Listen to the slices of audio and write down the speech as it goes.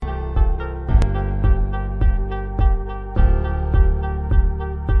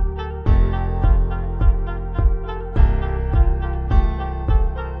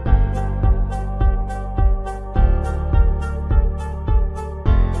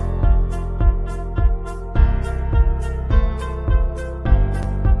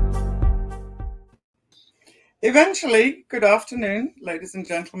Eventually, good afternoon, ladies and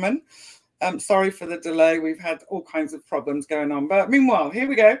gentlemen. Sorry for the delay. We've had all kinds of problems going on. But meanwhile, here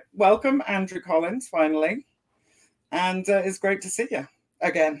we go. Welcome, Andrew Collins, finally. And it's great to see you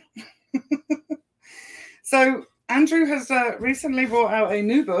again. So, Andrew has recently brought out a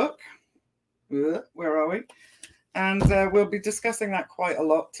new book. Where are we? And we'll be discussing that quite a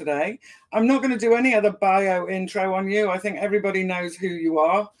lot today. I'm not going to do any other bio intro on you. I think everybody knows who you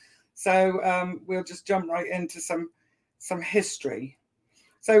are. So we'll just jump right into some history.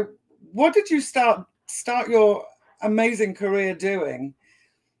 So what did you start your amazing career doing?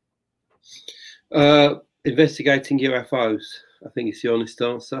 Investigating UFOs, I think is the honest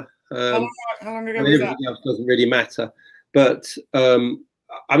answer. How long ago was that? Else doesn't really matter. But I'm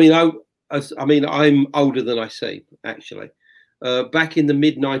older than I seem, actually. Back in the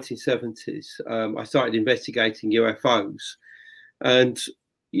mid 1970s, I started investigating UFOs, and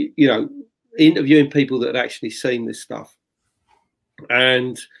interviewing people that had actually seen this stuff.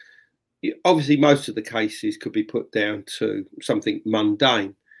 And obviously, most of the cases could be put down to something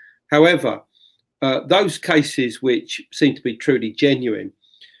mundane. However, those cases which seem to be truly genuine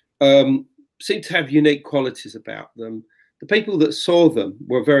seem to have unique qualities about them. The people that saw them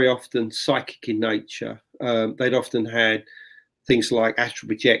were very often psychic in nature. They'd often had things like astral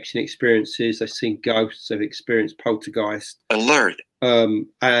projection experiences. They've seen ghosts. They've experienced poltergeist. Alert. And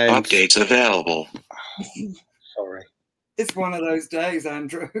updates available. Sorry. It's one of those days,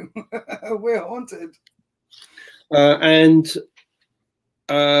 Andrew. We're haunted.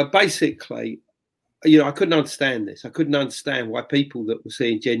 Basically, I couldn't understand this. I couldn't understand why people that were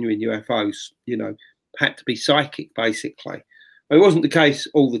seeing genuine UFOs, had to be psychic, basically. It wasn't the case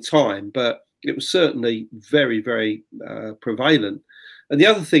all the time, but it was certainly very, very prevalent. And the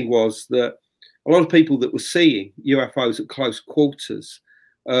other thing was that a lot of people that were seeing UFOs at close quarters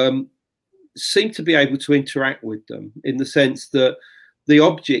seemed to be able to interact with them, in the sense that the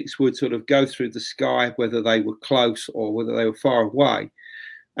objects would sort of go through the sky, whether they were close or whether they were far away.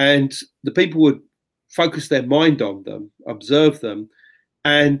 And the people would focus their mind on them, observe them,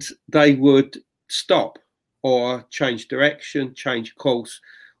 and they would stop or change direction, change course,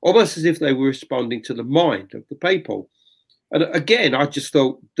 almost as if they were responding to the mind of the people. And again, I just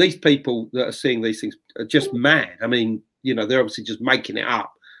thought, these people that are seeing these things are just mad. I mean, they're obviously just making it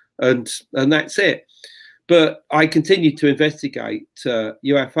up, and that's it. But I continued to investigate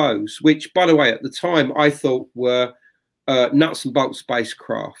UFOs, which, by the way, at the time I thought were nuts and bolts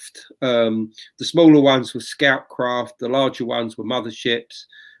spacecraft. The smaller ones were scout craft, the larger ones were motherships,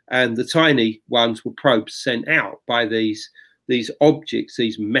 and the tiny ones were probes sent out by these objects,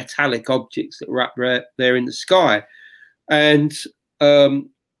 these metallic objects that were up there in the sky. And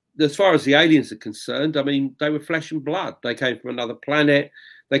as far as the aliens are concerned, I mean, they were flesh and blood. They came from another planet,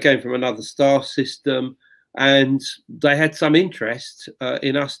 they came from another star system, and they had some interest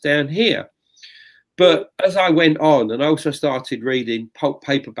in us down here. But as I went on, and I also started reading pulp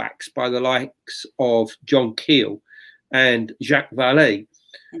paperbacks by the likes of John Keel and Jacques Vallée,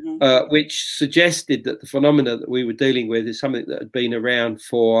 which suggested that the phenomena that we were dealing with is something that had been around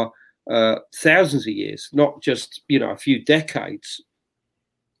for thousands of years, not just, a few decades.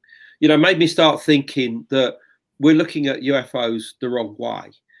 Made me start thinking that we're looking at UFOs the wrong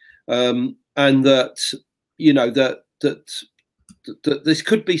way, and that, that this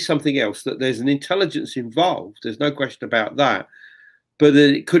could be something else, that there's an intelligence involved. There's no question about that. But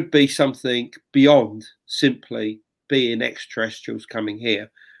that it could be something beyond simply being extraterrestrials coming here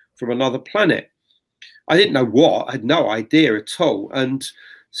from another planet. I didn't know what. I had no idea at all. And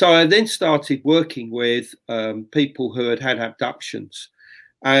so I then started working with people who had abductions.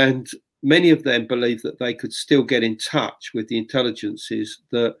 And many of them believed that they could still get in touch with the intelligences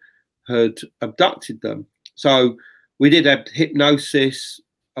that had abducted them. So we did have hypnosis.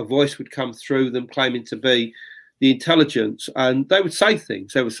 A voice would come through them claiming to be the intelligence, and they would say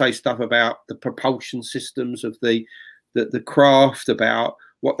things. They would say stuff about the propulsion systems of the craft, about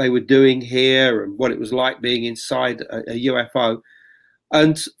what they were doing here and what it was like being inside a UFO.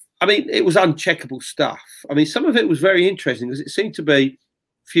 And I mean, it was uncheckable stuff. I mean, some of it was very interesting because it seemed to be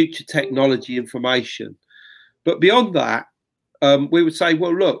future technology information. But beyond that, we would say,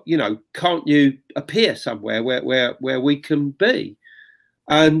 well, look, can't you appear somewhere where we can be?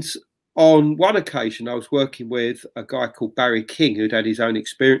 And on one occasion, I was working with a guy called Barry King, who'd had his own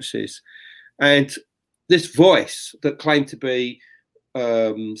experiences. And this voice that claimed to be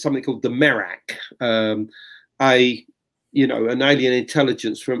something called the Merak, an alien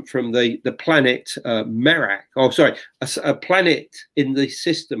intelligence from the planet Merak, a planet in the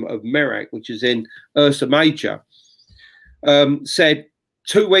system of Merak, which is in Ursa Major, said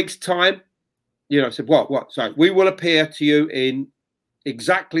 2 weeks' time, I said, what? So we will appear to you in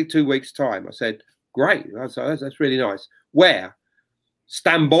exactly 2 weeks' time. I said, great. That's really nice. Where?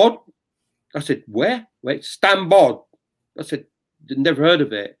 Stambod. I said, where? Wait, Stambod. I said, never heard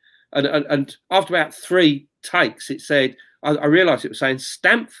of it. And after about 3 takes, it said, I realised it was saying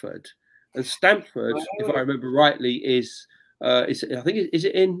Stamford. And Stamford, if I remember rightly, is I think is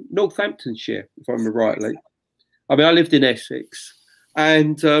it in Northamptonshire, if I remember rightly. I mean, I lived in Essex,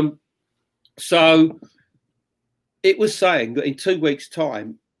 and so it was saying that in 2 weeks'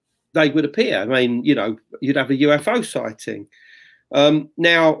 time they would appear. I mean, you'd have a UFO sighting.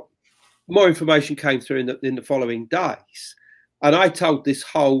 Now, more information came through in the following days, and I told this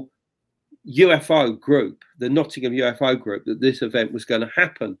whole UFO group, the Nottingham UFO group, that this event was going to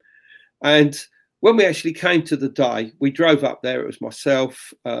happen. And when we actually came to the day, we drove up there. It was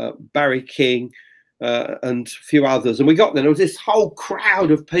myself, Barry King, and a few others. And we got there. There was this whole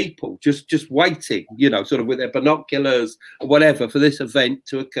crowd of people just waiting, sort of with their binoculars or whatever for this event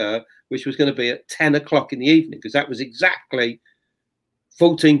to occur, which was going to be at 10 o'clock in the evening, because that was exactly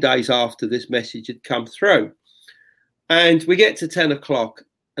 14 days after this message had come through. And we get to 10 o'clock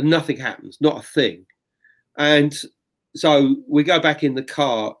and nothing happens, not a thing. And so we go back in the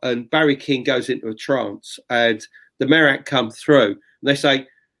car and Barry King goes into a trance and the Merak come through and they say,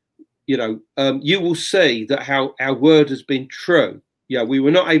 you will see that how our word has been true. Yeah, we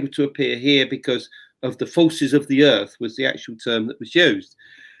were not able to appear here because of the forces of the earth was the actual term that was used.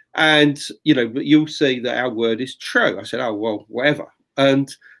 And, but you'll see that our word is true. I said, oh, well, whatever.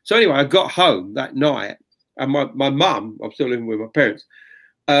 And so anyway, I got home that night and my mum, I'm still living with my parents,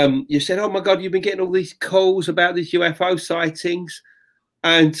 you said, oh my God, you've been getting all these calls about these UFO sightings.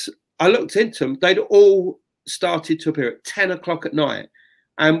 And I looked into them. They'd all started to appear at 10 o'clock at night.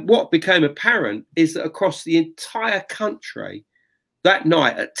 And what became apparent is that across the entire country that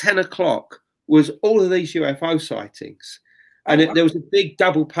night at 10 o'clock was all of these UFO sightings. And there was a big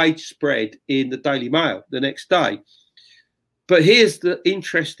double page spread in the Daily Mail the next day. But here's the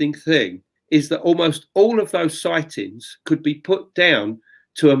interesting thing, is that almost all of those sightings could be put down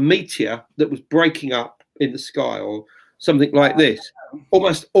to a meteor that was breaking up in the sky or something like this.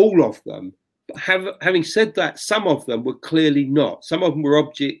 Almost all of them. But having said that, some of them were clearly not. Some of them were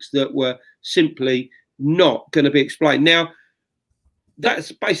objects that were simply not going to be explained. Now,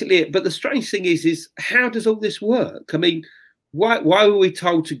 that's basically it. But the strange thing is how does all this work? I mean, why were we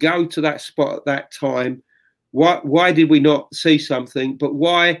told to go to that spot at that time? Why did we not see something? But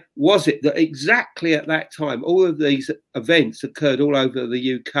why was it that exactly at that time, all of these events occurred all over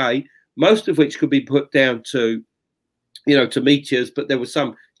the UK, most of which could be put down to, to meteors, but there were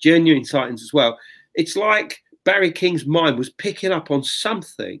some genuine sightings as well. It's like Barry King's mind was picking up on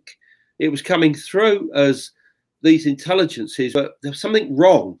something. It was coming through as these intelligences, but there was something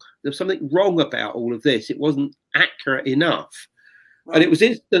wrong. There was something wrong about all of this. It wasn't accurate enough. Right. And it was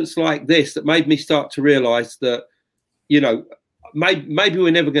incidents like this that made me start to realise that, maybe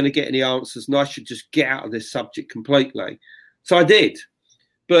we're never going to get any answers and I should just get out of this subject completely. So I did.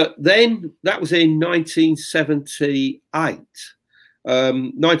 But then that was in 1978.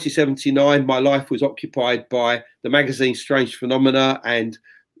 1979, my life was occupied by the magazine Strange Phenomena and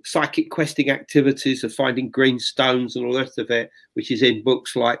psychic questing activities of finding green stones and all the rest of it, which is in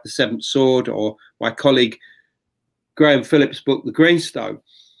books like The Seventh Sword or my colleague Graham Phillips' book, The Greenstone.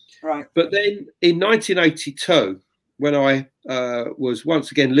 Right. But then in 1982, when I was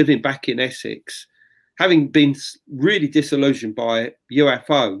once again living back in Essex, having been really disillusioned by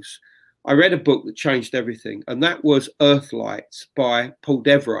UFOs, I read a book that changed everything, and that was Earthlights by Paul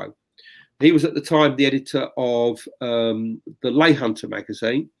Devereaux. He was at the time the editor of the Lay Hunter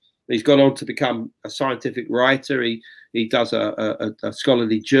magazine. He's gone on to become a scientific writer. He does a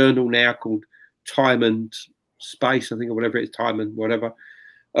scholarly journal now called Time and Space, I think, or whatever it is, Time and whatever,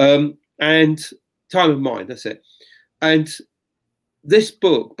 and Time and Mind, that's it. And this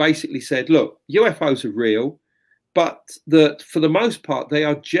book basically said, look, UFOs are real, but that for the most part, they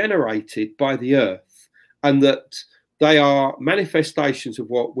are generated by the Earth and that they are manifestations of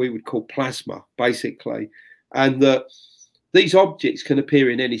what we would call plasma, basically, and that these objects can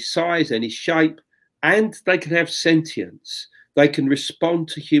appear in any size, any shape, and they can have sentience. They can respond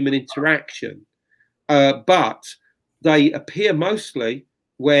to human interaction. But they appear mostly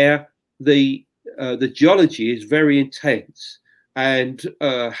where the geology is very intense and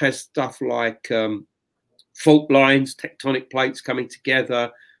has stuff like fault lines, tectonic plates coming together,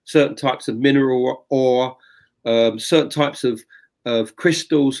 certain types of mineral ore, certain types of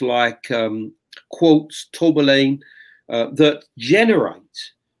crystals like quartz, tourmaline, that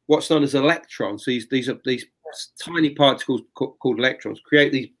generate what's known as electrons. These are tiny particles called electrons,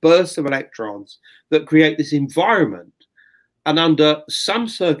 create these bursts of electrons that create this environment. And under some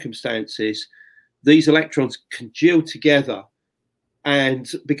circumstances, these electrons congeal together and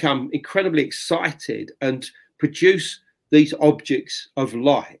become incredibly excited and produce these objects of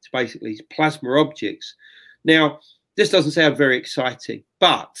light, basically plasma objects. Now, this doesn't sound very exciting,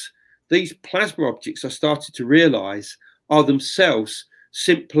 but these plasma objects, I started to realize, are themselves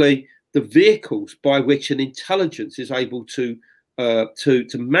simply the vehicles by which an intelligence is able to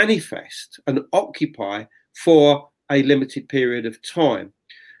manifest and occupy for a limited period of time,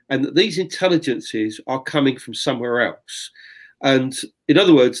 and that these intelligences are coming from somewhere else. And in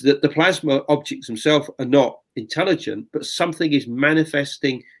other words, that the plasma objects themselves are not intelligent, but something is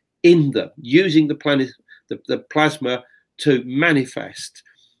manifesting in them, using the plasma to manifest.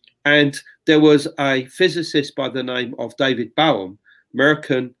 And there was a physicist by the name of David Bohm,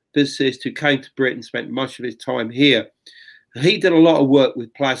 American physicist, who came to Britain, spent much of his time here. He did a lot of work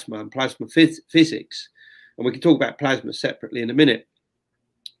with plasma and plasma physics, and we can talk about plasma separately in a minute.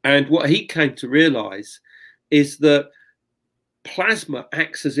 And what he came to realize is that plasma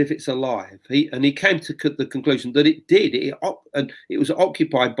acts as if it's alive. He came to the conclusion that it did. And it was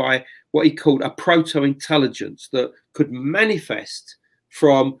occupied by what he called a proto-intelligence that could manifest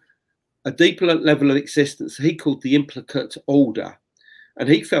from a deeper level of existence he called the implicate order. And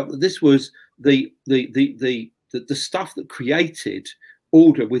he felt that this was the stuff that created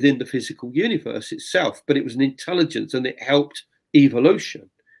order within the physical universe itself, but it was an intelligence and it helped evolution.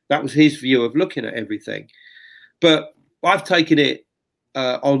 That was his view of looking at everything. But I've taken it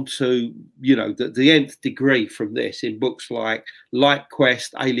onto, the nth degree from this in books like Light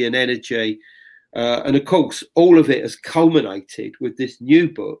Quest, Alien Energy. And of course, all of it has culminated with this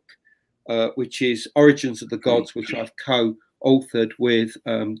new book, which is Origins of the Gods, which I've co-authored with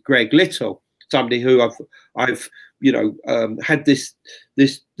Greg Little, somebody who I've had this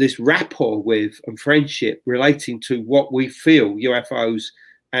rapport with and friendship relating to what we feel UFOs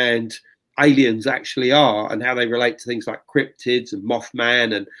and aliens actually are, and how they relate to things like cryptids and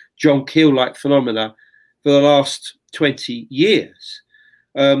Mothman and John Keel-like phenomena for the last 20 years.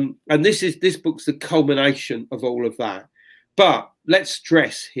 And this book's the culmination of all of that. But let's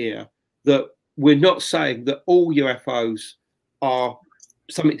stress here that we're not saying that all UFOs are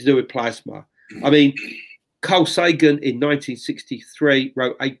something to do with plasma. I mean, Carl Sagan in 1963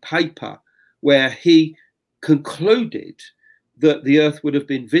 wrote a paper where he concluded that the Earth would have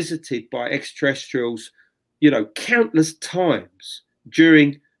been visited by extraterrestrials, countless times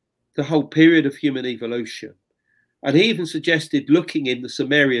during the whole period of human evolution. And he even suggested looking in the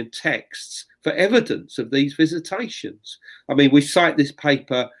Sumerian texts for evidence of these visitations. I mean, we cite this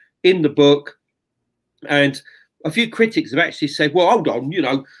paper in the book, and a few critics have actually said, well, hold on,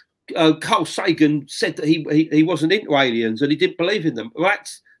 Carl Sagan said that he wasn't into aliens and he didn't believe in them. Well,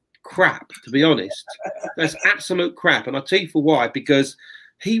 that's crap, to be honest. That's absolute crap. And I'll tell you for why. Because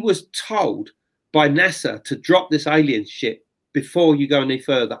he was told by NASA to drop this alien ship before you go any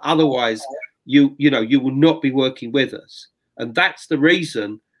further. Otherwise, you will not be working with us. And that's the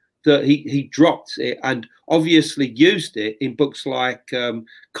reason that he dropped it and obviously used it in books like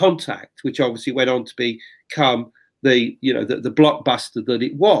Contact, which obviously went on to become the blockbuster that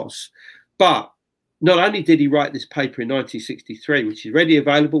it was. But not only did he write this paper in 1963, which is readily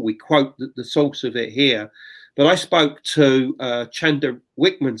available, we quote the source of it here, but I spoke to Chandra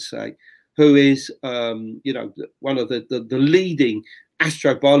Wickramanse, who is one of the leading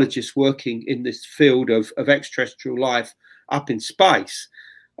astrobiologists working in this field of extraterrestrial life up in space.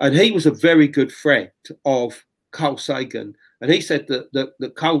 And he was a very good friend of Carl Sagan. And he said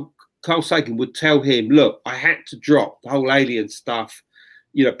that Carl Sagan would tell him, look, I had to drop the whole alien stuff,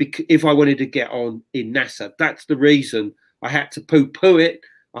 if I wanted to get on in NASA. That's the reason I had to poo-poo it.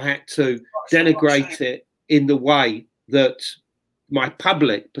 I had to denigrate it in the way that my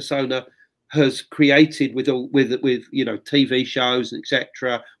public persona has created with TV shows,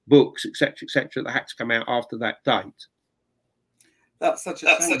 etc., books, etc., that had to come out after that date. That's such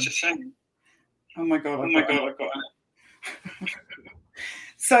a shame. Oh my God! I got it.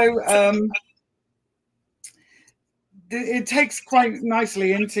 So it takes quite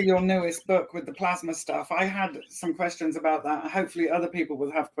nicely into your newest book with the plasma stuff. I had some questions about that. Hopefully other people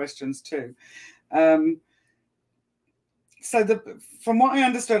will have questions too. From what I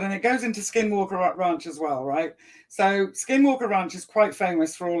understood, and it goes into Skinwalker Ranch as well, right? So Skinwalker Ranch is quite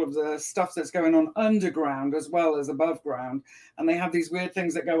famous for all of the stuff that's going on underground as well as above ground. And they have these weird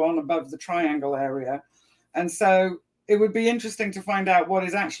things that go on above the triangle area. And so it would be interesting to find out what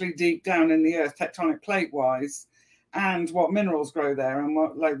is actually deep down in the earth, tectonic plate wise, and what minerals grow there, and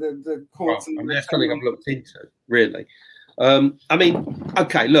what like the quartz and that's something I've looked into, really. I mean,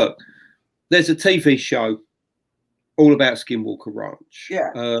 okay, look, there's a TV show all about Skinwalker Ranch.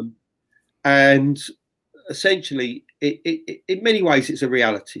 Yeah. And essentially, in many ways, it's a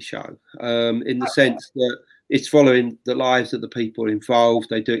reality show in the sense that it's following the lives of the people involved.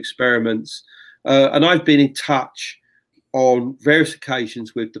 They do experiments. And I've been in touch on various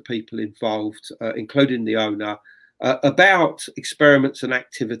occasions with the people involved, including the owner, about experiments and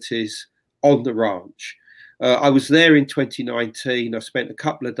activities on the ranch. I was there in 2019. I spent a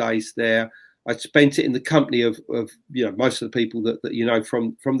couple of days there. I spent it in the company of most of the people that you know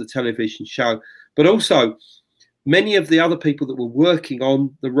from the television show, but also many of the other people that were working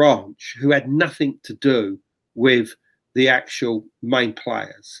on the ranch who had nothing to do with the actual main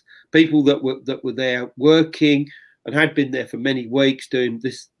players. People that were there working and had been there for many weeks doing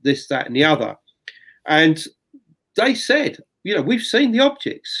this, that, and the other. And they said, we've seen the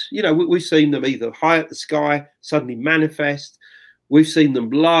objects. We've seen them either high at the sky, suddenly manifest. We've seen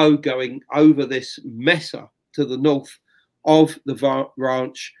them low, going over this mesa to the north of the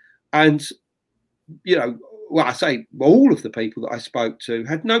ranch. And, I say all of the people that I spoke to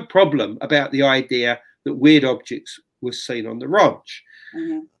had no problem about the idea that weird objects were seen on the ranch.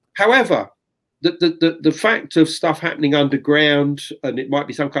 Mm-hmm. However, the fact of stuff happening underground, and it might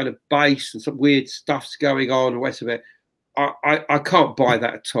be some kind of base and some weird stuff's going on, and the rest of it, I can't buy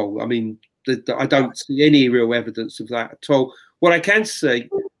that at all. I mean, I don't see any real evidence of that at all. What I can say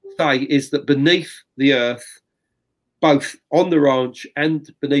is that beneath the earth, both on the ranch and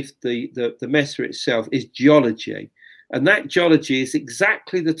beneath the mesa itself, is geology. And that geology is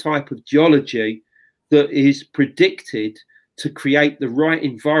exactly the type of geology that is predicted to create the right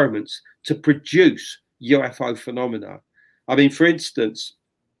environments to produce UFO phenomena. I mean, for instance,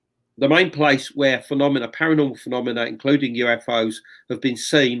 the main place where paranormal phenomena, including UFOs, have been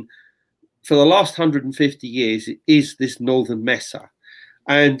seen for the last 150 years is this northern mesa.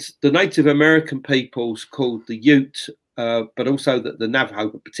 And the Native American peoples called the Ute, but also the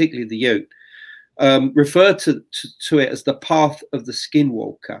Navajo, but particularly the Ute, refer to it as the path of the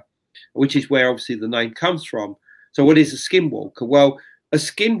skinwalker, which is where obviously the name comes from. So what is a skinwalker? Well, a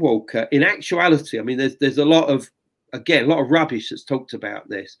skinwalker, in actuality, I mean, there's a lot of rubbish that's talked about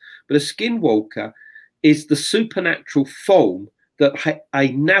this, but a skinwalker is the supernatural form that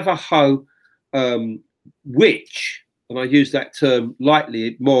a Navajo witch, and I use that term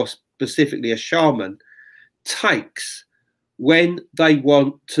lightly, more specifically a shaman, takes when they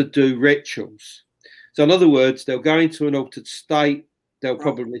want to do rituals. So in other words, they'll go into an altered state, they'll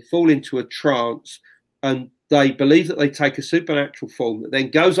probably fall into a trance, and they believe that they take a supernatural form that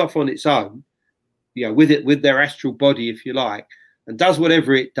then goes off on its own, with their astral body, if you like, and does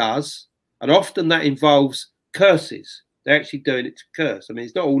whatever it does. And often that involves curses. They're actually doing it to curse. I mean,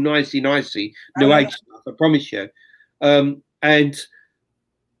 it's not all nicey, new age stuff, I promise you. And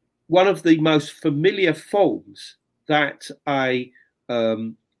one of the most familiar forms that a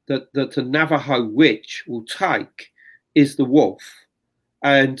Navajo witch will take is the wolf.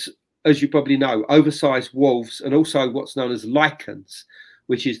 And as you probably know, oversized wolves, and also what's known as lycans,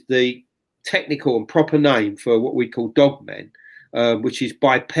 which is the technical and proper name for what we call dogmen, which is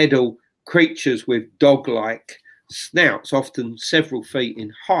bipedal creatures with dog-like snouts, often several feet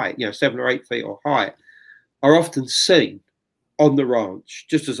in height, 7 or 8 feet or height, are often seen on the ranch,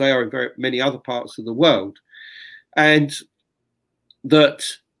 just as they are in very many other parts of the world. And that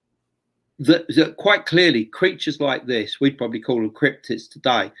quite clearly creatures like this, we'd probably call them cryptids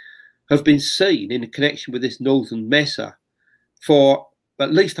today, have been seen in a connection with this northern mesa for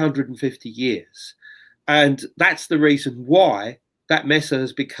at least 150 years. And that's the reason why that mesa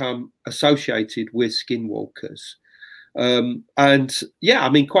has become associated with skinwalkers.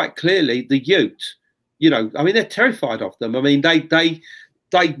 Quite clearly the Ute, they're terrified of them. I mean, they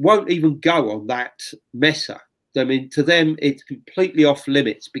won't even go on that mesa. I mean, to them, it's completely off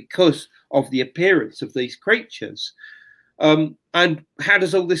limits because of the appearance of these creatures. And how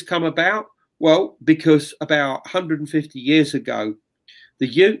does all this come about? Well, because about 150 years ago, the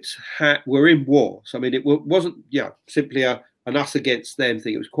Utes were in war. So, I mean, it wasn't simply an us against them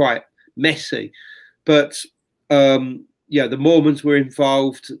thing. It was quite messy. But, the Mormons were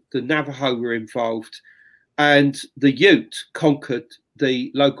involved, the Navajo were involved, and the Ute conquered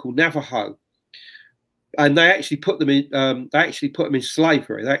the local Navajo. And they actually put them in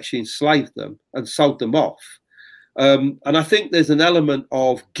slavery. They actually enslaved them and sold them off. And I think there's an element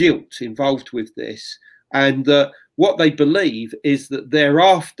of guilt involved with this. And what they believe is that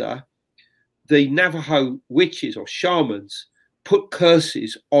thereafter, the Navajo witches or shamans put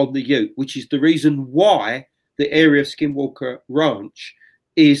curses on the Ute, which is the reason why the area of Skinwalker Ranch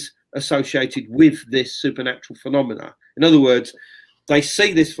is associated with this supernatural phenomena. In other words, they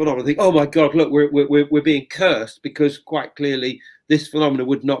see this phenomenon, think, oh my God, look, we're being cursed, because quite clearly this phenomenon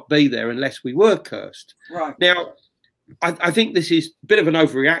would not be there unless we were cursed. Right. Now, I think this is a bit of an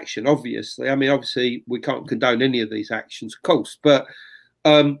overreaction, obviously. I mean, obviously, we can't condone any of these actions, of course. But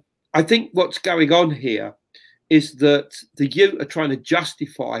I think what's going on here is that the Ute are trying to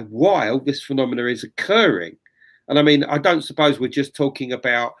justify why this phenomena is occurring. And I mean, I don't suppose we're just talking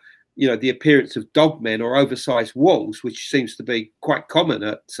about, you know, the appearance of dogmen or oversized walls, which seems to be quite common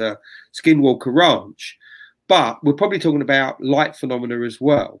at Skinwalker Ranch. But we're probably talking about light phenomena as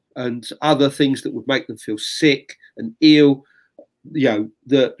well, and other things that would make them feel sick and ill, you know,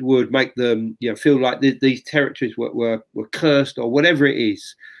 that would make them, you know, feel like these territories were cursed or whatever it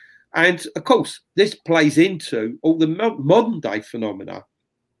is. And of course, this plays into all the modern day phenomena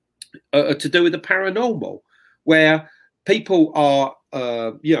to do with the paranormal, where people are,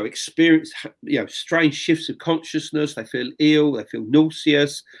 you know, experience, you know, strange shifts of consciousness. They feel ill, they feel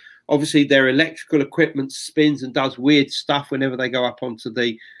nauseous. Obviously, their electrical equipment spins and does weird stuff whenever they go up onto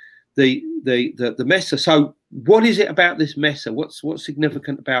the Mesa. So, what is it about this Mesa? What's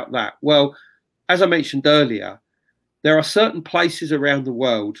significant about that? Well, as I mentioned earlier, there are certain places around the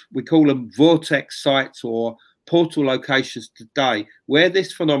world, we call them vortex sites or portal locations today, where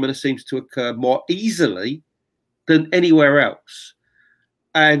this phenomena seems to occur more easily than anywhere else.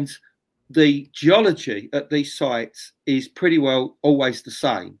 And the geology at these sites is pretty well always the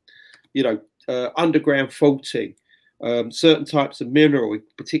same. You know, underground faulting, certain types of mineral,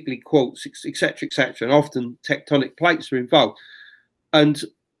 particularly quartz, etc., and often tectonic plates are involved. And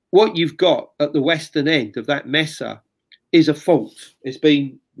what you've got at the western end of that Mesa is a fault. It's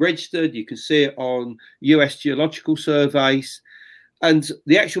been registered. You can see it on US geological surveys. And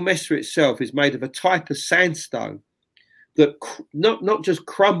the actual Mesa itself is made of a type of sandstone that not just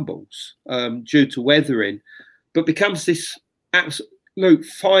crumbles due to weathering, but becomes this absolute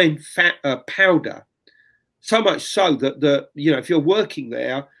fine fat powder. So much so that you know, if you're working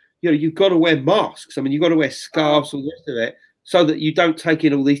there, you know, you've got to wear masks. I mean, you've got to wear scarves, all the rest of it, so that you don't take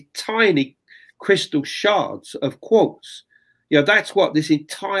in all these tiny crystal shards of quartz. You know, that's what this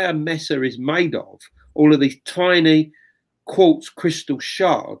entire Mesa is made of. All of these tiny quartz crystal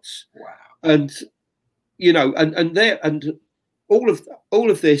shards. Wow. And you know, and all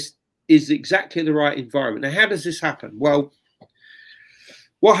of this is exactly the right environment. Now, how does this happen? Well,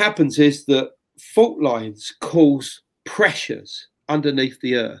 what happens is that fault lines cause pressures underneath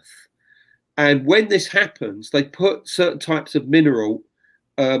the earth. And when this happens, they put certain types of mineral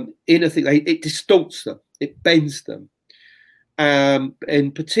in a thing. It distorts them, it bends them.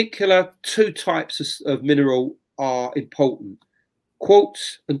 In particular, two types of mineral are important: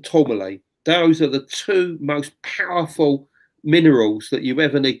 quartz and tourmaline. Those are the two most powerful minerals that you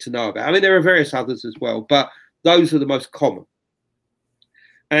ever need to know about. I mean, there are various others as well, but those are the most common.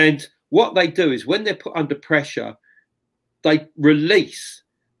 And what they do is, when they're put under pressure, they release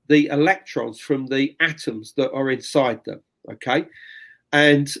the electrons from the atoms that are inside them, okay?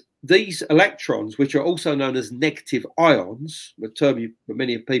 And these electrons, which are also known as negative ions, a term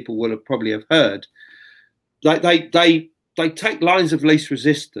many people will have probably have heard, they take lines of least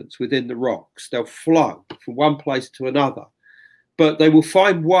resistance within the rocks. They'll flow from one place to another, but they will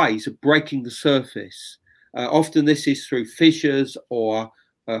find ways of breaking the surface. Often this is through fissures or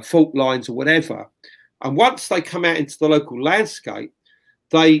fault lines or whatever. And once they come out into the local landscape,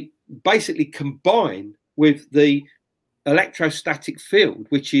 they basically combine with the electrostatic field,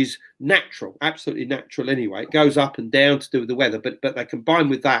 which is natural, absolutely natural anyway. It goes up and down to do with the weather, but they combine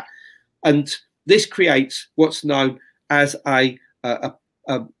with that. And this creates what's known as an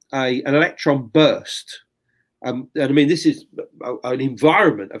electron burst. And I mean, this is an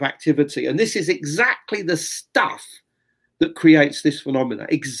environment of activity. And this is exactly the stuff that creates this phenomena.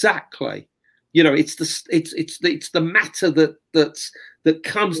 Exactly. You know, it's the matter that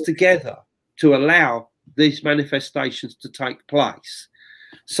comes together to allow these manifestations to take place.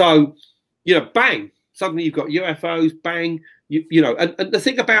 So, you know, bang, suddenly you've got UFOs, bang, you know, and the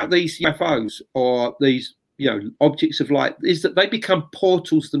thing about these UFOs or these, you know, objects of light is that they become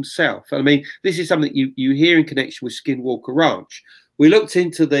portals themselves. I mean, this is something you hear in connection with Skinwalker Ranch. We looked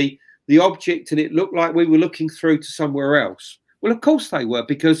into the object and it looked like we were looking through to somewhere else. Well, of course they were,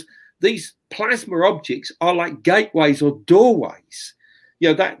 because these plasma objects are like gateways or doorways.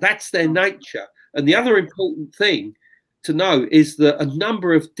 You know, that's their nature. And the other important thing to know is that a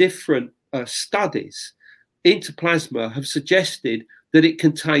number of different studies into plasma have suggested that it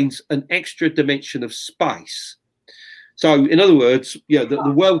contains an extra dimension of space. So, in other words,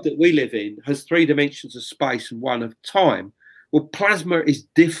 the world that we live in has 3 dimensions of space and 1 of time. Well, plasma is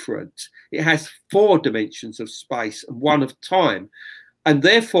different. It has 4 dimensions of space and 1 of time. And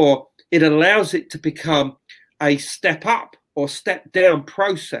therefore, it allows it to become a step up or step down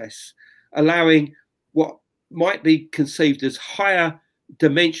process, allowing what might be conceived as higher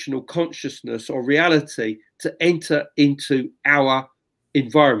dimensional consciousness or reality to enter into our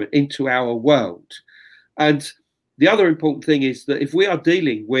environment, into our world. And the other important thing is that if we are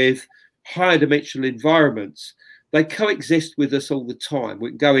dealing with higher dimensional environments, they coexist with us all the time. We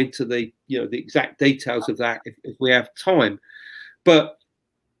can go into the exact details of that if we have time. But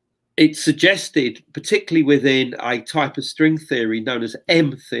it's suggested, particularly within a type of string theory known as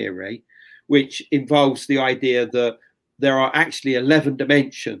M theory, which involves the idea that there are actually 11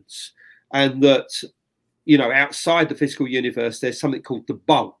 dimensions, and that, outside the physical universe, there's something called the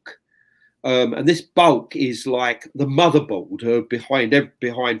bulk. And this bulk is like the motherboard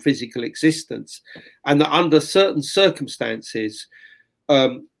behind physical existence, and that under certain circumstances,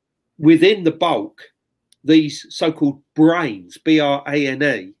 within the bulk, these so-called brains,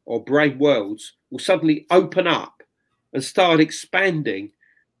 BRANE, or brain worlds, will suddenly open up and start expanding,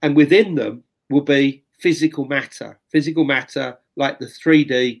 and within them will be physical matter like the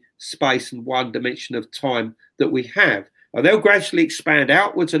 3D space and 1 dimension of time that we have. And they'll gradually expand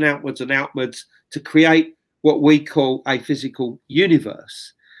outwards and outwards and outwards to create what we call a physical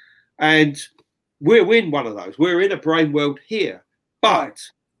universe. And we're in one of those. We're in a brain world here, but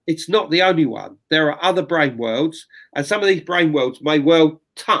it's not the only one. There are other brain worlds, and some of these brain worlds may well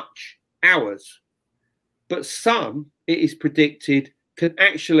touch ours. But some, it is predicted, can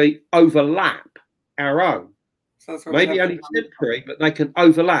actually overlap our own. So maybe only temporary, but they can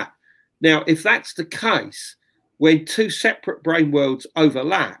overlap. Now, if that's the case, when 2 separate brain worlds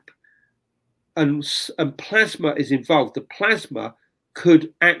overlap and plasma is involved, the plasma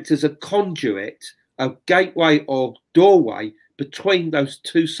could act as a conduit, a gateway or doorway between those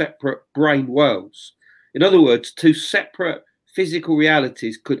 2 separate brain worlds. In other words, 2 separate physical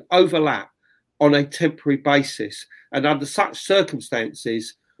realities could overlap on a temporary basis. And under such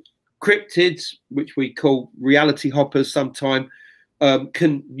circumstances, cryptids, which we call reality hoppers sometime,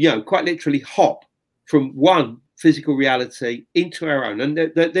 can, quite literally hop from one physical reality into our own, and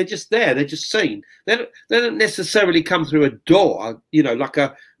they're just there. They're just seen. They don't necessarily come through a door, like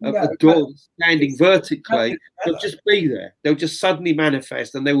a door standing vertically. They'll just be there. They'll just suddenly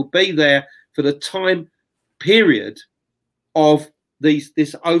manifest, and they will be there for the time period of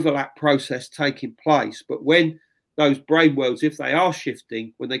this overlap process taking place. But when those brain worlds, if they are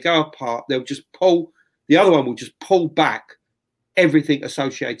shifting, when they go apart, they'll just pull. The other one will just pull back everything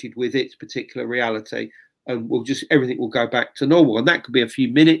associated with its particular reality. And everything will go back to normal. And that could be a few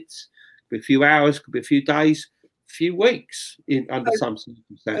minutes, could be a few hours, could be a few days, a few weeks under some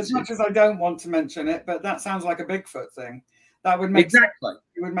circumstances. As much as I don't want to mention it, but that sounds like a Bigfoot thing. That would make exactly. Sense.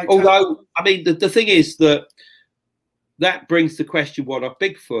 It would make Although, sense. I mean, the thing is that brings the question: what are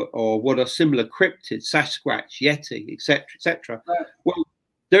Bigfoot, or what are similar cryptids, Sasquatch, Yeti, etc., etc.? Right. Well,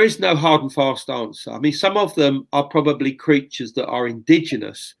 there is no hard and fast answer. I mean, some of them are probably creatures that are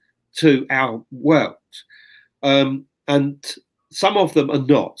indigenous to our world. And some of them are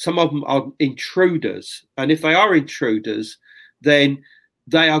not. Some of them are intruders. And if they are intruders, then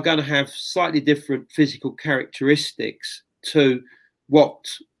they are going to have slightly different physical characteristics to what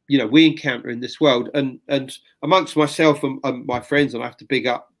we encounter in this world. And amongst myself and my friends, and I have to big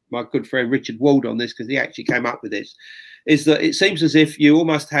up my good friend Richard Wald on this because he actually came up with this, is that it seems as if you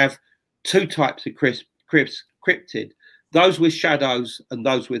almost have 2 types of cryptid: those with shadows and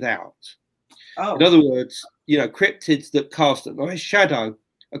those without. Oh. In other words, cryptids that cast a nice shadow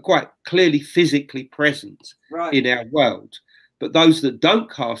are quite clearly physically present in our world, but those that don't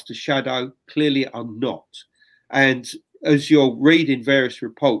cast a shadow clearly are not. And as you'll read in various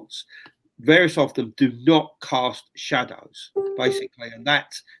reports, various of them do not cast shadows, basically, and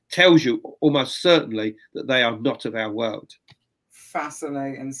that tells you almost certainly that they are not of our world.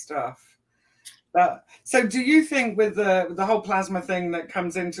 Fascinating stuff. So do you think with the whole plasma thing that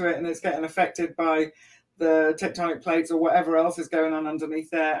comes into it and it's getting affected by the tectonic plates or whatever else is going on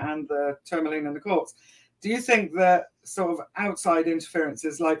underneath there and the tourmaline and the quartz, do you think that sort of outside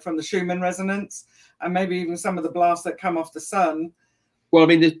interferences like from the Schumann resonance and maybe even some of the blasts that come off the sun? Well, I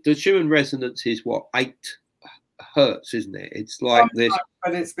mean, the Schumann resonance is 8 hertz, isn't it? It's like this,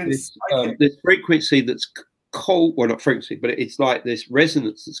 but it's been this frequency that's not frequency, but it's like this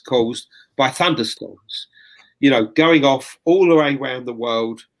resonance that's caused by thunderstorms, going off all the way around the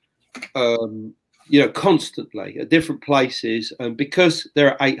world, constantly at different places. And because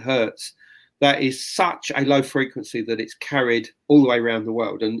there are 8 hertz, that is such a low frequency that it's carried all the way around the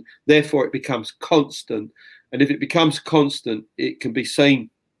world, and therefore it becomes constant. And if it becomes constant, it can be seen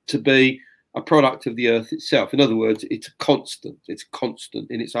to be a product of the Earth itself. In other words, it's a constant. It's constant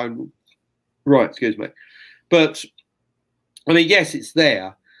in its own right. Excuse me. But I mean, yes, it's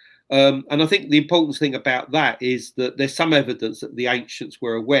there. And I think the important thing about that is that there's some evidence that the ancients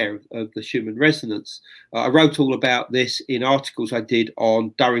were aware of the Schumann resonance. I wrote all about this in articles I did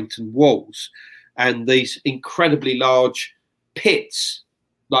on Durrington walls and these incredibly large pits,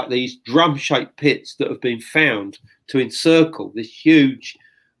 like these drum-shaped pits that have been found to encircle this huge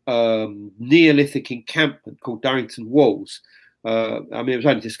Neolithic encampment called Durrington walls. I mean, it was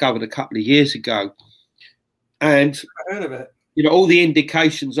only discovered a couple of years ago. And I heard of it. You know, all the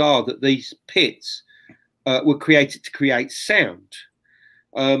indications are that these pits were created to create sound.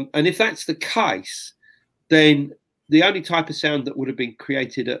 And if that's the case, then the only type of sound that would have been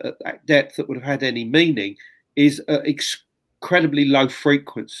created at that depth that would have had any meaning is an incredibly low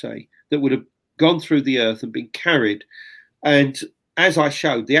frequency that would have gone through the earth and been carried. And as I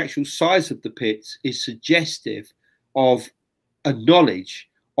showed, the actual size of the pits is suggestive of a knowledge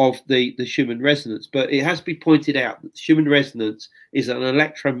of the Schumann resonance. But it has to be pointed out that the Schumann resonance is an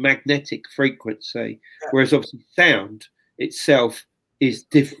electromagnetic frequency, whereas obviously sound itself is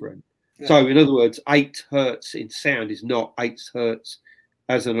different. Yeah. So in other words, 8 hertz in sound is not 8 hertz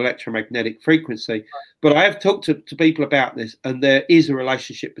as an electromagnetic frequency. Right. But I have talked to people about this, and there is a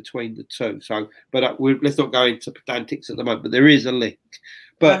relationship between the two. So, but let's not go into pedantics at the moment, but there is a link.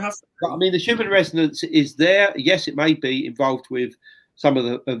 But I mean, the Schumann resonance is there. Yes, it may be involved with some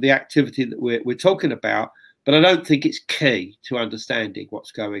of the activity that we're talking about, but I don't think it's key to understanding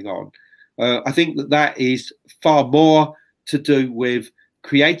what's going on. I think that is far more to do with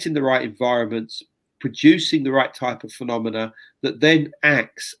creating the right environments, producing the right type of phenomena that then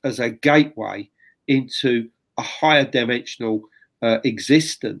acts as a gateway into a higher dimensional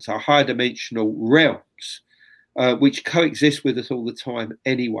existence, a higher dimensional realms, which coexist with us all the time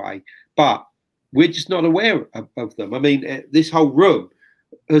anyway. But we're just not aware of them. I mean, this whole room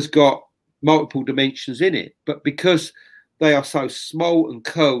has got multiple dimensions in it, but because they are so small and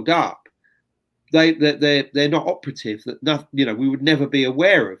curled up, they're not operative. That nothing, you know, we would never be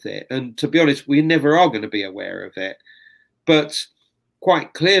aware of it. And to be honest, we never are going to be aware of it. But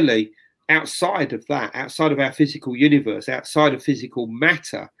quite clearly, outside of that, outside of our physical universe, outside of physical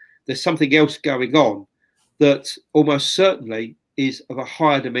matter, there's something else going on that almost certainly is of a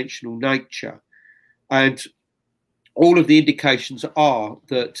higher dimensional nature. And all of the indications are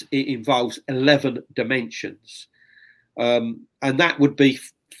that it involves 11 dimensions. And that would be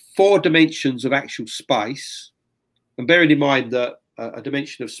 4 dimensions of actual space. And bearing in mind that a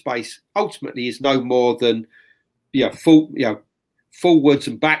dimension of space ultimately is no more than forwards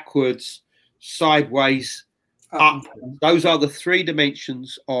and backwards, sideways, up. Those are the 3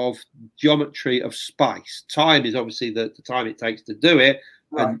 dimensions of geometry of space. Time is obviously the time it takes to do it.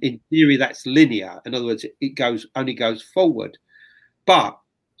 Right. And in theory, that's linear. In other words, it only goes forward. But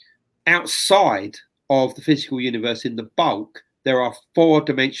outside of the physical universe, in the bulk, there are 4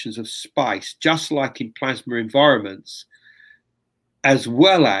 dimensions of space, just like in plasma environments, as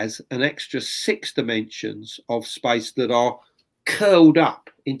well as an extra 6 dimensions of space that are curled up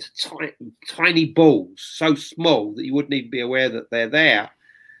into tiny balls, so small that you wouldn't even be aware that they're there.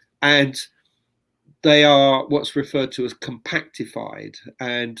 And they are what's referred to as compactified,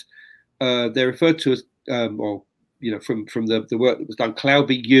 and they're referred to as, from the work that was done,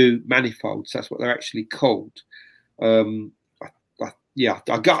 Clowby-U manifolds. That's what they're actually called. I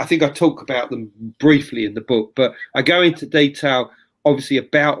think I talk about them briefly in the book, but I go into detail, obviously,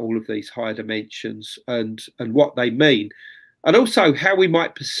 about all of these higher dimensions and what they mean, and also how we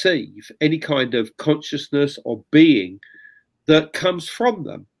might perceive any kind of consciousness or being that comes from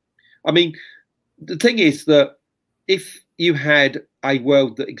them. I mean, the thing is that if you had a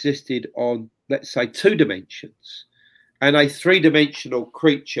world that existed on, let's say, 2 dimensions, and a 3-dimensional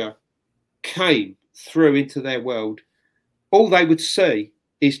creature came through into their world, all they would see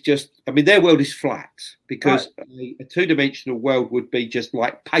is just, I mean, their world is flat, because right. a 2-dimensional world would be just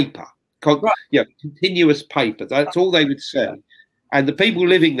like paper, continuous paper. That's all they would see. And the people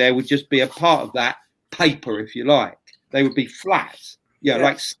living there would just be a part of that paper, if you like. They would be flat,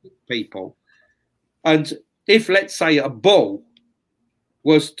 like stick people. And if, let's say, a ball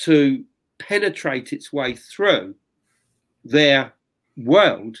was to penetrate its way through their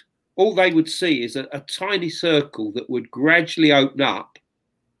world, all they would see is a tiny circle that would gradually open up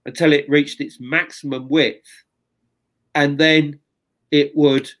until it reached its maximum width, and then it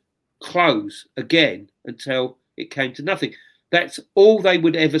would close again until it came to nothing. That's all they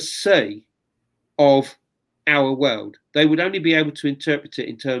would ever see of our world. They would only be able to interpret it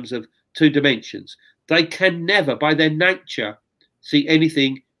in terms of 2 dimensions. They can never, by their nature, see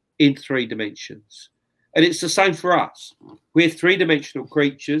anything in 3 dimensions. And it's the same for us. We're 3-dimensional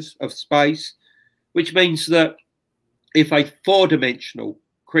creatures of space, which means that if a 4-dimensional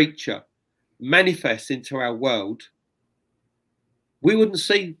creature manifests into our world, we wouldn't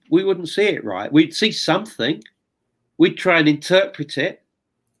see it right. We'd see something. We'd try and interpret it.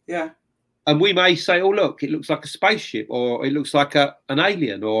 Yeah. And we may say, oh, look, it looks like a spaceship, or it looks like an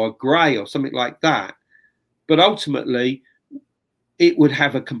alien, or a grey, or something like that. But ultimately, it would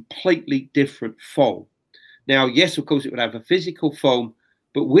have a completely different form. Now, yes, of course, it would have a physical form,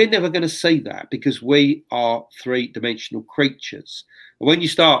 but we're never going to see that because we are 3-dimensional creatures. And when you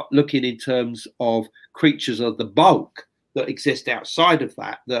start looking in terms of creatures of the bulk that exist outside of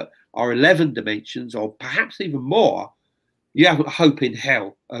that are 11 dimensions or perhaps even more, you have a hope in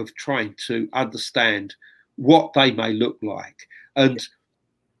hell of trying to understand what they may look like. And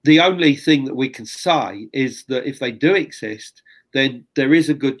the only thing that we can say is that if they do exist, then there is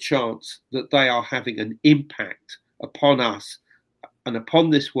a good chance that they are having an impact upon us and upon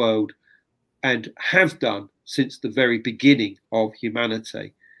this world, and have done since the very beginning of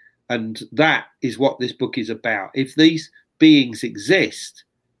humanity. And that is what this book is about. If these beings exist,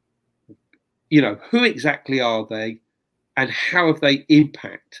 who exactly are they, and how have they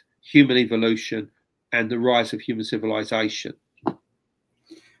impact human evolution and the rise of human civilization?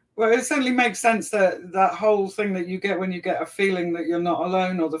 Well, it certainly makes sense that whole thing that you get when you get a feeling that you're not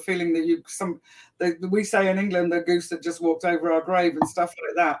alone, or the feeling that we say in England, the goose that just walked over our grave and stuff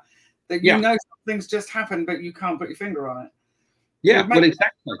like that, that you know something's just happened, but you can't put your finger on it. Yeah, well,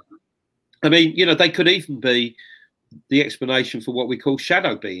 exactly. I mean, they could even be the explanation for what we call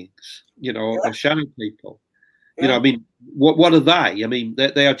shadow beings, or shadow people. Yeah. I mean, what are they? I mean,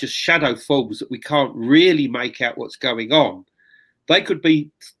 they are just shadow forms that we can't really make out what's going on. They could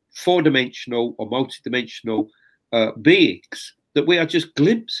be 4-dimensional or multi-dimensional beings that we are just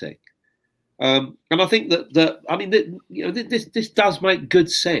glimpsing. And I think this does make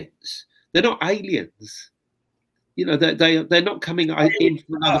good sense. They're not aliens. They're not coming in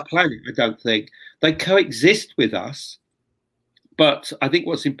from another planet, I don't think. They coexist with us. But I think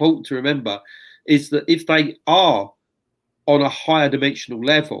what's important to remember is that if they are on a higher dimensional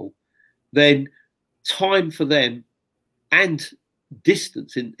level, then time for them and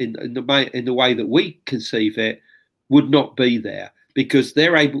distance in the way that we conceive it would not be there, because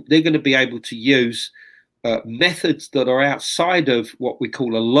they're going to be able to use methods that are outside of what we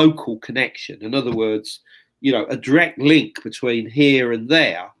call a local connection. In other words, a direct link between here and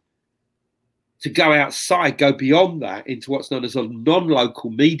there, to go outside, go beyond that into what's known as a non-local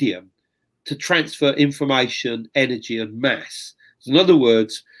medium to transfer information, energy, and mass. So in other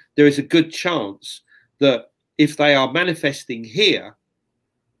words, there is a good chance that if they are manifesting here,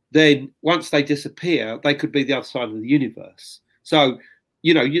 then once they disappear, they could be the other side of the universe. So,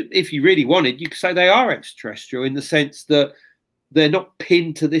 if you really wanted, you could say they are extraterrestrial in the sense that they're not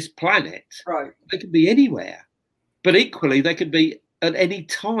pinned to this planet. Right. They could be anywhere, but equally they could be at any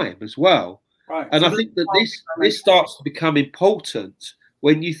time as well. Right. And I think that this starts to become important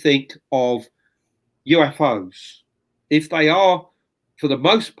when you think of UFOs. If they are, for the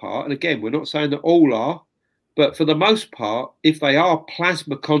most part, and again, we're not saying that all are, but for the most part, if they are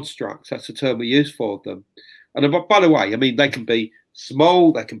plasma constructs, that's the term we use for them. And by the way, I mean, they can be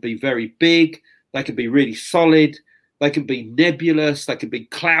small, they can be very big, they can be really solid, they can be nebulous, they can be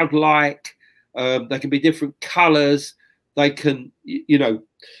cloud-like, they can be different colors, they can,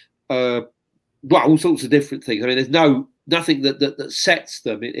 all sorts of different things. I mean, there's nothing that sets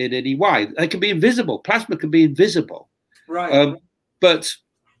them in any way. They can be invisible. Plasma can be invisible. Right. But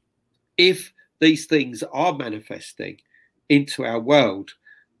if these things are manifesting into our world,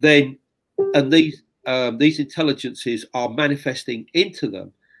 then, and these intelligences are manifesting into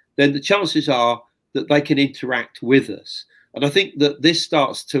them, then the chances are that they can interact with us. And I think that this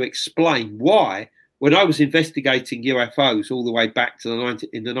starts to explain why, when I was investigating UFOs all the way back to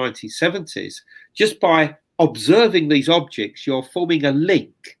in the 1970s, just by observing these objects, you're forming a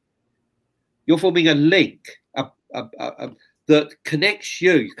link. You're forming a link that connects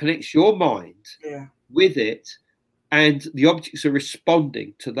your mind with it, and the objects are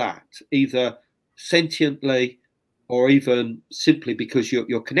responding to that, either sentiently or even simply because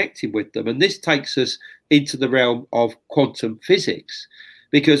you're connecting with them. And this takes us into the realm of quantum physics,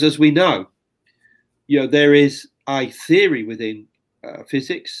 because as we know, there is a theory within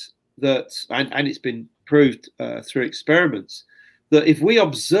physics that, and it's been proved through experiments, that if we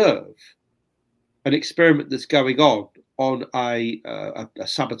observe an experiment that's going on a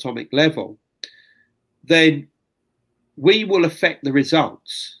subatomic level, then we will affect the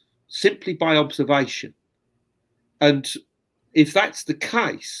results simply by observation. And if that's the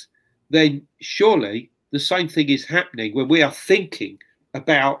case, then surely the same thing is happening when we are thinking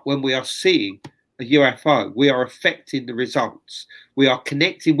about when we are seeing a UFO. We are affecting the results. We are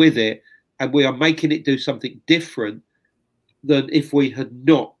connecting with it, and we are making it do something different than if we had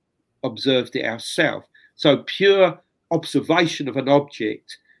not observed it ourselves. So pure observation of an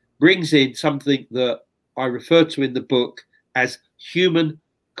object brings in something that I refer to in the book as human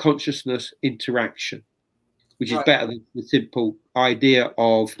consciousness interaction, which is better than the simple idea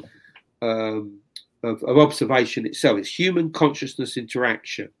of observation itself. It's human consciousness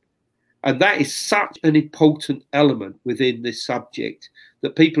interaction. And that is such an important element within this subject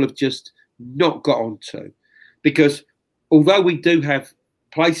that people have just not got onto. Because although we do have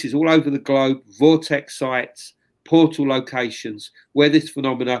places all over the globe, vortex sites, portal locations, where this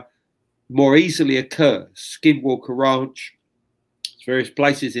phenomena more easily occurs, Skinwalker Ranch, various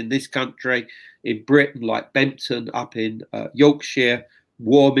places in this country, in Britain, like Bempton up in Yorkshire,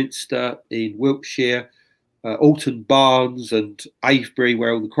 Warminster in Wiltshire, Alton Barnes and Avebury,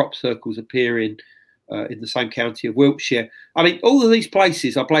 where all the crop circles appear in the same county of Wiltshire. I mean, all of these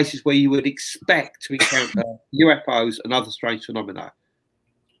places are places where you would expect to encounter UFOs and other strange phenomena.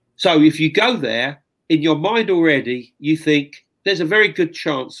 So if you go there, in your mind already, you think there's a very good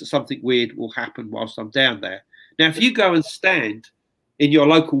chance that something weird will happen whilst I'm down there. Now, if you go and stand in your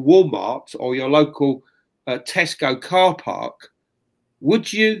local Walmart or your local Tesco car park,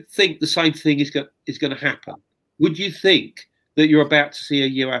 would you think the same thing is going to happen? Would you think that you're about to see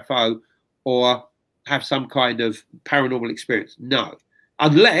a UFO or have some kind of paranormal experience? No.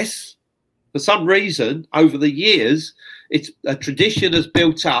 Unless, for some reason, over the years, it's a tradition has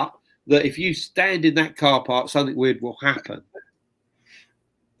built up that if you stand in that car park, something weird will happen.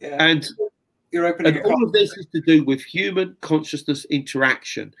 Yeah. And you're opening all of this is to do with human consciousness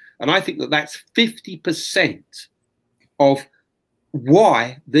interaction. And I think that that's 50% of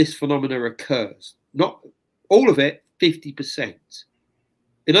why this phenomena occurs. Not all of it, 50%.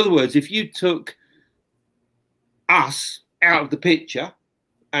 In other words, if you took us out of the picture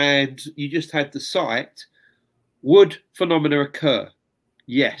and you just had the sight, would phenomena occur?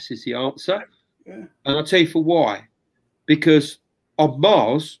 Yes, is the answer. Yeah. And I'll tell you for why. Because on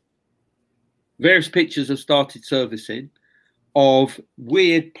Mars, various pictures have started surfacing of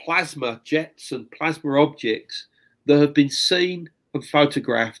weird plasma jets and plasma objects that have been seen and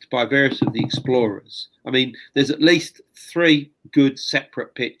photographed by various of the explorers. I mean, there's at least 3 good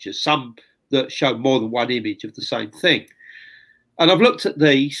separate pictures, some that show more than one image of the same thing. And I've looked at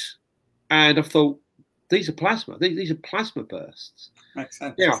these and I've thought, these are plasma. These are plasma bursts. Makes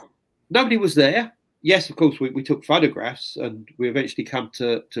sense. Now, nobody was there. Yes, of course, we took photographs and we eventually come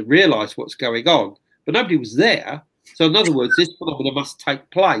to realise what's going on. But nobody was there. So in other words, this phenomenon must take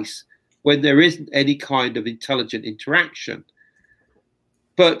place when there isn't any kind of intelligent interaction.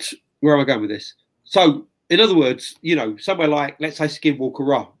 But where am I going with this? So, in other words, you know, somewhere like, let's say, Skinwalker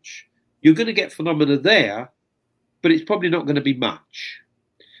Ranch, you're going to get phenomena there, but it's probably not going to be much.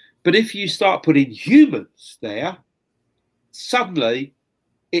 But if you start putting humans there, suddenly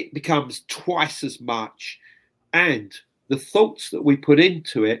it becomes twice as much. And the thoughts that we put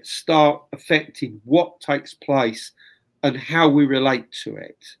into it start affecting what takes place and how we relate to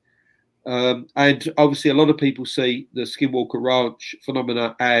it. And obviously, a lot of people see the Skinwalker Ranch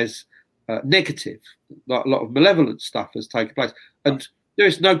phenomena as negative. Like a lot of malevolent stuff has taken place. And there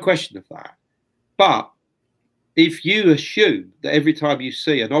is no question of that. But if you assume that every time you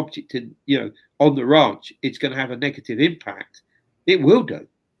see an object on the ranch, it's going to have a negative impact, it will do.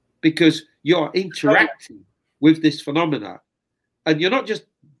 Because you're interacting with this phenomena. And you're not just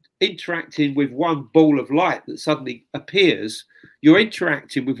interacting with one ball of light that suddenly appears. You're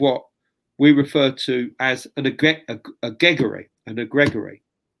interacting with what we refer to as an egregore. An egregore.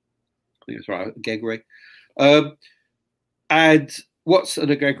 I think that's right, egregore. And what's an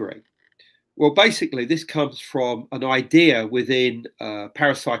egregore? Well, basically, this comes from an idea within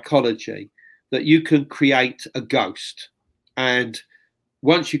parapsychology that you can create a ghost. And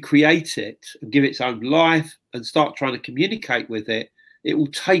once you create it and give it its own life and start trying to communicate with it, it will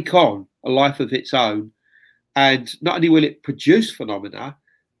take on a life of its own. And not only will it produce phenomena,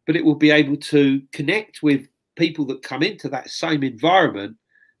 but it will be able to connect with people that come into that same environment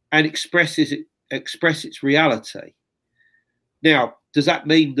and express its reality. Now, does that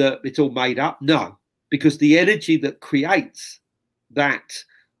mean that it's all made up? No, because the energy that creates that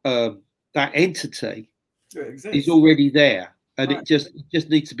entity is already there. And it just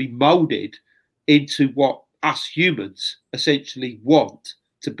needs to be molded into what us humans essentially want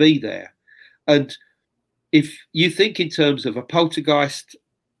to be there. And if you think in terms of a poltergeist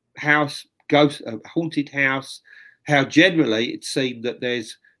house, ghost, a haunted house, how generally it seemed that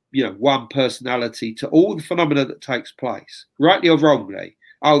there's, one personality to all the phenomena that takes place, rightly or wrongly.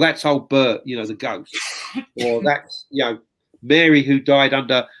 Oh, that's old Bert, the ghost, or that's Mary who died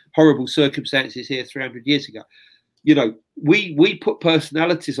under horrible circumstances here 300 years ago. We put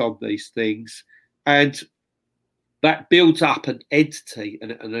personalities on these things, and that builds up an entity,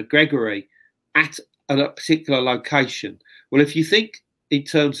 an egregore at a particular location. Well, if you think in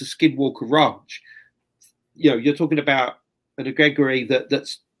terms of Skinwalker Ranch, you're talking about an egregore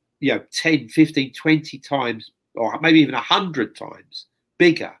that's 10, 15, 20 times, or maybe even 100 times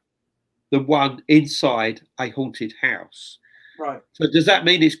bigger than one inside a haunted house. Right. So does that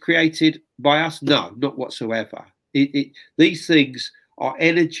mean it's created by us? No, not whatsoever. These things are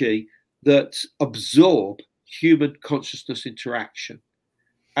energy that absorb human consciousness interaction.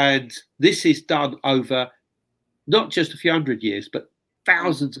 And this is done over not just a few hundred years, but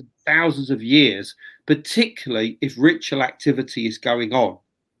thousands and thousands of years, particularly if ritual activity is going on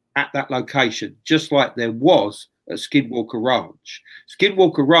at that location, just like there was at Skinwalker Ranch.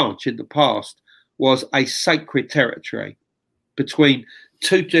 Skinwalker Ranch in the past was a sacred territory between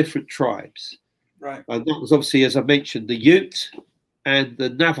two different tribes. Right. And that was obviously, as I mentioned, the Ute and the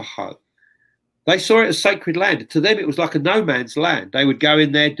Navajo. They saw it as sacred land. To them, it was like a no man's land. They would go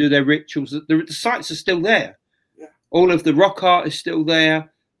in there, do their rituals. The sites are still there. Yeah. All of the rock art is still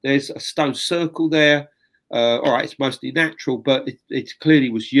there. There's a stone circle there. All right, it's mostly natural, but it clearly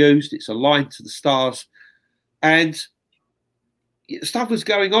was used. It's aligned to the stars. And stuff was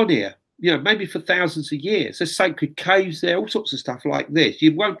going on here, maybe for thousands of years. There's sacred caves there, all sorts of stuff like this.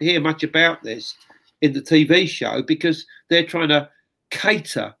 You won't hear much about this in the TV show because they're trying to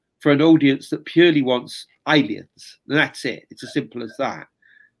cater for an audience that purely wants aliens. And that's it. It's as simple as that.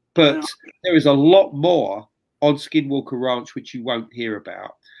 But there is a lot more on Skinwalker Ranch which you won't hear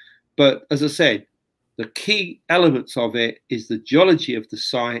about. But as I said, the key elements of it is the geology of the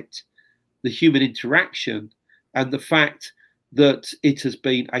site, the human interaction, and the fact that it has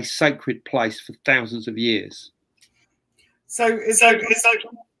been a sacred place for thousands of years. So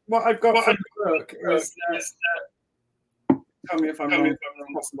what I've got from the book is that, tell me if I'm wrong,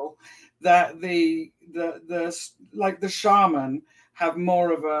 possible, that the shaman have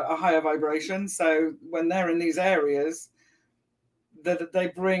more of a higher vibration. So when they're in these areas, that they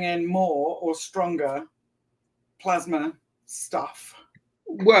bring in more or stronger plasma stuff.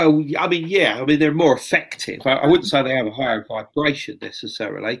 Well, I mean, they're more effective. I wouldn't say they have a higher vibration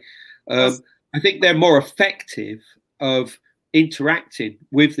necessarily. I think they're more effective of interacting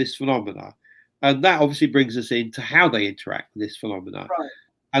with this phenomena. And that obviously brings us into how they interact with this phenomena. Right.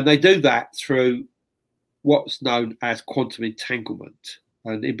 And they do that through what's known as quantum entanglement.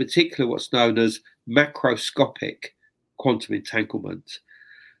 And in particular, what's known as macroscopic quantum entanglement.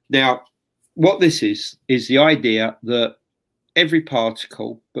 Now, what this is the idea that every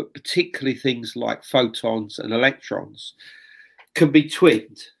particle, but particularly things like photons and electrons, can be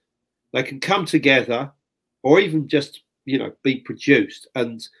twinned. They can come together or even just, be produced,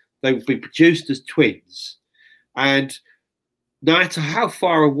 and they will be produced as twins. And no matter how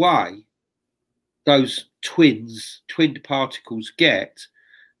far away those twinned particles get,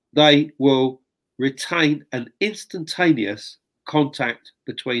 they will retain an instantaneous contact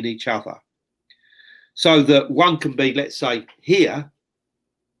between each other. So that one can be, let's say, here,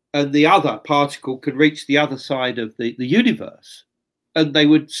 and the other particle can reach the other side of the universe, and they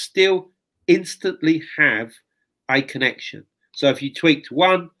would still instantly have a connection. So if you tweaked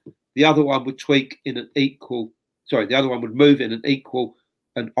one, the other one would tweak in an the other one would move in an equal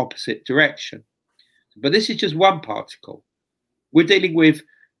and opposite direction. But this is just one particle. We're dealing with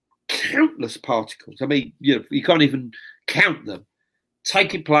countless particles. I mean, you can't even count them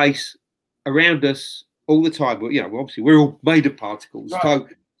taking place around us all the time. Well, obviously we're all made of particles. Right. So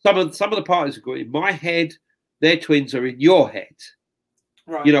some of the particles are in my head, their twins are in your head,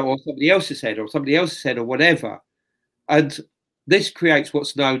 right? Or somebody else's head, or whatever. And this creates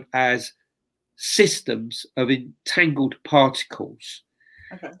what's known as systems of entangled particles.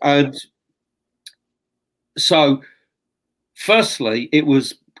 Okay. And so, firstly, it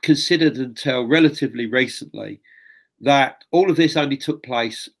was considered until relatively recently that all of this only took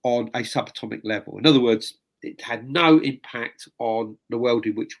place on a subatomic level. In other words, it had no impact on the world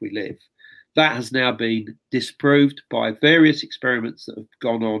in which we live. That has now been disproved by various experiments that have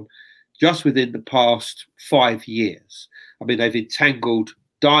gone on just within the past 5 years. I mean, they've entangled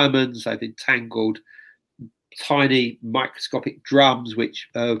diamonds, they've entangled tiny microscopic drums which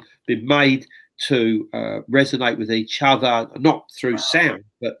have been made to resonate with each other, not through sound,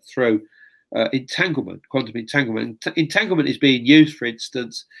 but through entanglement, quantum entanglement. Entanglement is being used, for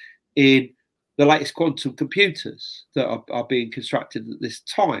instance, in the latest quantum computers that are being constructed at this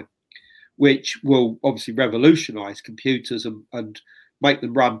time, which will obviously revolutionize computers and make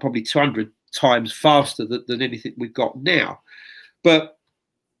them run probably 200 times faster than anything we've got now. But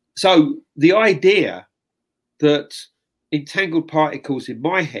so the idea that entangled particles in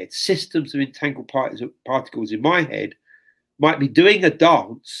my head, systems of entangled particles in my head, might be doing a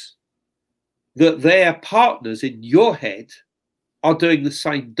dance, that their partners in your head are doing the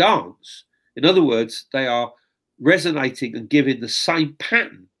same dance. In other words, they are resonating and giving the same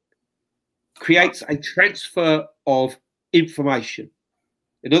pattern, creates a transfer of information.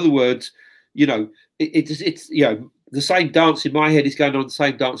 In other words, it's the same dance in my head is going on, the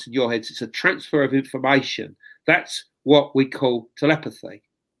same dance in your head. It's a transfer of information. That's what we call telepathy.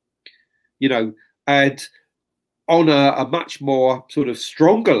 And on a much more sort of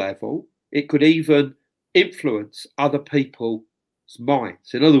stronger level, it could even influence other people's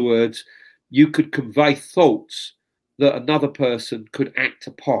minds. In other words, you could convey thoughts that another person could act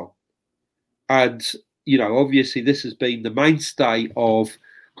upon. And, obviously this has been the mainstay of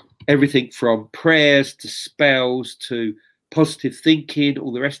everything from prayers to spells to positive thinking,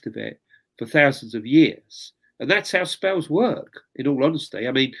 all the rest of it, for thousands of years. And that's how spells work, in all honesty.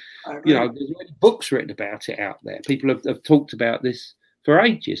 I mean, there's books written about it out there. People have talked about this for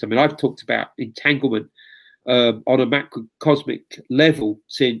ages. I mean, I've talked about entanglement on a macrocosmic level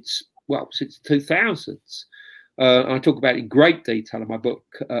since the 2000s. And I talk about it in great detail in my book,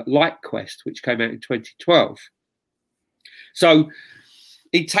 Light Quest, which came out in 2012. So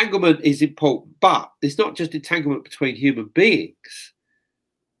entanglement is important, but it's not just entanglement between human beings.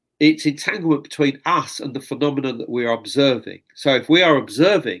 It's entanglement between us and the phenomenon that we are observing. So if we are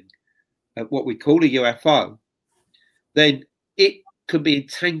observing what we call a UFO, then it can be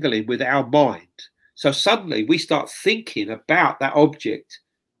entangling with our mind. So suddenly we start thinking about that object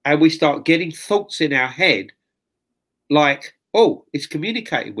and we start getting thoughts in our head like, oh, it's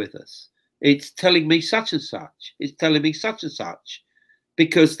communicating with us. It's telling me such and such. It's telling me such and such.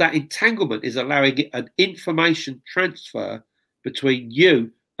 Because that entanglement is allowing an information transfer between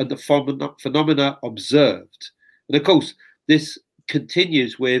you and the phenomena observed. And of course, this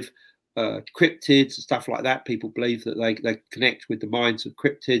continues with cryptids and stuff like that. People believe that they connect with the minds of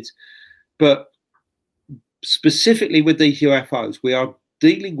cryptids. But specifically with these UFOs, we are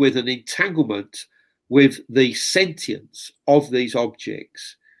dealing with an entanglement with the sentience of these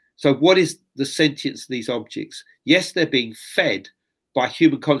objects. So what is the sentience of these objects? Yes, they're being fed by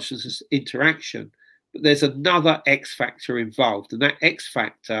human consciousness interaction, but there's another X factor involved, and that X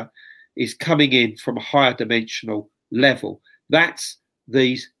factor is coming in from a higher dimensional level. That's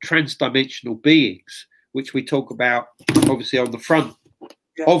these transdimensional beings, which we talk about obviously on the front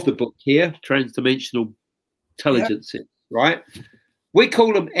of the book here, transdimensional intelligences, right? We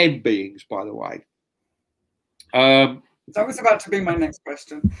call them M beings, by the way. That was about to be my next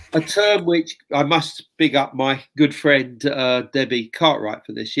question. A term which I must big up my good friend Debbie Cartwright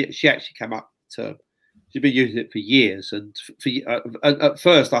for this. She actually came up with the term. She's been using it for years, and at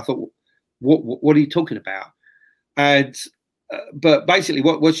first I thought, "What are you talking about?" And but basically,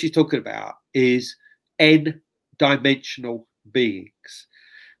 what she's talking about is n-dimensional beings.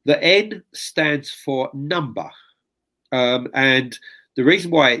 The N stands for number, and the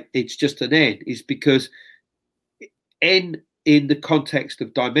reason why it's just an N is because N in the context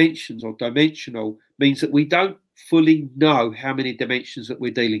of dimensions or dimensional means that we don't fully know how many dimensions that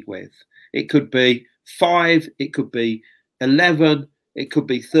we're dealing with. It could be 5, it could be 11, it could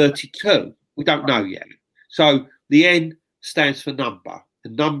be 32. We don't know yet. So the N stands for number,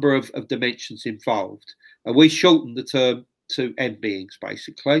 the number of dimensions involved. And we shorten the term to N beings,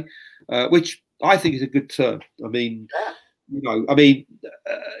 basically, which I think is a good term. I mean,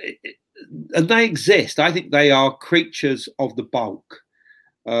 and they exist. I think they are creatures of the bulk.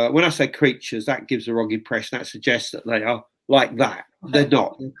 When I say creatures, that gives the wrong impression. That suggests that they are like that. They're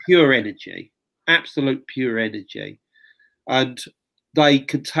not. They're pure energy, absolute pure energy. And they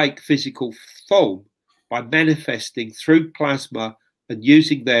can take physical form by manifesting through plasma and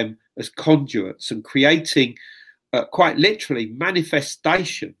using them as conduits and creating quite literally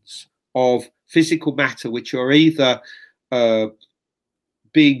manifestations of physical matter, which are either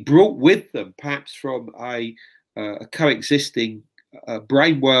being brought with them, perhaps from a coexisting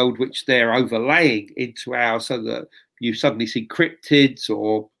brain world, which they're overlaying into ours, so that you suddenly see cryptids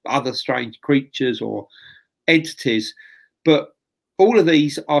or other strange creatures or entities. But all of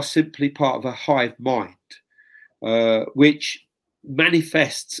these are simply part of a hive mind, which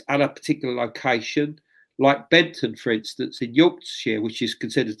manifests at a particular location, like Benton, for instance, in Yorkshire, which is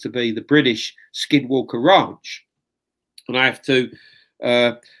considered to be the British Skinwalker Ranch. And I have to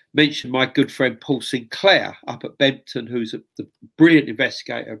mention my good friend Paul Sinclair up at Benton, who's a brilliant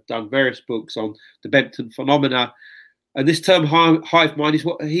investigator, done various books on the Benton phenomena. And this term hive mind is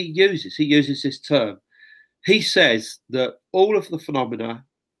what he uses. He uses this term. He says that all of the phenomena,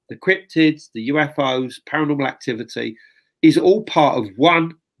 the cryptids, the UFOs, paranormal activity, is all part of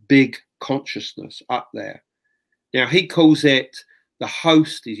one big consciousness up there. Now, he calls it the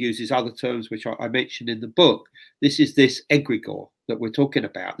host. He uses other terms, which I mentioned in the book. This is this egregore that we're talking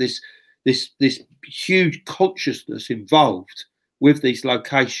about, this huge consciousness involved with these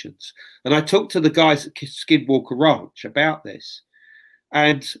locations. And I talked to the guys at Skinwalker Ranch about this,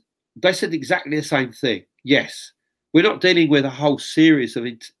 and they said exactly the same thing. Yes, we're not dealing with a whole series of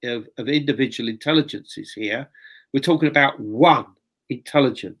individual intelligences here. We're talking about one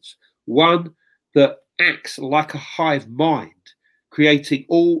intelligence, one that acts like a hive mind, creating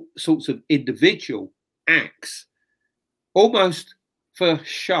all sorts of individual acts, almost for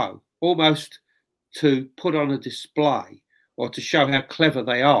show, almost to put on a display or to show how clever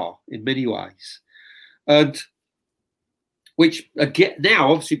they are in many ways. And which again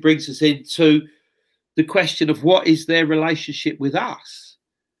now obviously brings us into the question of what is their relationship with us.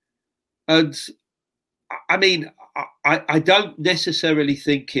 And I mean, I don't necessarily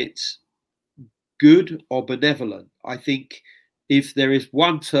think it's good or benevolent. I think if there is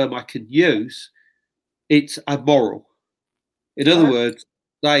one term I can use, it's amoral. In other words,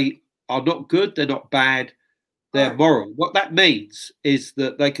 they are not good, they're not bad, they're moral. What that means is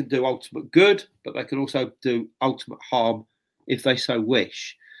that they can do ultimate good, but they can also do ultimate harm if they so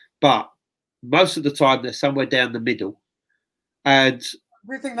wish. But most of the time, they're somewhere down the middle. And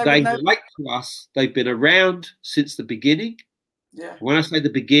they relate to us. They've been around since the beginning. Yeah. When I say the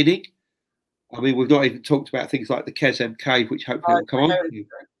beginning, I mean, we've not even talked about things like the Kesem Cave, which hopefully will come on to.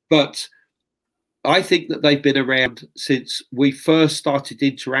 But I think that they've been around since we first started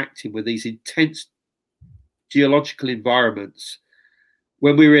interacting with these intense geological environments.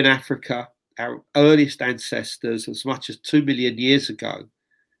 When we were in Africa, our earliest ancestors, as much as 2 million years ago,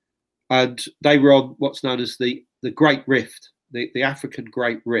 and they were on what's known as the Great Rift, the African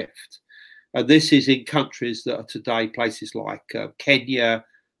Great Rift. And this is in countries that are today places like Kenya,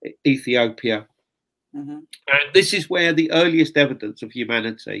 Ethiopia. Mm-hmm. And this is where the earliest evidence of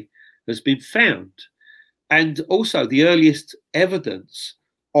humanity has been found. And also the earliest evidence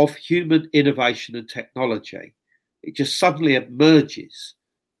of human innovation and technology. It just suddenly emerges.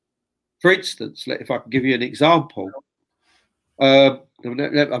 For instance, if I can give you an example, I've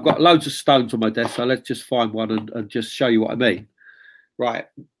got loads of stones on my desk, so let's just find one and just show you what I mean. Right,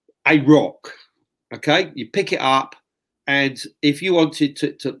 a rock, okay? You pick it up, and if you wanted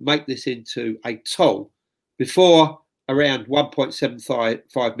to make this into a tool, before around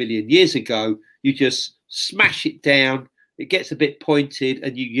 1.75 million years ago, you just smash it down, it gets a bit pointed,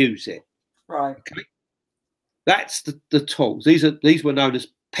 and you use it. Right. Okay? That's the tools. These were known as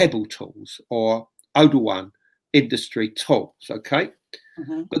pebble tools or Odowan industry tools, okay?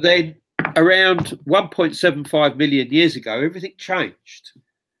 Mm-hmm. But then around 1.75 million years ago, everything changed.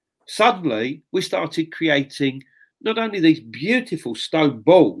 Suddenly, we started creating not only these beautiful stone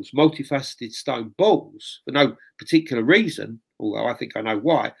balls, multifaceted stone balls, for no particular reason, although I think I know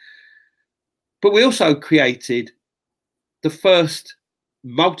why, but we also created the first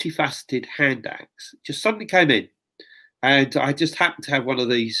multifaceted hand axe. It just suddenly came in. And I just happen to have one of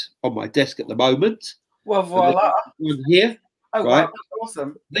these on my desk at the moment. Well, voila. One here. Oh, right. Wow, that's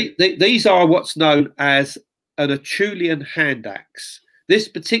awesome. These are what's known as an Acheulean hand axe. This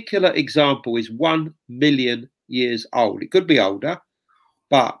particular example is 1 million years old. It could be older,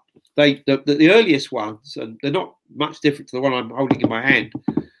 but the earliest ones, and they're not much different to the one I'm holding in my hand,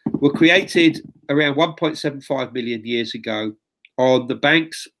 were created around 1.75 million years ago on the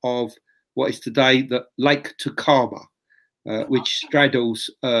banks of what is today the Lake Turkana, which straddles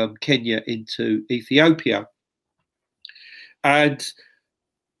Kenya into Ethiopia. And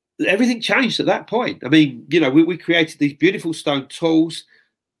everything changed at that point. I mean, you know, we created these beautiful stone tools,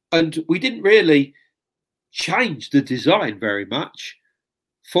 and we didn't really change the design very much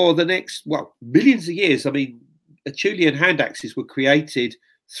for the next, millions of years. I mean, Acheulean hand axes were created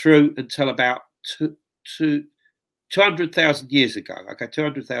through until about 200,000 years ago. Okay,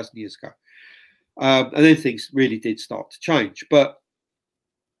 200,000 years ago. And then things really did start to change. But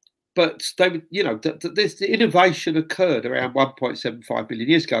they, you know, the innovation occurred around 1.75 billion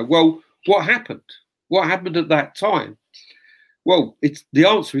years ago. Well, what happened? What happened at that time? Well, the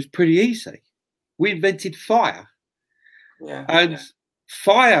answer is pretty easy. We invented fire. Yeah. And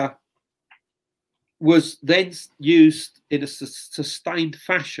fire was then used in a sustained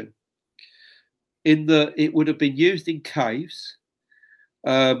fashion, in that it would have been used in caves.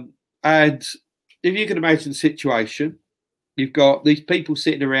 And if you can imagine the situation, you've got these people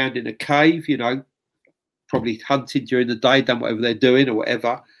sitting around in a cave, probably hunting during the day, done whatever they're doing or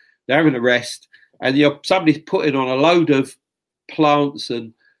whatever. They're having a rest, and somebody's putting on a load of plants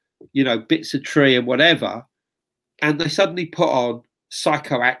and, bits of tree and whatever, and they suddenly put on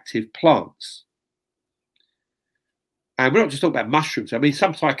psychoactive plants. And we're not just talking about mushrooms. I mean,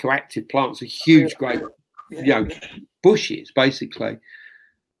 some psychoactive plants are huge, great, bushes, basically.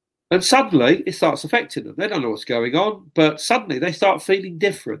 And suddenly it starts affecting them. They don't know what's going on, but suddenly they start feeling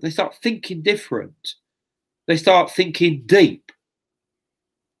different. They start thinking different. They start thinking deep.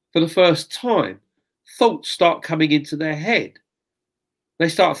 For the first time, thoughts start coming into their head. They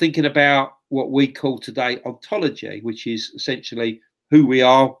start thinking about what we call today ontology, which is essentially who we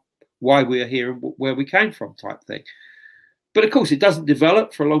are, why we are here, and where we came from type thing. But of course, it doesn't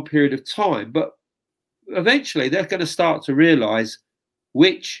develop for a long period of time. But eventually, they're going to start to realise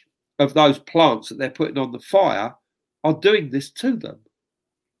which of those plants that they're putting on the fire are doing this to them.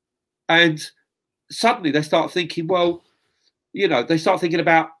 And suddenly they start thinking, well, they start thinking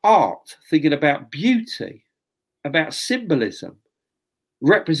about art, thinking about beauty, about symbolism,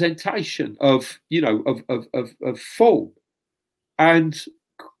 representation of form and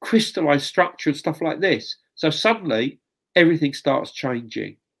crystalline structure and stuff like this. So suddenly everything starts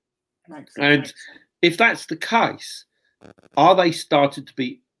changing. And if that's the case, are they started to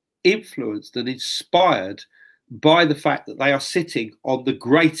be influenced and inspired by the fact that they are sitting on the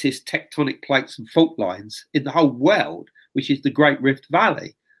greatest tectonic plates and fault lines in the whole world, which is the Great Rift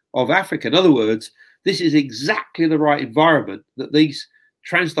Valley of Africa? In other words, this is exactly the right environment that these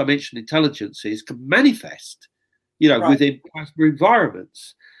transdimensional intelligences can manifest, within plasma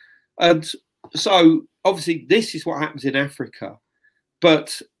environments. And so obviously this is what happens in Africa.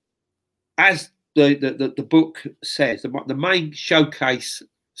 But as the book says, the main showcase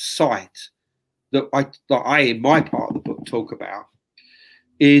site that I in my part of the book talk about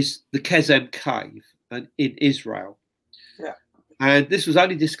is the Kezem Cave in Israel. Yeah. And this was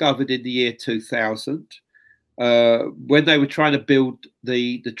only discovered in the year 2000 when they were trying to build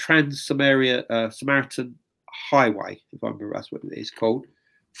the Trans-Samaritan Highway, if I remember that's what it is called,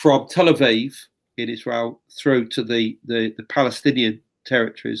 from Tel Aviv in Israel through to the Palestinian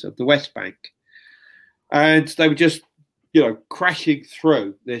territories of the West Bank. And they were just, crashing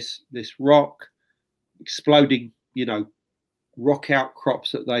through this rock, exploding, rock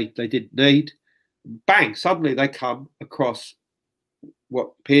outcrops that they didn't need. Bang! Suddenly they come across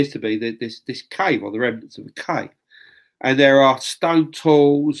what appears to be this cave, or the remnants of a cave, and there are stone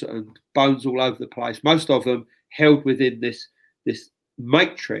tools and bones all over the place. Most of them held within this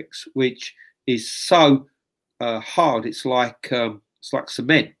matrix, which is so hard. It's like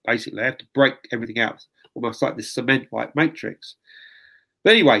cement. Basically, they have to break everything out, almost like this cement-like matrix.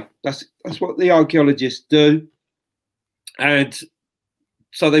 But anyway, that's what the archaeologists do. And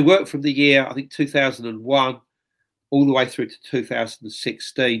so they work from the year, I think, 2001 all the way through to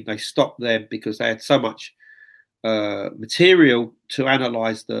 2016. They stopped them because they had so much material to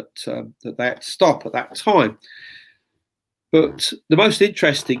analyse that they had to stop at that time. But the most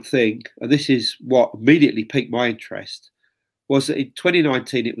interesting thing, and this is what immediately piqued my interest, was that in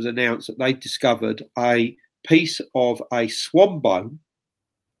 2019 it was announced that they discovered a piece of a swan bone.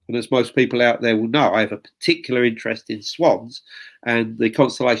 And as most people out there will know, I have a particular interest in swans and the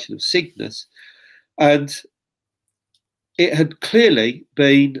constellation of Cygnus. And it had clearly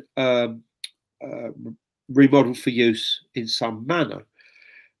been remodeled for use in some manner.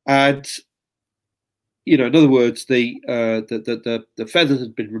 And, in other words, the feathers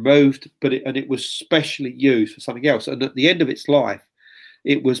had been removed, but it was specially used for something else. And at the end of its life,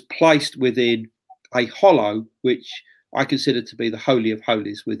 it was placed within a hollow, which I consider to be the Holy of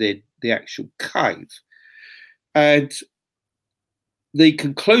Holies within the actual cave. And the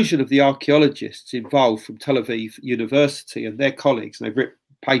conclusion of the archaeologists involved from Tel Aviv University and their colleagues, and they've written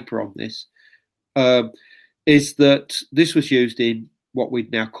a paper on this, is that this was used in what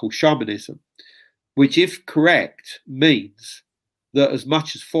we'd now call shamanism, which, if correct, means that as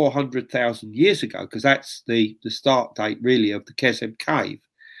much as 400,000 years ago, because that's the start date really of the Kezem Cave,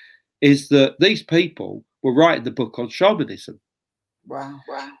 is that these people were writing the book on shamanism. Wow.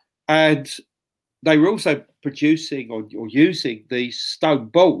 And they were also producing or using these stone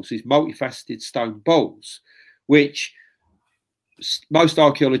balls, these multifaceted stone balls, which most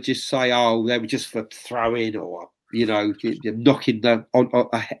archaeologists say, they were just for throwing or, knocking an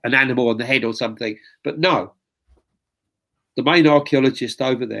animal on the head or something. But no, the main archaeologist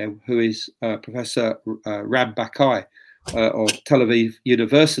over there, who is Professor Ram Bakai of Tel Aviv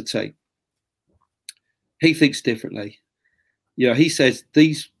University, he thinks differently. He says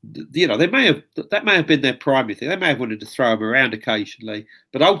these, that may have been their primary thing. They may have wanted to throw them around occasionally,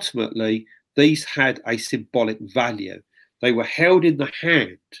 but ultimately these had a symbolic value. They were held in the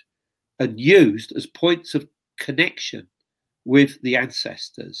hand and used as points of connection with the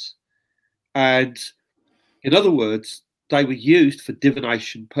ancestors. And in other words, they were used for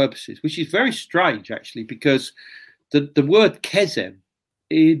divination purposes, which is very strange, actually, because the word kezem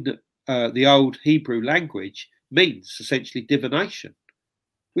in the old Hebrew language means essentially divination,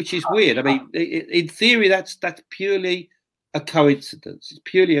 which is weird. I mean, in theory, that's purely a coincidence. It's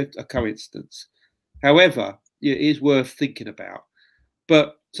purely a coincidence. However, it is worth thinking about.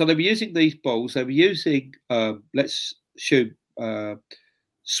 But so they were using these balls. They were using, let's assume,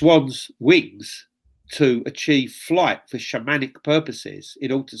 swans' wings to achieve flight for shamanic purposes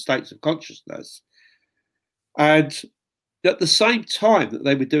in altered states of consciousness. And at the same time that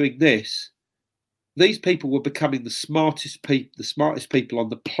they were doing this, these people were becoming the smartest people on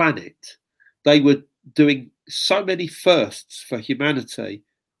the planet. They were doing so many firsts for humanity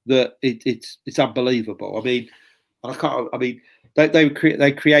that it's unbelievable. I mean,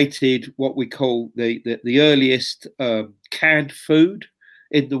 they created what we call the earliest canned food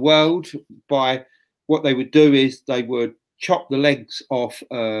in the world. By what they would do is they would chop the legs off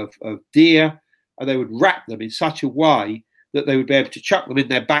of deer, and they would wrap them in such a way that they would be able to chuck them in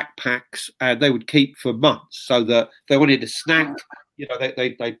their backpacks, and they would keep for months. So that if they wanted a snack,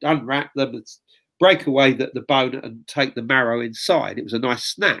 they'd unwrap them and break away the bone and take the marrow inside. It was a nice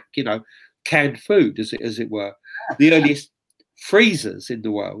snack, canned food, as it were. The earliest freezers in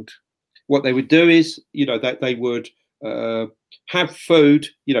the world, what they would do is, they would have food,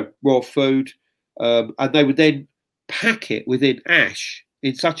 raw food, and they would then pack it within ash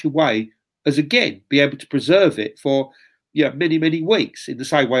in such a way as, again, be able to preserve it for many, many weeks, in the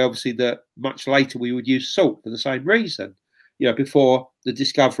same way, obviously, that much later we would use salt for the same reason, before the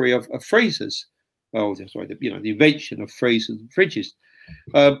discovery of freezers. The invention of freezers and fridges.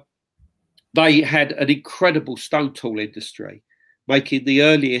 They had an incredible stone tool industry, making the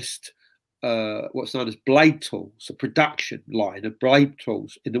earliest what's known as blade tools, a production line of blade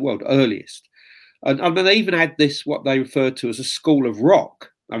tools in the world, earliest. And I mean, they even had this, what they referred to as a school of rock.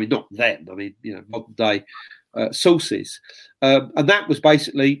 I mean, not them, modern day sources. And that was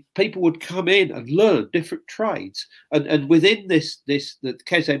basically, people would come in and learn different trades. And within the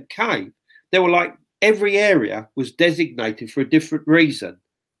Kezem cave, there were like, every area was designated for a different reason.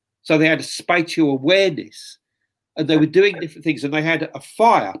 So they had a spatial awareness, and they were doing different things. And they had a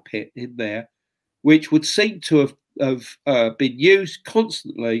fire pit in there, which would seem to have been used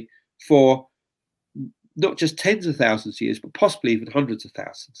constantly for not just tens of thousands of years, but possibly even hundreds of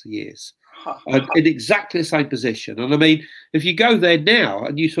thousands of years, in exactly the same position. And I mean, if you go there now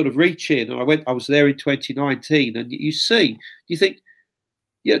and you sort of reach in, and I was there in 2019, and you think,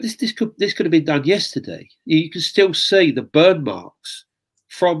 this could have been done yesterday. You can still see the burn marks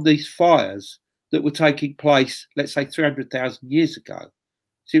from these fires that were taking place, let's say, 300,000 years ago.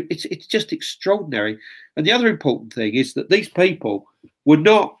 So it's just extraordinary. And the other important thing is that these people were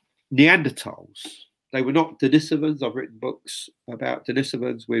not Neanderthals. They were not Denisovans. I've written books about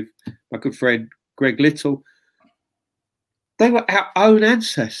Denisovans with my good friend Greg Little. They were our own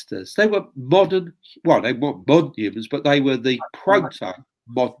ancestors. They were modern, well, they weren't modern humans, but they were the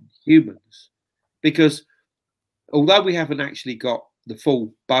proto-modern humans. Because although we haven't actually got the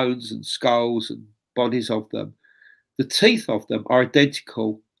full bones and skulls and bodies of them, the teeth of them are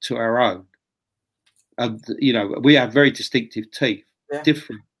identical to our own. And, we have very distinctive teeth,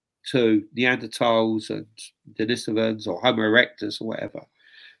 different to Neanderthals and Denisovans or Homo erectus or whatever.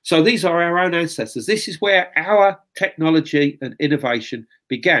 So these are our own ancestors. This is where our technology and innovation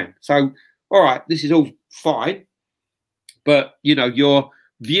began. So, all right, this is all fine, but, your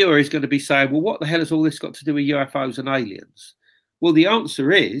viewer is going to be saying, well, what the hell has all this got to do with UFOs and aliens? Well, the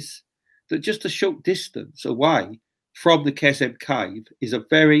answer is that just a short distance away from the Kezem cave is a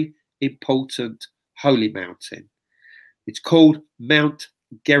very important holy mountain. It's called Mount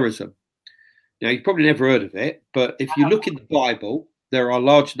Gerizim. Now, you've probably never heard of it, but if you look in the Bible, there are a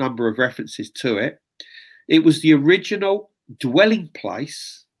large number of references to it. It was the original dwelling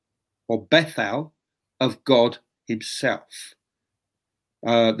place, or Bethel, of God himself.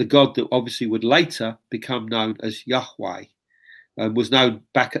 The God that obviously would later become known as Yahweh, and was known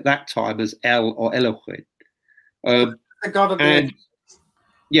back at that time as El or Elohim. The God of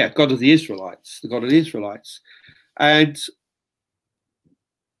God of the Israelites, the God of the Israelites. And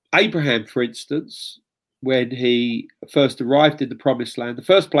Abraham, for instance, when he first arrived in the Promised Land. The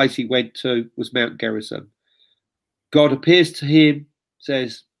first place he went to was Mount Gerizim. God appears to him,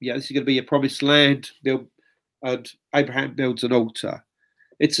 says, "Yeah, this is going to be a promised land." And Abraham builds an altar.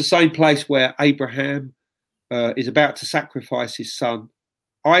 It's the same place where Abraham is about to sacrifice his son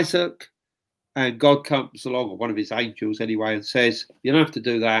Isaac, and God comes along, or one of his angels anyway, and says, "You don't have to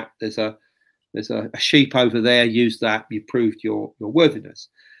do that. There's a sheep over there. Use that. You've proved your worthiness."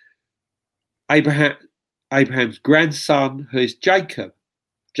 Abraham's grandson, who is Jacob.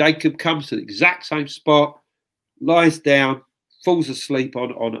 Jacob comes to the exact same spot, lies down, falls asleep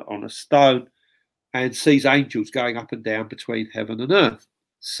on a stone, and sees angels going up and down between heaven and earth.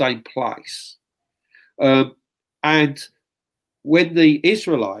 Same place. And when the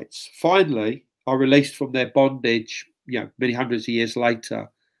Israelites finally are released from their bondage, many hundreds of years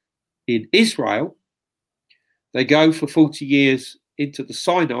later in Israel, they go for 40 years into the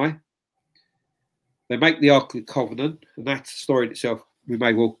Sinai. They make the Ark of the Covenant, and that's a story in itself. We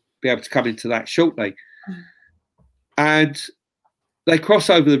may well be able to come into that shortly. And they cross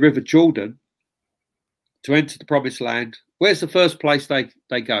over the River Jordan to enter the Promised Land. Where's the first place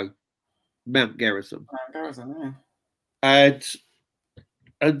they go? Mount Gerizim. Mount Gerizim, yeah. And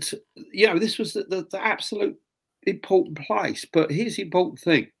this was the absolute important place. But here's the important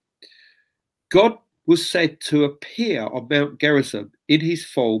thing. God was said to appear on Mount Gerizim in his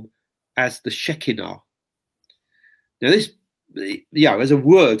form as the Shekinah. Now this, as a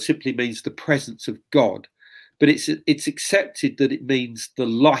word, simply means the presence of God. But it's accepted that it means the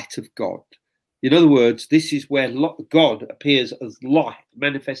light of God. In other words, this is where God appears as light,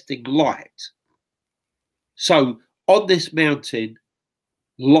 manifesting light. So on this mountain,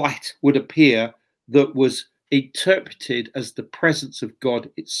 light would appear that was interpreted as the presence of God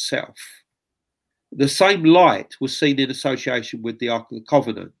itself. The same light was seen in association with the Ark of the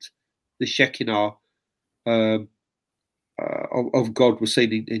Covenant. The Shekinah of God was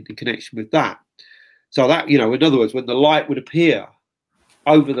seen in connection with that. So that, in other words, when the light would appear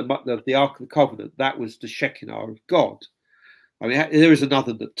over the Ark of the Covenant, that was the Shekinah of God. I mean, there is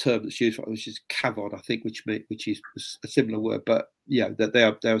another term that's used for it, which is kavod, I think, which is a similar word, but that they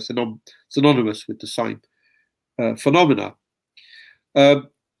are synonymous with the same phenomena.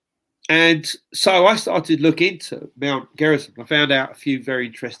 And so I started to look into Mount Gerizim. I found out a few very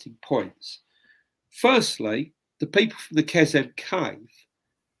interesting points. Firstly, the people from the Kezem Cave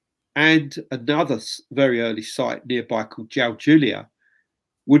and another very early site nearby called Jaljulia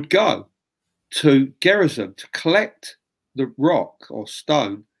would go to Gerizim to collect the rock or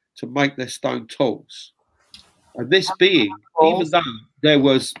stone to make their stone tools. And this being, even though there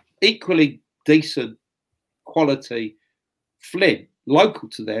was equally decent quality flint local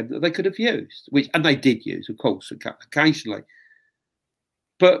to them that they could have used, and they did use, of course, occasionally.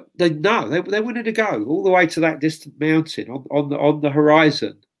 But they wanted to go all the way to that distant mountain on the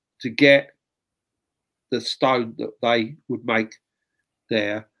horizon to get the stone that they would make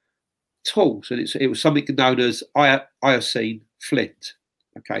their tools. And it was something known as Eocene flint.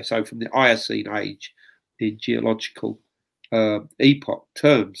 Okay, so from the Eocene age in geological epoch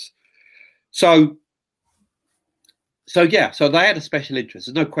terms. So they had a special interest.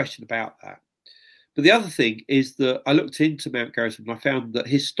 There's no question about that. But the other thing is that I looked into Mount Gerizim and I found that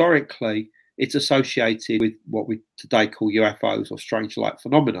historically it's associated with what we today call UFOs or strange light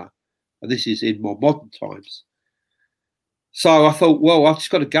phenomena. And this is in more modern times. So I thought, well, I've just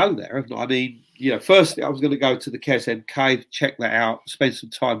got to go there, haven't I? I mean, firstly, I was going to go to the Kezem Cave, check that out, spend some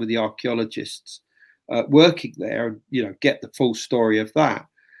time with the archaeologists working there and, get the full story of that.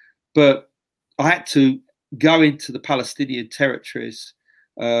 But I had to go into the Palestinian territories,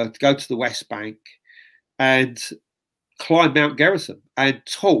 to go to the West Bank and climb Mount Gerizim and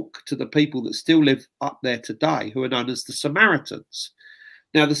talk to the people that still live up there today, who are known as the Samaritans.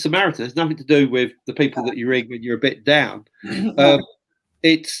 Now, the Samaritans has nothing to do with the people that you read when you're a bit down.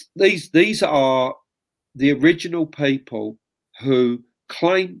 It's these are the original people who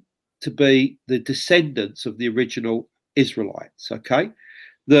claim to be the descendants of the original Israelites. Okay,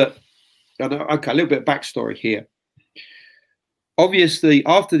 a little bit of backstory here. Obviously,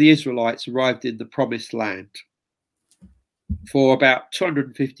 after the Israelites arrived in the Promised Land, for about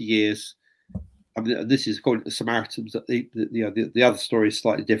 250 years, I mean, this is according to the Samaritans. That the other story is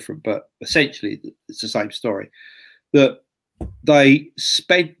slightly different, but essentially it's the same story. That they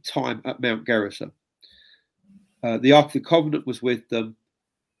spent time at Mount Gerizim. The Ark of the Covenant was with them,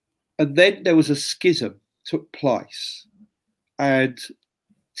 and then there was a schism took place, and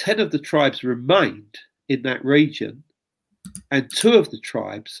 10 of the tribes remained in that region, and 2 of the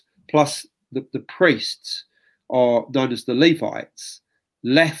tribes, plus the priests, are known as the Levites,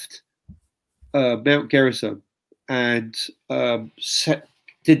 left Mount Gerizim and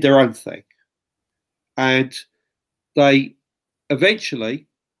did their own thing. And they eventually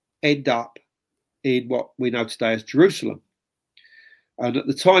end up in what we know today as Jerusalem. And at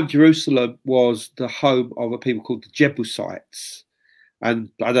the time, Jerusalem was the home of a people called the Jebusites. And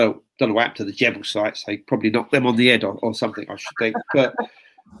I don't know what happened to the Jebusites. They probably knocked them on the head or something, I should think.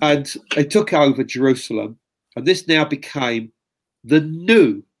 And they took over Jerusalem. And this now became the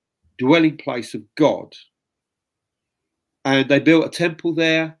new dwelling place of God. And they built a temple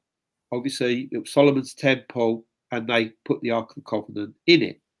there. Obviously, it was Solomon's temple. And they put the Ark of the Covenant in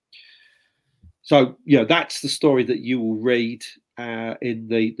it. So, that's the story that you will read in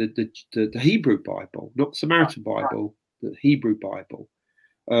the Hebrew Bible, not the Samaritan Bible, the Hebrew Bible.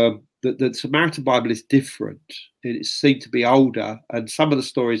 The Samaritan Bible is different. It seemed to be older, and some of the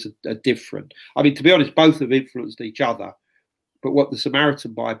stories are different. I mean, to be honest, both have influenced each other. But what the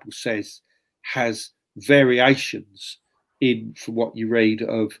Samaritan Bible says has variations from what you read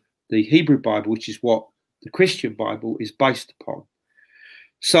of the Hebrew Bible, which is what the Christian Bible is based upon.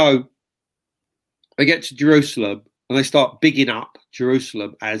 So they get to Jerusalem and they start bigging up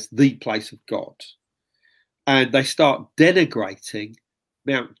Jerusalem as the place of God. And they start denigrating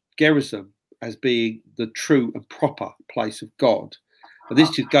Mount Gerizim as being the true and proper place of God. And this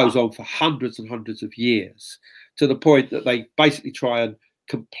just goes on for hundreds and hundreds of years, to the point that they basically try and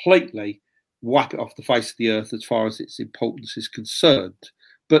completely wipe it off the face of the earth as far as its importance is concerned.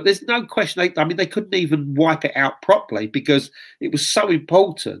 But there's no question, they couldn't even wipe it out properly because it was so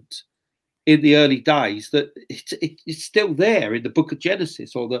important in the early days that it's still there in the book of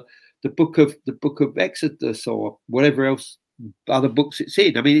Genesis or the book of Exodus or whatever else other books it's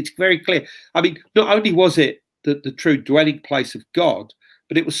in. I mean, it's very clear. I mean, not only was it the true dwelling place of God,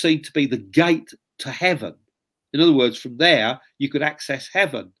 but it was seen to be the gate to heaven. In other words, from there, you could access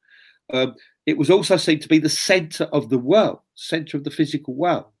heaven. It was also seen to be the centre of the world, centre of the physical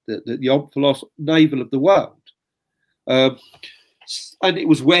world, the omphalos navel of the world. And it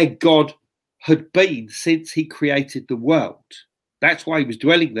was where God had been since he created the world. That's why he was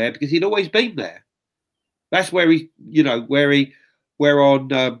dwelling there, because he'd always been there. That's where where on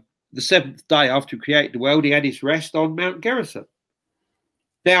the seventh day after he created the world, he had his rest on Mount Gerizim.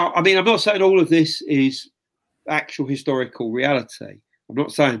 Now, I mean, I'm not saying all of this is actual historical reality. I'm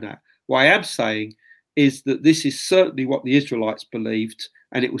not saying that. What I am saying is that this is certainly what the Israelites believed,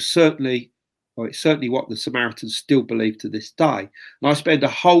 and it's certainly what the Samaritans still believe to this day. And I spend a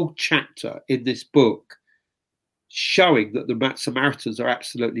whole chapter in this book showing that the Samaritans are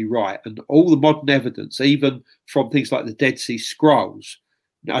absolutely right, and all the modern evidence, even from things like the Dead Sea Scrolls,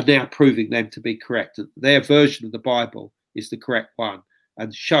 are now proving them to be correct. Their version of the Bible is the correct one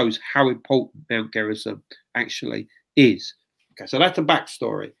and shows how important Mount Gerizim actually is. Okay, so that's a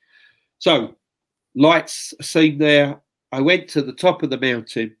backstory. So, lights are seen there. I went to the top of the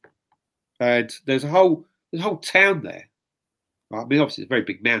mountain, and there's a whole town there. I mean, obviously, it's a very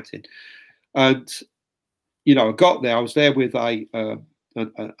big mountain, and I got there. I was there with a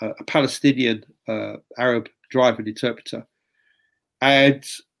Palestinian Arab driver and interpreter, and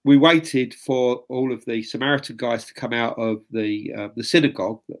we waited for all of the Samaritan guys to come out of the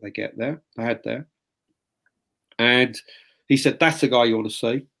synagogue that they had there, and he said, "That's the guy you want to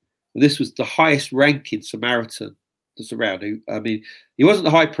see." And this was the highest ranking Samaritan that's around. He wasn't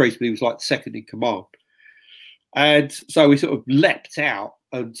the high priest, but he was like the second in command. And so we sort of leapt out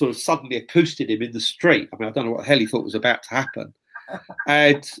and sort of suddenly accosted him in the street. I mean, I don't know what the hell he thought was about to happen.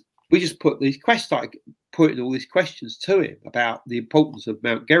 And we just started putting all these questions to him about the importance of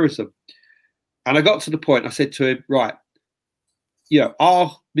Mount Gerizim. And I got to the point, I said to him, right,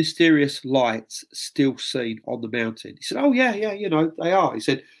 are mysterious lights still seen on the mountain? He said, oh, yeah, they are. He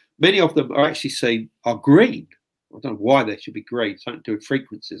said, many of them are actually are green. I don't know why they should be green. Something to do with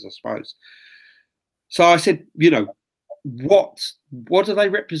frequencies, I suppose. So I said, what do they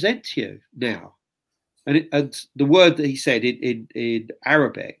represent to you now? And the word that he said in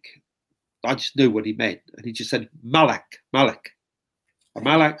Arabic, I just knew what he meant. And he just said, Malak. A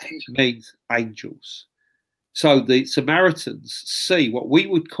Malak means angels. So the Samaritans see what we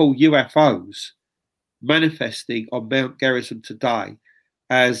would call UFOs manifesting on Mount Gerizim today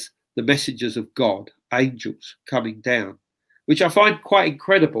as the messengers of God, angels coming down, which I find quite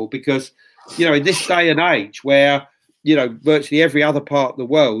incredible because, in this day and age where, virtually every other part of the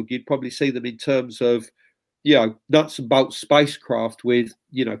world, you'd probably see them in terms of, nuts and bolts spacecraft with,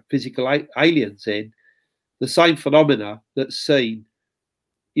 physical aliens in, the same phenomena that's seen,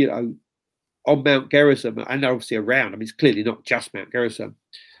 on Mount Gerizim and obviously around. I mean, it's clearly not just Mount Gerizim,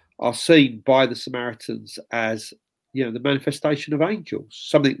 are seen by the Samaritans as, the manifestation of angels,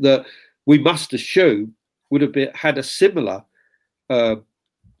 something that we must assume would have had a similar,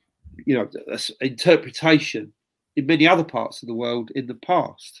 interpretation in many other parts of the world in the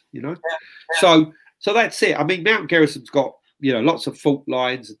past. So that's it. I mean, Mount Gerizim's got lots of fault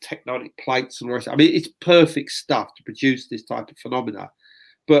lines and tectonic plates and all the rest. I mean, it's perfect stuff to produce this type of phenomena.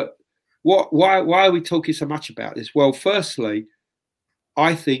 But why are we talking so much about this? Well, firstly,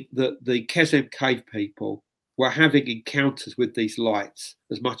 I think that the Kesem cave people were having encounters with these lights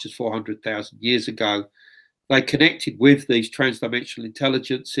as much as 400,000 years ago. They connected with these transdimensional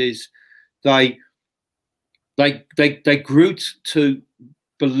intelligences. They grew to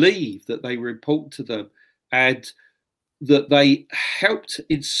believe that they were important to them, and that they helped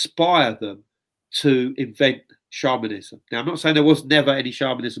inspire them to invent shamanism. Now, I'm not saying there was never any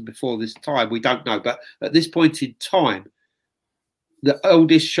shamanism before this time. We don't know. But at this point in time, the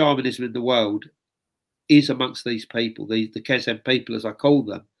oldest shamanism in the world is amongst these people, the Kesem people, as I call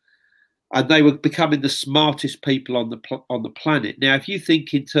them. And they were becoming the smartest people on the planet. Now, if you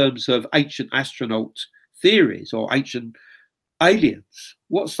think in terms of ancient astronaut theories or ancient aliens,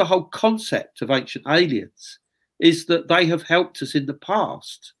 what's the whole concept of ancient aliens? Is that they have helped us in the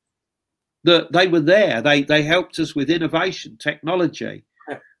past. That they were there. They helped us with innovation, technology.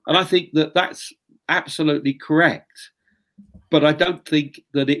 And I think that that's absolutely correct. But I don't think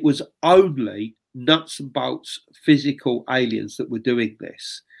that it was only nuts and bolts physical aliens that were doing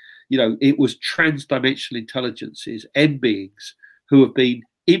this. It was transdimensional intelligences, end beings, who have been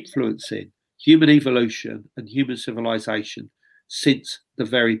influencing human evolution and human civilization since the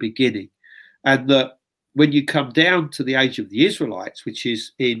very beginning. And that when you come down to the age of the Israelites, which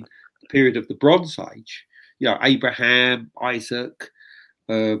is in the period of the Bronze Age, Abraham, Isaac,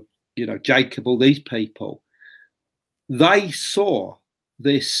 Jacob, all these people, they saw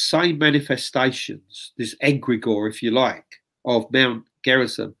this same manifestations, this egregore, if you like, of Mount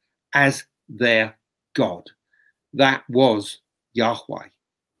Gerizim as their God. That was Yahweh.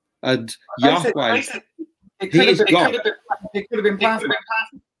 And Yahweh, he is God. It could have been plasma.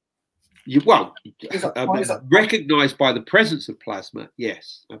 Recognized by the presence of plasma,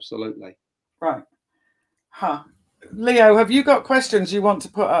 yes, absolutely. Right. Leo, have you got questions you want to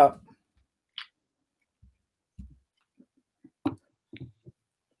put up?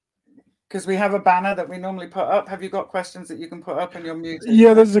 Because we have a banner that we normally put up. Have you got questions that you can put up in your mute?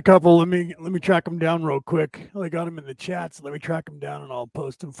 Yeah, there's a couple. Let me track them down real quick. I got them in the chat, so let me track them down and I'll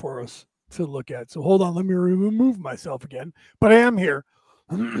post them for us to look at. So hold on, let me remove myself again. But I am here,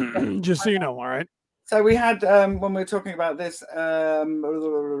 just so you know. All right. So we had when we were talking about this,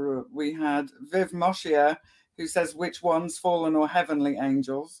 we had Viv Moshia, who says which ones, fallen or heavenly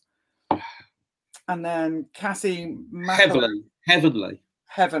angels, and then Cassie heavenly.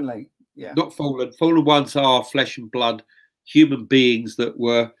 Yeah. Not fallen. Fallen ones are flesh and blood human beings that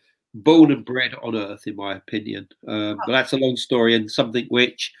were born and bred on Earth, in my opinion. But that's a long story and something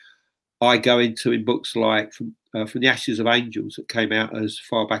which I go into in books like From the Ashes of Angels that came out as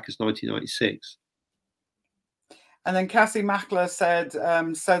far back as 1996. And then Cassie Mackler said,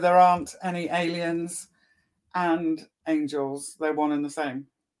 so there aren't any aliens and angels. They're one and the same.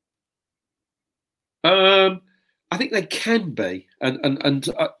 I think they can be. And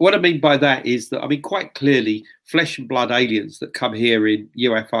what I mean by that is that, I mean, quite clearly, flesh and blood aliens that come here in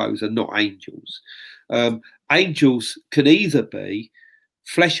UFOs are not angels. Angels can either be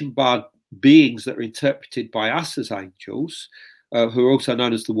flesh and blood beings that are interpreted by us as angels, who are also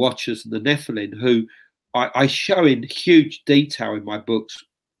known as the Watchers and the Nephilim, who I show in huge detail in my books,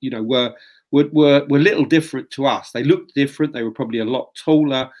 were little different to us. They looked different. They were probably a lot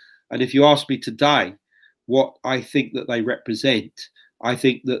taller. And if you ask me today what I think that they represent, I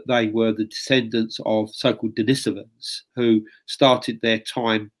think that they were the descendants of so-called Denisovans who started their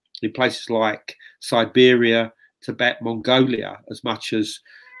time in places like Siberia, Tibet, Mongolia, as much as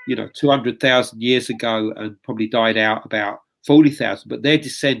 200,000 years ago, and probably died out about 40,000. But their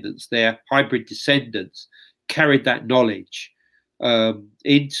descendants, their hybrid descendants, carried that knowledge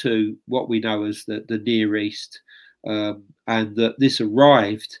into what we know as the Near East, and that this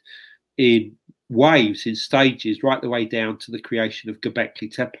arrived in waves, in stages, right the way down to the creation of Göbekli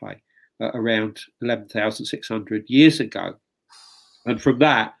Tepe around 11,600 years ago. And from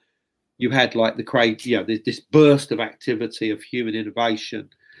that, you had like this burst of activity of human innovation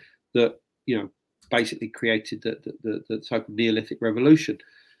that basically created the so-called Neolithic revolution.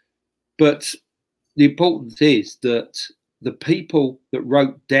 But the importance is that the people that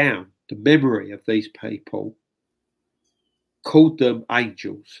wrote down the memory of these people called them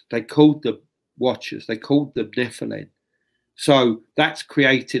angels. They called them Watchers. They called them Nephilim. So that's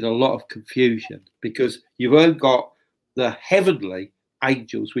created a lot of confusion, because you've only got the heavenly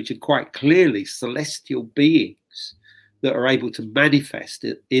angels, which are quite clearly celestial beings that are able to manifest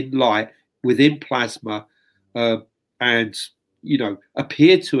it in light within plasma, and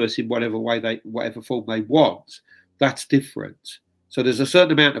appear to us in whatever form they want. That's different. So there's a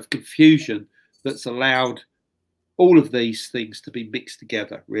certain amount of confusion that's allowed all of these things to be mixed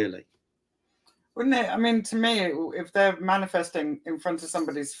together, really. Wouldn't it? I mean, to me, if they're manifesting in front of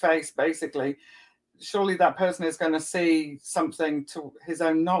somebody's face, basically, surely that person is going to see something to his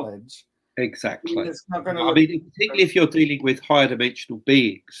own knowledge. Exactly. It's not going to particularly if you're dealing with higher dimensional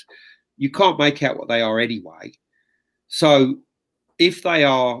beings, you can't make out what they are anyway. So if they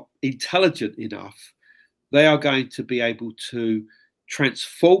are intelligent enough, they are going to be able to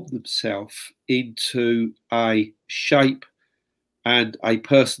transform themselves into a shape and a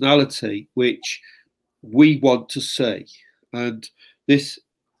personality which we want to see. And this,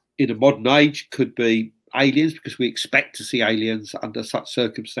 in a modern age, could be aliens, because we expect to see aliens under such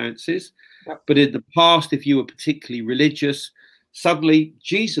circumstances. Yep. But in the past, if you were particularly religious, suddenly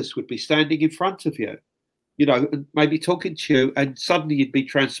Jesus would be standing in front of you, and maybe talking to you, and suddenly you'd be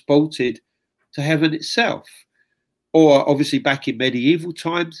transported to heaven itself. Or obviously back in medieval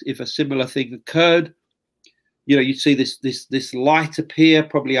times, if a similar thing occurred, you'd see this light appear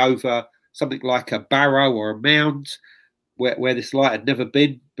probably over something like a barrow or a mound where this light had never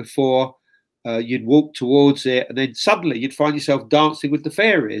been before. You'd walk towards it, and then suddenly you'd find yourself dancing with the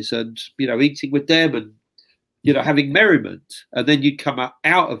fairies and, eating with them and, having merriment. And then you'd come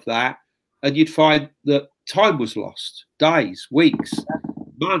out of that and you'd find that time was lost, days, weeks,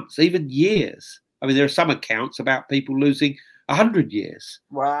 months, even years. I mean, there are some accounts about people losing 100 years.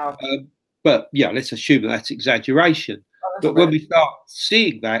 Wow. But yeah, let's assume that's exaggeration. But when we start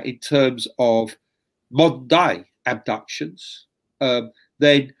seeing that in terms of modern day abductions,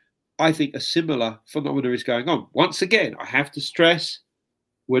 then I think a similar phenomenon is going on. Once again, I have to stress,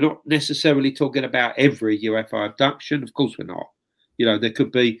 we're not necessarily talking about every UFO abduction. Of course we're not. There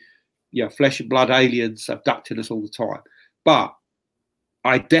could be flesh and blood aliens abducting us all the time. But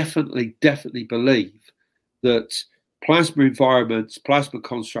I definitely believe that plasma environments, plasma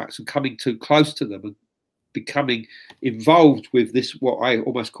constructs, and coming too close to them and becoming involved with this, what I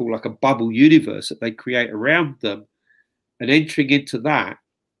almost call like a bubble universe that they create around them, and entering into that,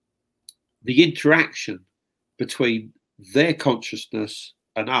 the interaction between their consciousness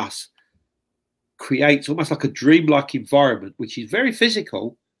and us creates almost like a dreamlike environment, which is very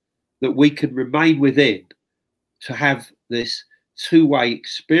physical, that we can remain within to have this two-way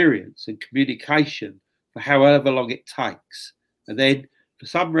experience and communication for however long it takes. And then for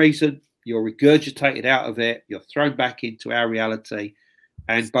some reason, you're regurgitated out of it, you're thrown back into our reality,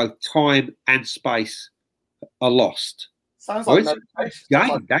 and both time and space are lost. Sounds like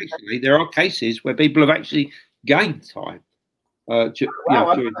gained, actually. There are cases where people have actually gained time. During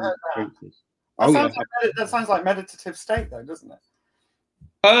the experiences. That sounds like meditative state, though, doesn't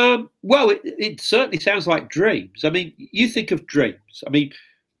it? Well, it certainly sounds like dreams. I mean, you think of dreams. I mean,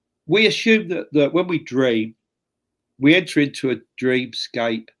 we assume that when we dream, we enter into a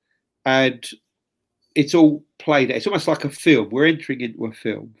dreamscape and it's all played out. It's almost like a film. We're entering into a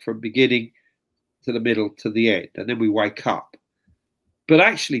film from beginning to the middle to the end, and then we wake up. But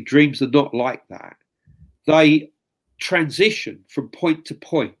actually, dreams are not like that. They transition from point to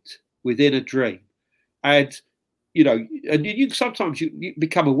point within a dream. And and you sometimes you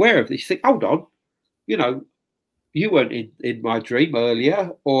become aware of this. You think, hold on, you weren't in my dream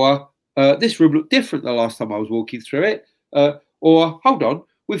earlier, or this room looked different the last time I was walking through it, or hold on,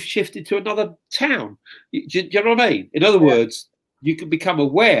 we've shifted to another town. Do you know what I mean? In other words, you can become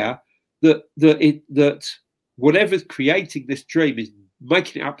aware that whatever's creating this dream is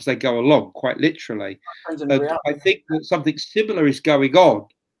making it up as they go along, quite literally. And I think that something similar is going on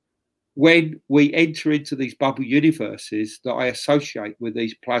when we enter into these bubble universes that I associate with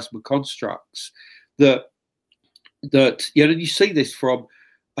these plasma constructs, that you see this from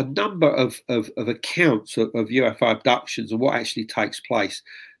a number of accounts of UFO abductions and what actually takes place.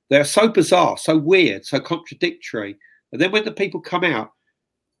 They're so bizarre, so weird, so contradictory. And then when the people come out,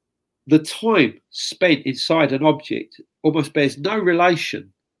 the time spent inside an object almost bears no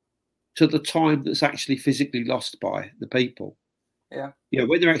relation to the time that's actually physically lost by the people. Yeah.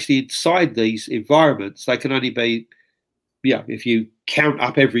 When they're actually inside these environments, they can only be, if you count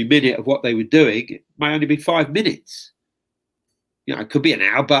up every minute of what they were doing, it may only be 5 minutes. It could be an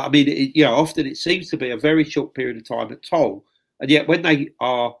hour, but I mean, often it seems to be a very short period of time at all. And yet when they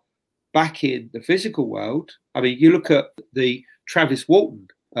are back in the physical world, I mean, you look at the Travis Walton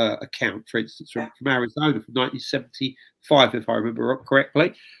account, for instance, from Arizona from 1975, if I remember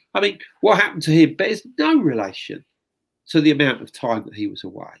correctly. I mean, what happened to him bears no relation to the amount of time that he was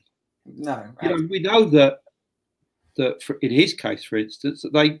away. No. We know that in his case, for instance,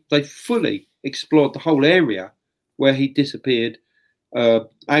 that they fully explored the whole area where he disappeared,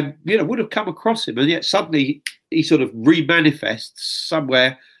 and would have come across him, and yet suddenly he sort of remanifests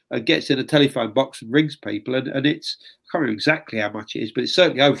somewhere and gets in a telephone box and rings people, and it's, I can't remember exactly how much it is, but it's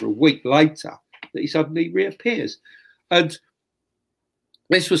certainly over a week later that he suddenly reappears. And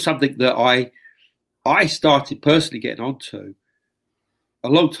this was something that I started personally getting onto a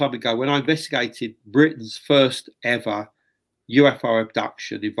long time ago when I investigated Britain's first ever UFO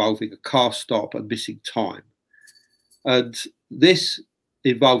abduction involving a car stop and missing time. And this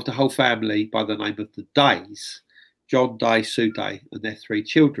involved a whole family by the name of the Days, John Day, Sue Day, and their 3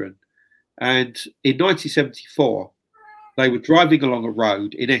 children. And in 1974, they were driving along a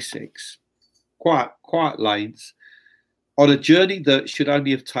road in Essex, quiet lanes, on a journey that should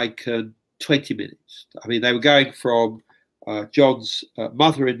only have taken 20 minutes. I mean, they were going from John's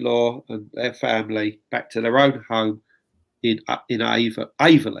mother-in-law and their family back to their own home in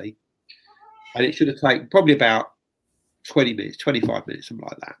Averley, and it should have taken probably about 20 minutes, 25 minutes, something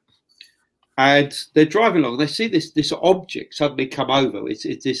like that. And they're driving along, and they see this object suddenly come over. It's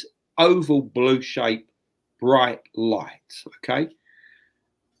this oval blue-shaped bright light, okay?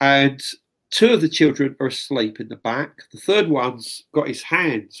 And 2 of the children are asleep in the back. The third one's got his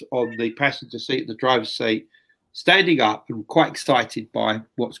hands on the passenger seat and the driver's seat, standing up and quite excited by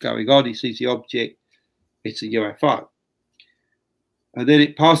what's going on. He sees the object. It's a UFO. And then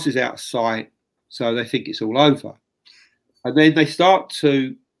it passes out of sight, so they think it's all over. And then they start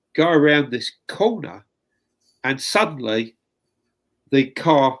to go around this corner, and suddenly the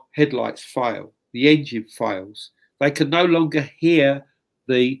car headlights fail. The engine fails. They can no longer hear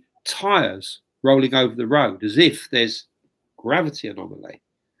the tyres rolling over the road, as if there's gravity anomaly.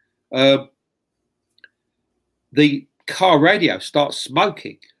 The car radio starts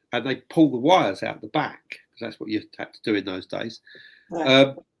smoking, and they pull the wires out the back, because that's what you had to do in those days.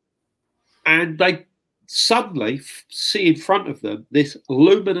 Right. And they suddenly see in front of them this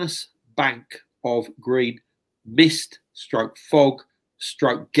luminous bank of green mist, stroke fog,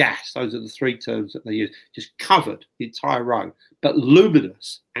 stroke gas. Those are the 3 terms that they use. Just covered the entire road, but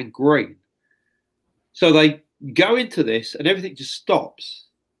luminous and green. So they go into this, and everything just stops.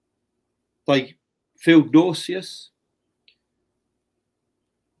 They feel nauseous.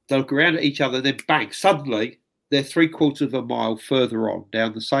 They look around at each other, then bang, suddenly they're 3/4 of a mile further on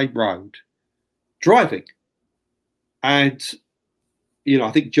down the same road, driving. And,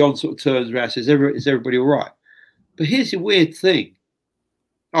 I think John sort of turns around and says, is everybody all right? But here's the weird thing.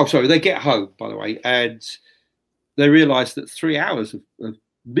 Oh, sorry, they get home, by the way, and they realise that 3 hours of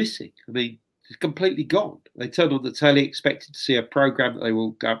missing. I mean, it's completely gone. They turn on the telly, expecting to see a programme that they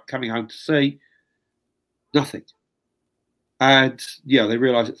were coming home to see. Nothing. And, they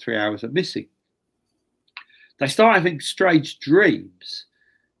realise that 3 hours are missing. They start having strange dreams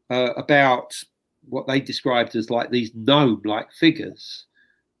about what they described as like these gnome-like figures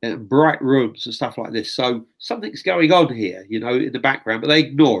and bright rooms and stuff like this. So something's going on here, in the background, but they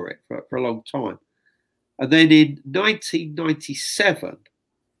ignore it for a long time. And then in 1997,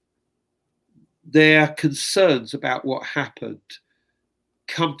 their concerns about what happened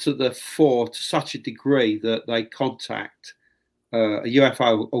come to the fore to such a degree that they contact a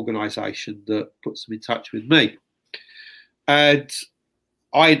UFO organisation that puts them in touch with me. And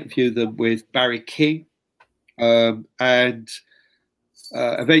I interviewed them with Barry King, and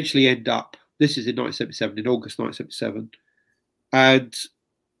eventually end up, this is in 1977, in August 1977. And,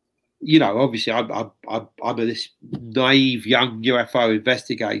 obviously I'm this naive young UFO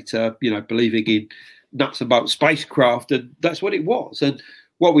investigator, believing in nuts and bolts spacecraft, and that's what it was. And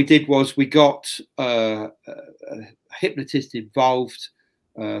what we did was we got a hypnotist involved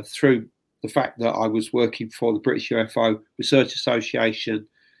through the fact that I was working for the British UFO Research Association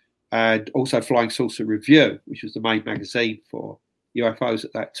and also Flying Saucer Review, which was the main magazine for UFOs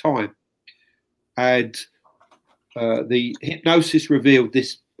at that time. And the hypnosis revealed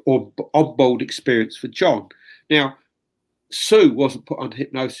this on-board experience for John. Now, Sue wasn't put on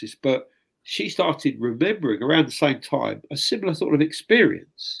hypnosis, but she started remembering around the same time a similar sort of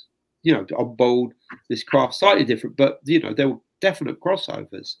experience, on board this craft, slightly different, but, there were definite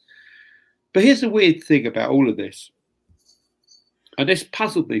crossovers. But here's the weird thing about all of this, and this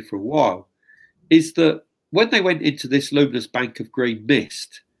puzzled me for a while, is that when they went into this luminous bank of green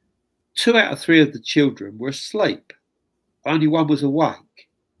mist, 2 out of 3 of the children were asleep. Only 1 was awake.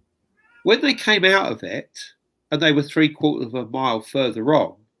 When they came out of it, and they were 3/4 of a mile further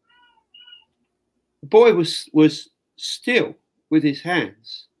on, the boy was still with his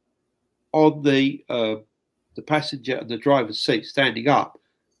hands on the the passenger and the driver's seat standing up.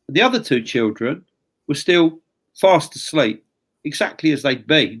 And the other two children were still fast asleep, exactly as they'd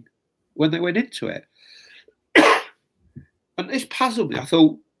been when they went into it. And this puzzled me. I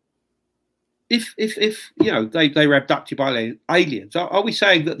thought, if they were abducted by aliens, are we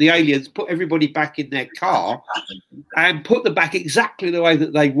saying that the aliens put everybody back in their car and put them back exactly the way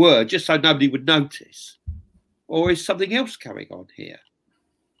that they were, just so nobody would notice? Or is something else going on here?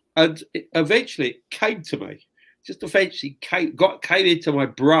 And eventually it came to me, came into my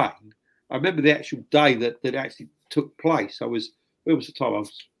brain. I remember the actual day that it actually took place. Where was the time? I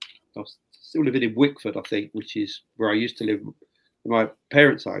was still living in Wickford, I think, which is where I used to live in my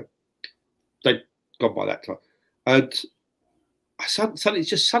parents' home. They'd gone by that time. And it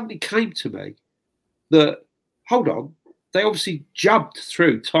just suddenly came to me that, hold on, they obviously jumped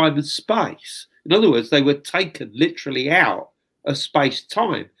through time and space. In other words, they were taken literally out of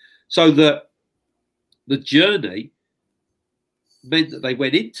space-time. So that the journey meant that they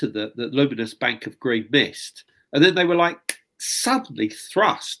went into the luminous bank of green mist, and then they were like suddenly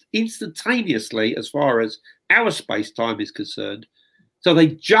thrust instantaneously as far as our space-time is concerned. So they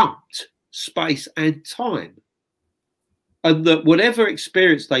jumped space and time. And that whatever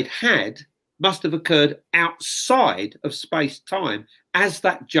experience they'd had must have occurred outside of space-time as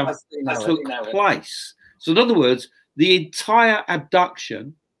that jump took place. So in other words, the entire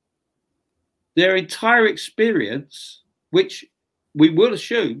abduction, their entire experience, which we will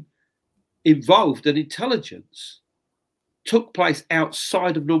assume involved an intelligence, took place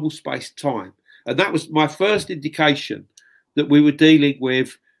outside of normal space-time. And that was my first indication that we were dealing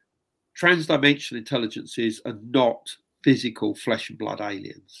with transdimensional intelligences and not physical flesh and blood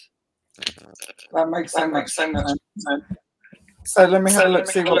aliens. That makes so much sense. So let me have a look.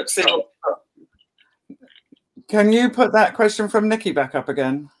 See. Can you put that question from Nikki back up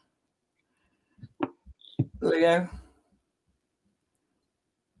again, Leo?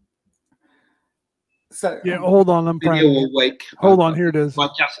 So yeah, hold on. I'm trying. Hold on, here it is.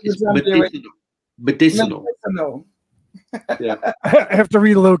 It's medicinal. Yeah. I have to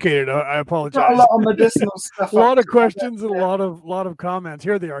relocate it. I apologize. Got a lot of medicinal stuff. A lot of questions and a lot of comments.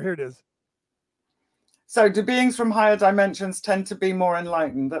 Here they are. Here it is. So, do beings from higher dimensions tend to be more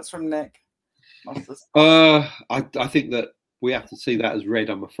enlightened? That's from Nick. I think that we have to see that as read,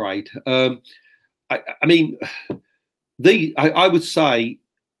 I'm afraid. I would say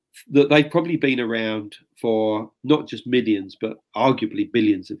that they've probably been around for not just millions, but arguably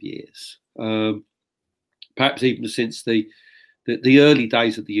billions of years. Perhaps even since the early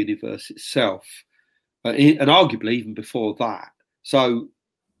days of the universe itself, and arguably even before that. So,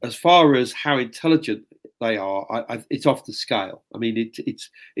 as far as how intelligent they are, it's off the scale. I mean, it's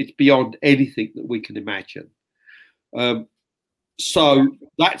beyond anything that we can imagine. So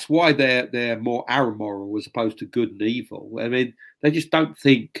that's why they're more amoral as opposed to good and evil. I mean, they just don't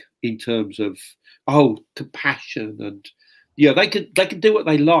think in terms of compassion and they can do what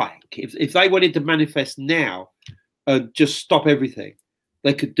they like. If they wanted to manifest now and just stop everything,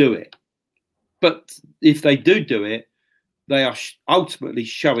 they could do it. But if they do it, they are ultimately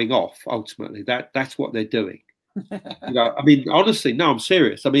showing off. Ultimately, that's what they're doing. I mean, honestly, no, I'm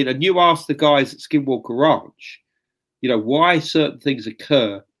serious. I mean, and you ask the guys at Skinwalker Ranch, why certain things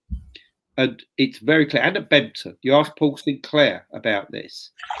occur, and it's very clear. And at Bempton, you ask Paul Sinclair about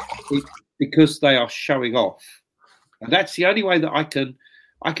this. It's because they are showing off, and that's the only way that I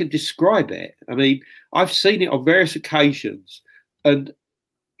can describe it. I mean, I've seen it on various occasions, and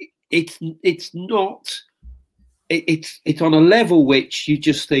it's not. It's on a level which you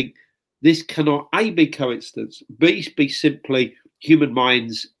just think this cannot A, be coincidence, B, be simply human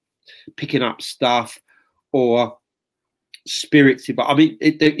minds picking up stuff or spirits. But I mean,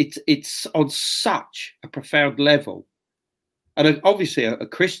 it's on such a profound level. And obviously a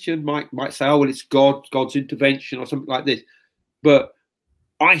Christian might say, oh, well, it's God's intervention or something like this. But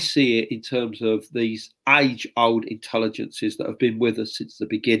I see it in terms of these age-old intelligences that have been with us since the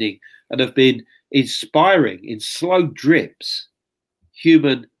beginning and have been inspiring in slow drips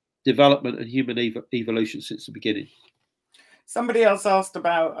human development and human evolution since the beginning. Somebody else asked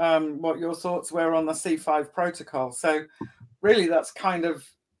about what your thoughts were on the C5 protocol. So really that's kind of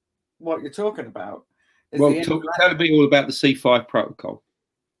what you're talking about. Well, tell me all about the C5 protocol.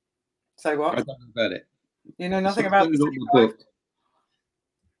 Say what? I don't know about it. You know nothing about the C5?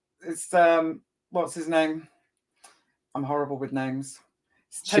 It's what's his name? I'm horrible with names.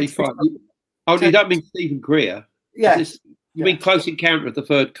 C5. You don't mean Stephen Greer? Yeah. You mean Close Encounter of the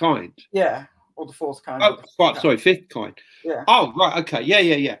Third Kind? Yeah, or the Fourth Kind. Oh, right, sorry, Fifth Kind. Yeah. Oh, right, okay,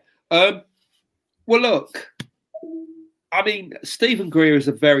 yeah. Well, look, I mean, Stephen Greer is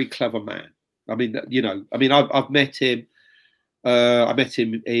a very clever man. I mean, I've met him. I met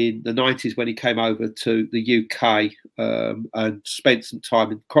him in the 90s when he came over to the UK and spent some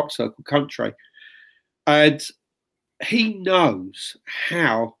time in crop circle country. And he knows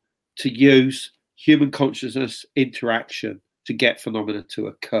how to use human consciousness interaction to get phenomena to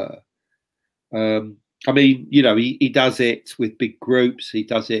occur. He does it with big groups. He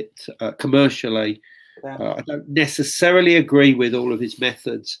does it commercially. Yeah. I don't necessarily agree with all of his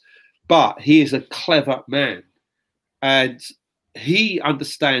methods, but he is a clever man. And he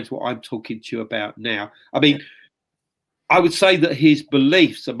understands what I'm talking to you about now. I mean, I would say that his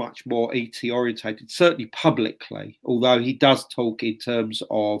beliefs are much more ET orientated, certainly publicly, although he does talk in terms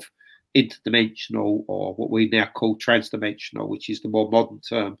of interdimensional, or what we now call transdimensional, which is the more modern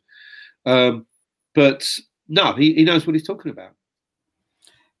term. But no, he knows what he's talking about.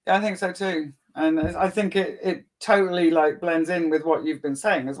 Yeah, I think so too. And I think it totally blends in with what you've been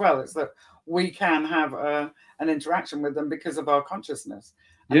saying as well. It's that we can have an interaction with them because of our consciousness.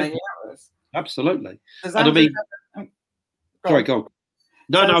 And they hear us. Absolutely. Sorry, go on.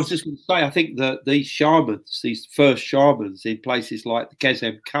 No, I was just going to say, I think that these first shamans in places like the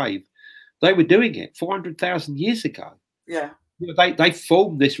Kesem Cave, they were doing it 400,000 years ago. Yeah. They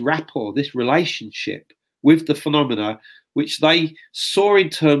formed this rapport, this relationship with the phenomena, which they saw in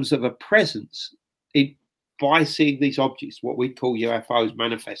terms of a presence by seeing these objects, what we call UFOs,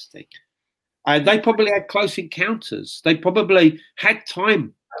 manifesting. And they probably had close encounters. They probably had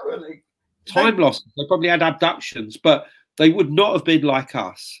time losses. They probably had abductions, but they would not have been like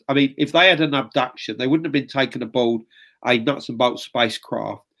us. I mean, if they had an abduction, they wouldn't have been taken aboard a nuts and bolts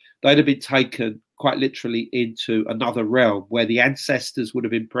spacecraft. They'd have been taken quite literally into another realm where the ancestors would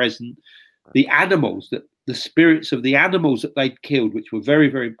have been present. The animals, the spirits of the animals that they'd killed, which were very,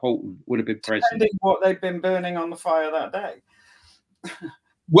 very important, would have been present. Depending what they'd been burning on the fire that day.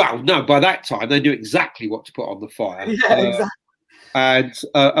 Well, no, by that time they knew exactly what to put on the fire. Yeah, exactly. And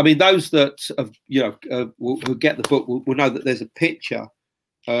I mean, those that who get the book will know that there's a picture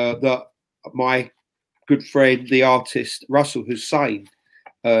that my good friend, the artist Russell Hussain,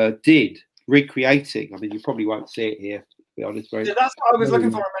 did, recreating. I mean, you probably won't see it here, to be honest. That's what I was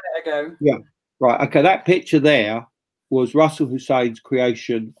looking for a minute ago. Yeah, right. Okay, that picture there was Russell Hussain's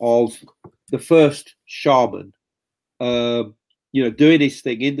creation of the first shaman, doing his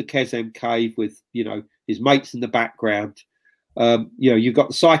thing in the Kesem Cave with, his mates in the background. You've got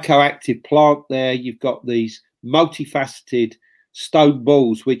the psychoactive plant there. You've got these multifaceted stone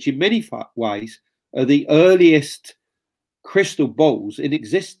balls, which in many ways are the earliest crystal balls in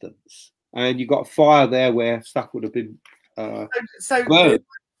existence. And you've got a fire there where stuff would have been burned.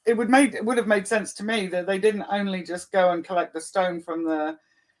 It would have made sense to me that they didn't only just go and collect the stone from the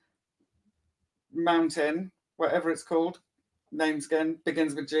mountain, whatever it's called, names again,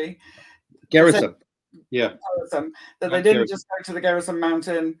 begins with G. Gerasem. Yeah. That they didn't just go to the Gerasem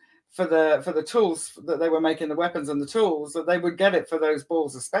mountain for the tools that they were making, the weapons and the tools, that they would get it for those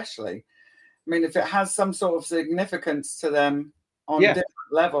balls especially. I mean, if it has some sort of significance to them on different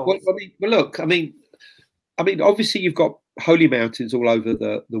levels. Look, I mean, obviously you've got holy mountains all over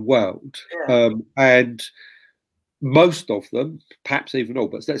the world, and most of them, perhaps even all,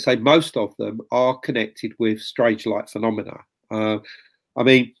 but let's say most of them are connected with strange light phenomena. I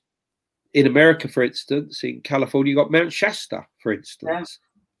mean, in America, for instance, in California, you've got Mount Shasta, for instance.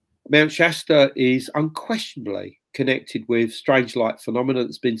 Yeah. Mount Shasta is unquestionably connected with strange light phenomena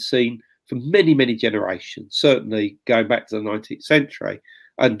that's been seen for many, many generations, certainly going back to the 19th century.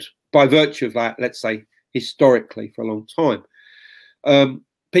 And by virtue of that, let's say historically for a long time,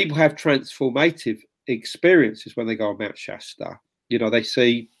 people have transformative experiences when they go on Mount Shasta. They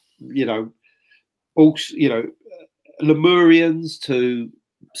see, Lemurians to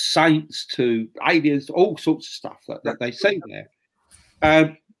saints to aliens, all sorts of stuff that they see there.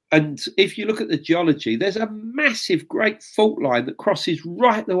 And if you look at the geology, there's a massive, great fault line that crosses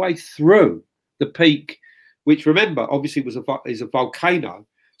right the way through the peak, which, remember, obviously is a volcano.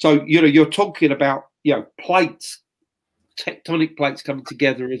 So you're talking about plates, tectonic plates coming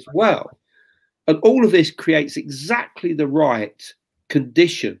together as well, and all of this creates exactly the right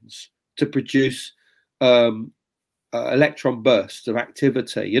conditions to produce electron bursts of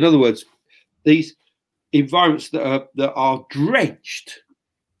activity. In other words, these environments that are drenched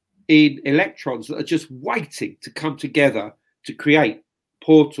in electrons that are just waiting to come together to create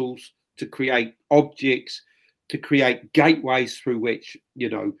portals, to create objects, to create gateways through which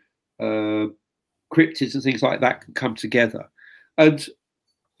cryptids and things like that can come together. And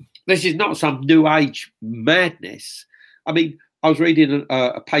this is not some new age madness. I mean, I was reading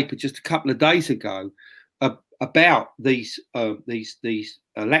a paper just a couple of days ago about these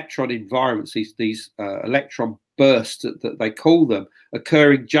electron environments, these electron bursts that they call them,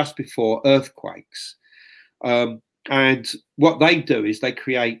 occurring just before earthquakes. And what they do is they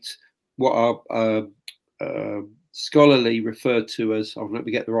create what are scholarly referred to as, let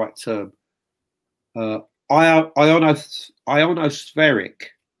me get the right term, ionospheric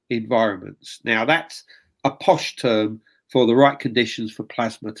environments. Now, that's a posh term for the right conditions for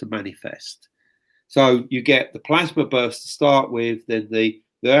plasma to manifest. So you get the plasma burst to start with, then the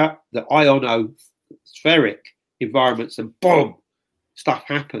ionospheric environments, and boom, stuff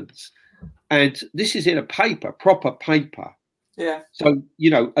happens. And this is in a paper, proper paper. Yeah. So,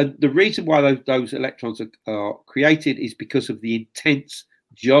 and the reason why those electrons are created is because of the intense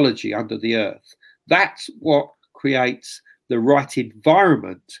geology under the Earth. That's what creates the right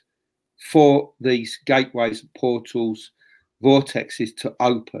environment for these gateways, portals, vortexes to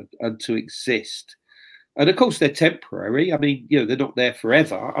open and to exist. And of course, they're temporary. I mean, they're not there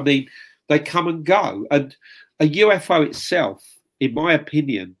forever. I mean, they come and go. And a UFO itself, in my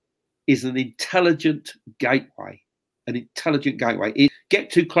opinion, is an intelligent gateway. An intelligent gateway. Get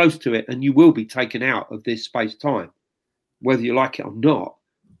too close to it and you will be taken out of this space-time, whether you like it or not.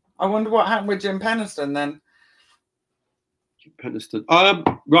 I wonder what happened with Jim Penniston then. Jim Penniston.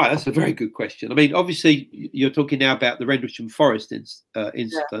 Right, that's a very good question. I mean, obviously, you're talking now about the Rendlesham Forest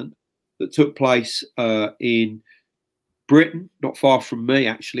incident that took place in Britain, not far from me,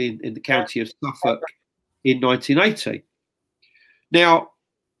 actually, in the county of Suffolk in 1980. Now,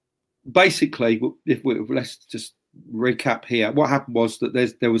 basically, let's just recap here. What happened was that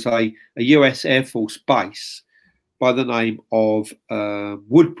there was a US Air Force base by the name of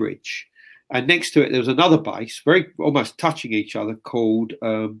Woodbridge, and next to it there was another base, very almost touching each other, called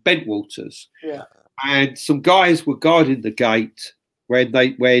Bentwaters. Yeah. And some guys were guarding the gate when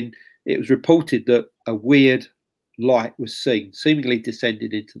it was reported that a weird light was seen, seemingly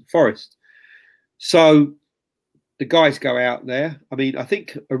descending into the forest. So the guys go out there. I mean, I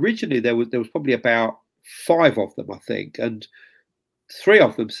think originally there was probably about 5 of them, I think, and 3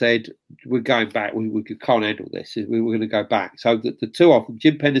 of them said, we're going back, we can't handle this, we were going to go back. So the 2 of them,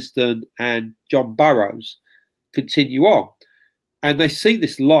 Jim Penniston and John Burroughs, continue on. And they see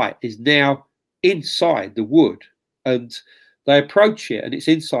this light is now inside the wood, and they approach it, and it's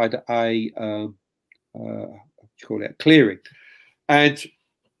inside a clearing. And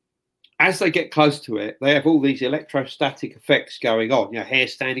as they get close to it, they have all these electrostatic effects going on, hair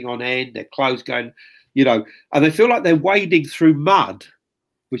standing on end, their clothes going, and they feel like they're wading through mud,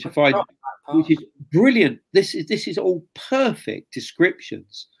 which I find, which is brilliant. This is all perfect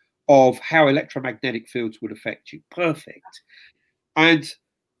descriptions of how electromagnetic fields would affect you. Perfect. And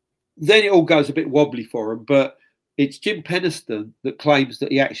then it all goes a bit wobbly for them, but it's Jim Penniston that claims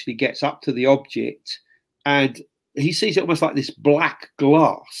that he actually gets up to the object and he sees it almost like this black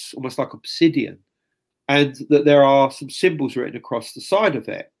glass, almost like obsidian, and that there are some symbols written across the side of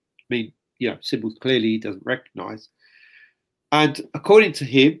it. I mean, symbols clearly he doesn't recognize. And according to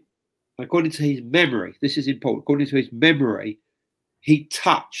him, according to his memory, this is important, according to his memory, he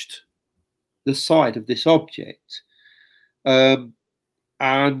touched the side of this object.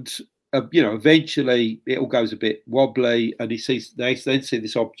 Eventually it all goes a bit wobbly, and they then see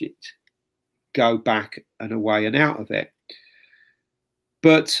this object go back and away and out of it.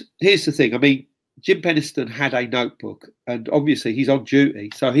 But here's the thing. I mean, Jim Penniston had a notebook, and obviously he's on duty,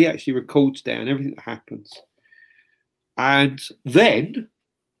 so he actually records down everything that happens. And then,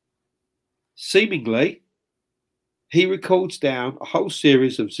 seemingly, he records down a whole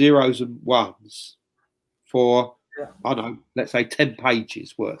series of zeros and ones for, I don't know, let's say 10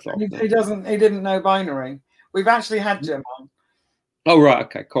 pages worth of them. He didn't know binary. We've actually had Jim on. Oh, right.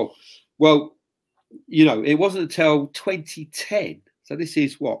 Okay, cool. Well, it wasn't until 2010. So this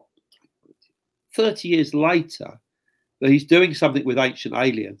is 30 years later, that he's doing something with Ancient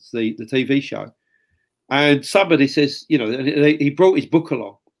Aliens, the TV show. And somebody says, he brought his book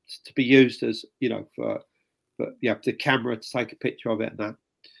along to be used as, for the camera to take a picture of it and that.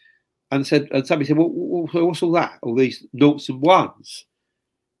 And somebody said, well, what's all that? All these noughts and ones.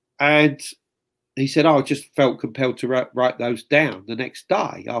 And he said, I just felt compelled to write those down the next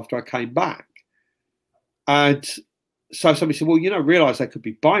day after I came back. And so somebody said, well, realise they could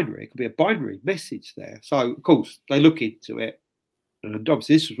be binary. It could be a binary message there. So, of course, they look into it. And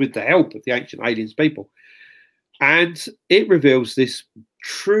obviously this was with the help of the Ancient Aliens people. And it reveals this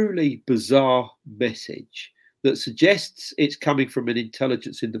truly bizarre message that suggests it's coming from an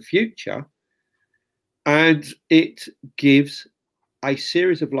intelligence in the future. And it gives a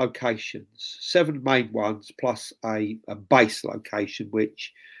series of locations, 7 main ones, plus a base location,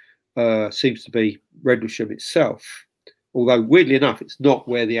 which seems to be Rendlesham itself. Although, weirdly enough, it's not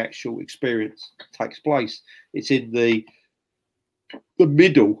where the actual experience takes place. It's in the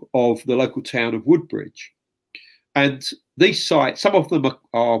middle of the local town of Woodbridge. And these sites, some of them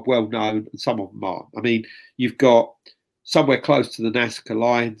are well known and some of them aren't. I mean, you've got somewhere close to the Nazca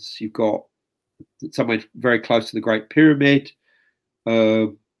Lines, you've got somewhere very close to the Great Pyramid,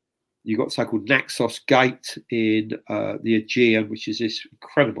 you've got the so-called Naxos Gate in the Aegean, which is this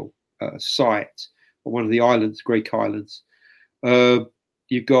incredible site on one of the islands, Greek islands.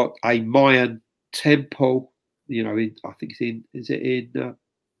 You've got a Mayan temple, you know, I think is it in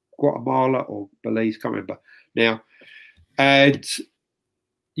Guatemala or Belize? Can't remember now. And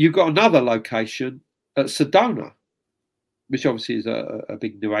you've got another location at Sedona, which obviously is a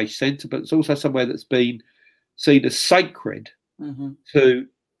big New Age centre, but it's also somewhere that's been seen as sacred to,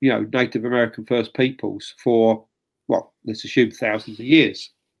 you know, Native American First Peoples for, well, let's assume thousands of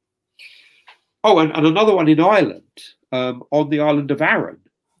years. Oh, and another one in Ireland, on the island of Arran.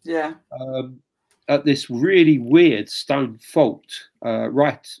 Yeah. At this really weird stone fault,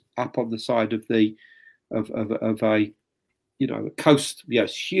 right up on the side of a, you know, a coast,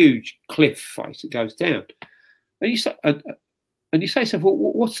 yes, huge cliff face that goes down. And you say, so, well,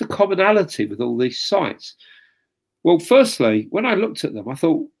 what's the commonality with all these sites? Well, firstly, when I looked at them, I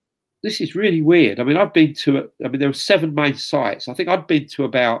thought, this is really weird. I mean, there were 7 main sites. I think I'd been to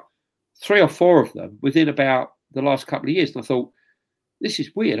about 3 or 4 of them within about the last couple of years. And I thought, this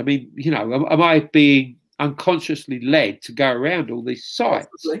is weird. I mean, you know, am I being unconsciously led to go around all these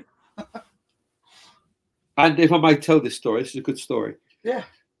sites? And if I may tell this story, this is a good story. Yeah.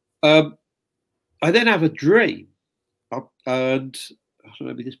 I then have a dream. And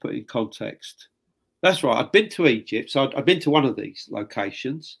let me just put it in context. That's right. I'd been to Egypt. So I'd been to one of these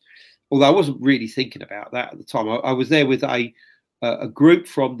locations, although I wasn't really thinking about that at the time. I was there with a group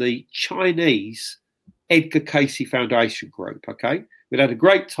from the Chinese Edgar Cayce Foundation group. Okay. We'd had a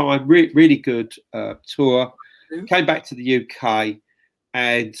great time, really good tour. Came back to the UK,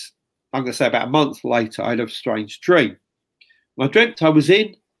 and I'm going to say about a month later, I had a strange dream. I dreamt I was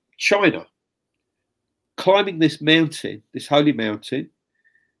in China, climbing this mountain, this holy mountain,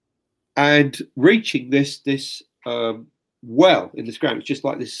 and reaching this well in this ground. It's just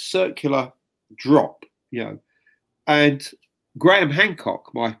like this circular drop, you know. And Graham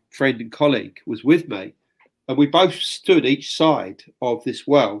Hancock, my friend and colleague, was with me, and we both stood each side of this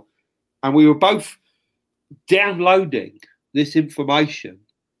well, and we were both downloading this information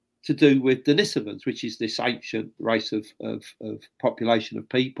to do with Denisovans, which is this ancient race of population of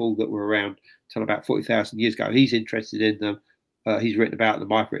people that were around until about 40,000 years ago. He's interested in them. He's written about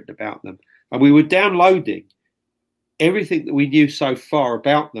them. I've written about them. And we were downloading everything that we knew so far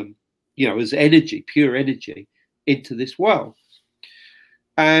about them, you know, as energy, pure energy, into this well.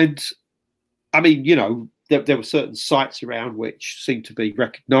 And, I mean, you know, there were certain sites around which seemed to be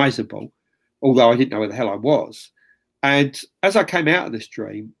recognisable, although I didn't know where the hell I was. And as I came out of this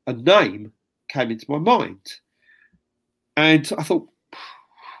dream, a name came into my mind. And I thought,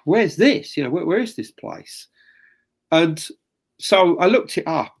 where's this? You know, where is this place? And so I looked it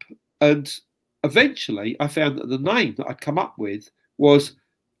up, and eventually I found that the name that I'd come up with was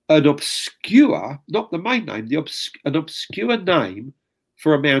an obscure, not the main name, an obscure name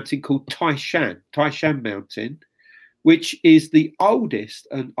for a mountain called Taishan Mountain, which is the oldest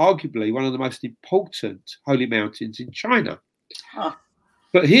and arguably one of the most important holy mountains in China. Huh.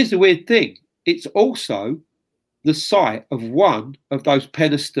 But here's the weird thing. It's also the site of one of those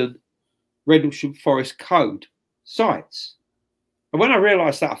Penistone Rendlesham Forest Code sites. And when I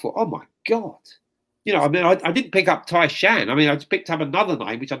realised that, I thought, oh, my God. You know, I mean, I didn't pick up Taishan. I mean, I just picked up another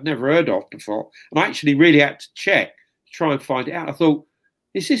name, which I'd never heard of before. And I actually really had to check to try and find it out. I thought,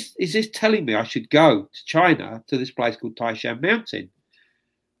 is this telling me I should go to China, to this place called Taishan Mountain?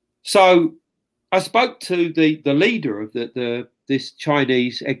 So I spoke to the leader of this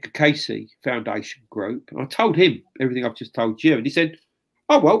Chinese Edgar Cayce Foundation group, and I told him everything I've just told you. And he said,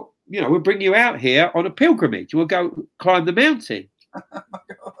 oh, well, you know, we'll bring you out here on a pilgrimage. We'll go climb the mountain. Oh, my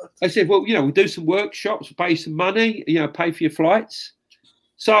God. I said, well, you know, we'll do some workshops, we'll pay some money, you know, pay for your flights.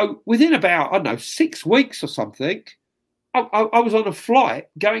 So within about, I don't know, 6 weeks or something, I was on a flight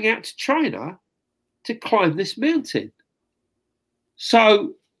going out to China to climb this mountain.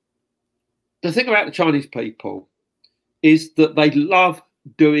 So the thing about the Chinese people is that they love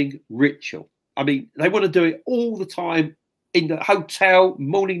doing ritual. I mean, they want to do it all the time in the hotel,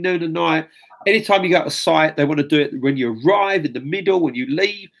 morning, noon, and night. Anytime you go to a site, they want to do it when you arrive, in the middle, when you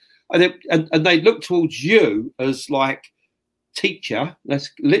leave. And they look towards you as like teacher.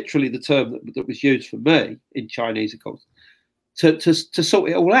 That's literally the term that was used for me in Chinese, of course. to sort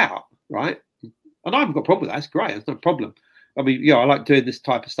it all out, right? And I haven't got a problem with that. It's great. It's no problem. I mean, I like doing this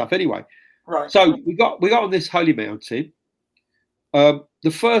type of stuff anyway. Right. So we got on this holy mountain.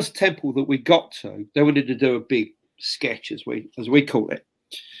 The first temple that we got to, they wanted to do a big sketch, as we call it.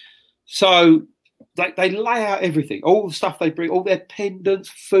 So they lay out everything, all the stuff they bring, all their pendants,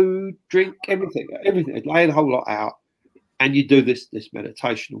 food, drink, everything. They lay the whole lot out, and you do this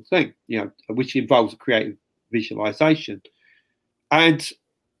meditational thing, which involves a creative visualization. And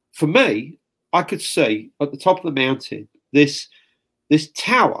for me, I could see at the top of the mountain this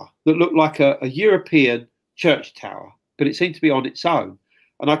tower that looked like a European church tower, but it seemed to be on its own.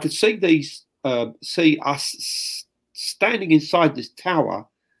 And I could see us standing inside this tower,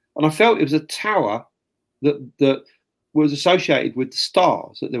 and I felt it was a tower that was associated with the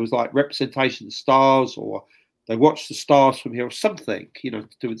stars, that there was like representation of the stars, or they watched the stars from here, or something, to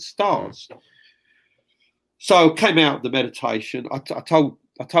do with the stars. So I came out of the meditation. I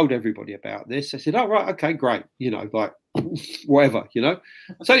told everybody about this. I said, "Oh, right, okay, great." Like whatever,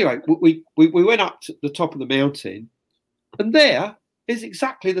 So anyway, we went up to the top of the mountain, and there is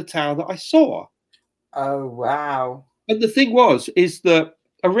exactly the tower that I saw. Oh, wow. And the thing is that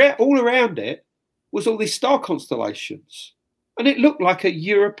all around it was all these star constellations, and it looked like a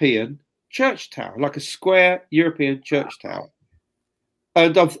European church tower, like a square European church tower.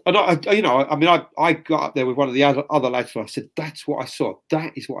 And I got up there with one of the other lads, and I said, "That's what I saw.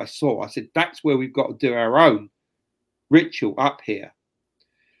 That is what I saw." I said, "That's where we've got to do our own ritual up here."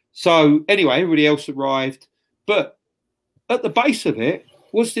 So anyway, everybody else arrived, but at the base of it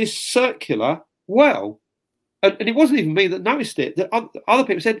was this circular well. And it wasn't even me that noticed it. The other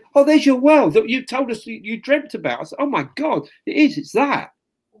people said, "Oh, there's your well that you told us you dreamt about." I said, "Oh my God, it is. It's that."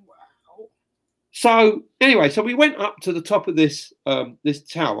 Wow. So anyway, so we went up to the top of this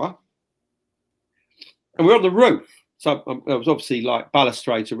tower, and we're on the roof. So there was obviously like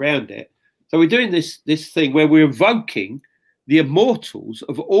balustrades around it. So we're doing this thing where we're invoking the immortals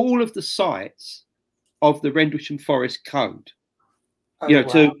of all of the sites of the Rendlesham Forest Code.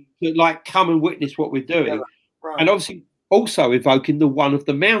 To like come and witness what we're doing. Yeah. Right. And obviously also evoking the one of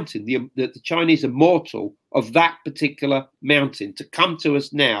the mountain, the Chinese immortal of that particular mountain, to come to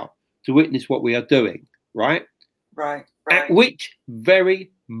us now to witness what we are doing, right? Right. At which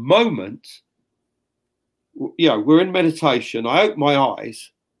very moment, we're in meditation. I open my eyes,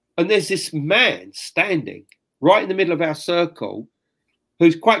 and there's this man standing right in the middle of our circle,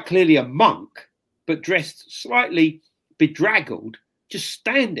 who's quite clearly a monk, but dressed slightly bedraggled, just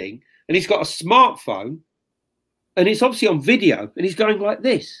standing, and he's got a smartphone. And it's obviously on video, and he's going like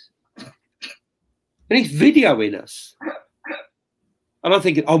this. And he's videoing us. And I'm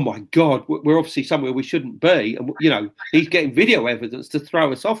thinking, oh, my God, we're obviously somewhere we shouldn't be. And, he's getting video evidence to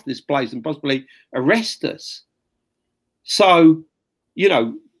throw us off this place and possibly arrest us. So,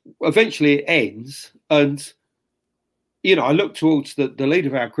 eventually it ends. And, I look towards the leader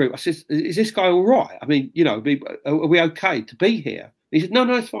of our group. I said, is this guy all right? I mean, are we okay to be here? He said, no,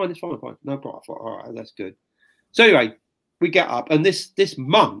 it's fine. No problem. I thought, all right, that's good. So anyway, we get up, and this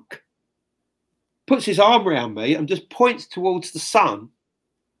monk puts his arm around me and just points towards the sun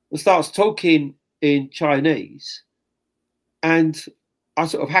and starts talking in Chinese. And I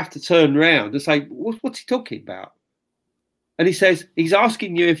sort of have to turn around and say, what's he talking about? And he says, he's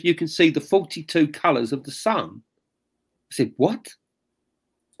asking you if you can see the 42 colours of the sun. I said, what?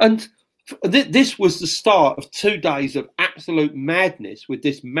 And this was the start of 2 days of absolute madness with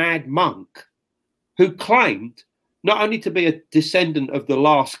this mad monk, who claimed not only to be a descendant of the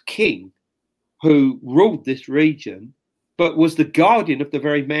last king who ruled this region, but was the guardian of the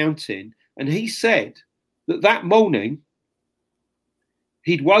very mountain. And he said that morning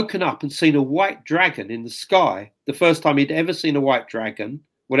he'd woken up and seen a white dragon in the sky, the first time he'd ever seen a white dragon,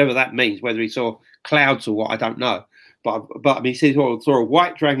 whatever that means, whether he saw clouds or what, I don't know. But I mean, he said he saw a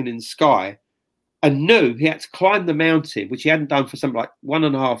white dragon in the sky and knew he had to climb the mountain, which he hadn't done for something like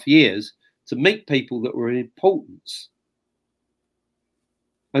 1.5 years, to meet people that were of importance.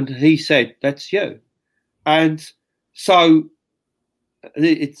 And he said, that's you. And so,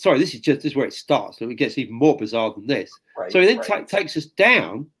 this is where it starts. So it gets even more bizarre than this. Right, so he then takes us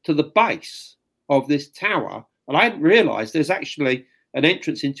down to the base of this tower. And I hadn't realised there's actually an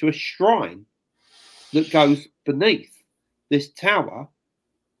entrance into a shrine that goes beneath this tower.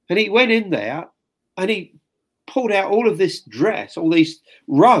 And he went in there and he pulled out all of this dress, all these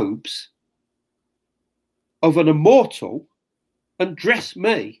robes of an immortal, and dressed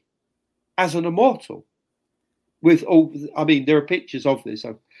me as an immortal. With all, I mean, there are pictures of this.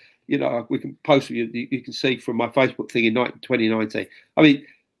 We can post you can see from my Facebook thing in 2019. I mean,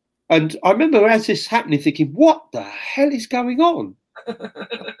 And I remember as this happening, thinking, "What the hell is going on?"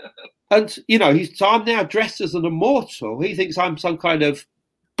 And so I'm now dressed as an immortal. He thinks I'm some kind of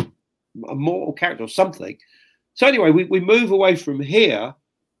immortal character or something. So anyway, we move away from here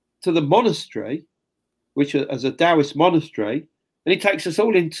to the monastery, which is a Taoist monastery, and he takes us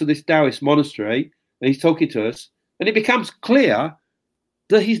all into this Taoist monastery, and he's talking to us, and it becomes clear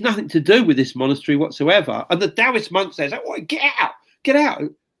that he's nothing to do with this monastery whatsoever. And the Taoist monk says, "Oh, get out!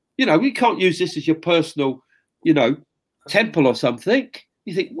 We can't use this as your personal, temple or something."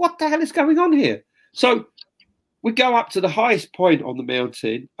 You think, what the hell is going on here? So we go up to the highest point on the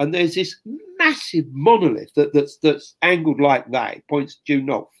mountain, and there's this massive monolith that's angled like that. It points due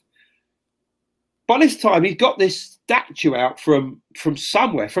north. By this time, he's got this statue out from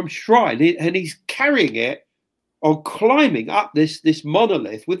somewhere, from shrine, and he's carrying it on climbing up this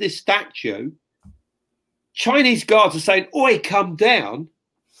monolith with this statue. Chinese guards are saying, "Oi, come down."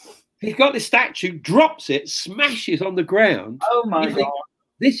 He's got this statue, drops it, smashes on the ground. Oh my God.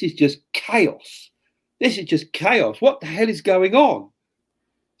 This is just chaos. This is just chaos. What the hell is going on?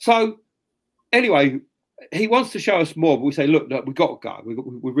 So anyway, he wants to show us more, but we say, look, we've got to go.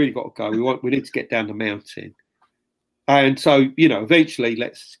 We've really got to go. We need to get down the mountain. And so, eventually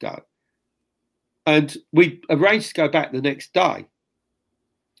let's go. And we arranged to go back the next day.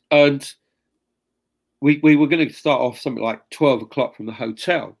 And we were going to start off something like 12 o'clock from the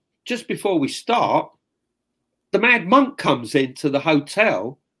hotel. Just before we start, the mad monk comes into the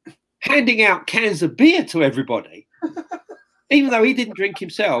hotel handing out cans of beer to everybody, even though he didn't drink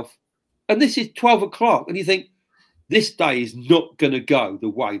himself. And this is 12 o'clock. And you think, this day is not going to go the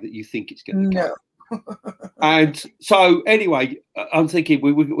way that you think it's going to go. And so anyway, I'm thinking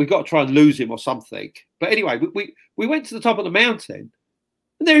we got to try and lose him or something. But anyway, we went to the top of the mountain,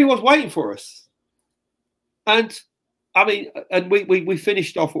 and there he was waiting for us. And I mean, and we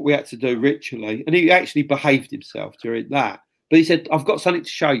finished off what we had to do ritually, and he actually behaved himself during that. But he said, "I've got something to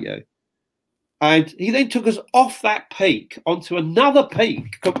show you." And he then took us off that peak onto another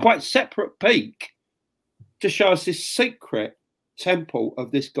peak, a quite separate peak, to show us this secret temple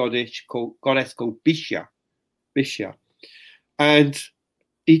of this goddess called Bisha. And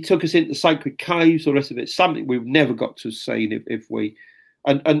he took us into sacred caves, all the rest of it, something we've never got to have seen if we...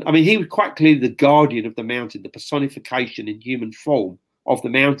 And I mean, he was quite clearly the guardian of the mountain, the personification in human form of the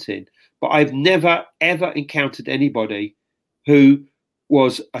mountain. But I've never, ever encountered anybody who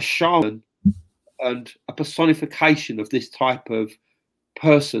was a shaman and a personification of this type of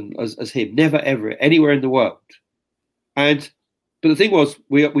person as him. Never, ever, anywhere in the world. But the thing was,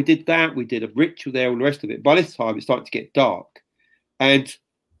 we did that. We did a ritual there, all the rest of it. By this time, it started to get dark. And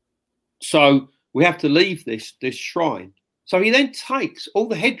so we have to leave this shrine. So he then takes all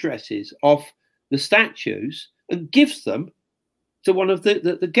the headdresses off the statues and gives them to one of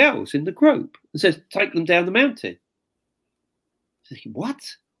the girls in the group and says, "Take them down the mountain." I'm thinking,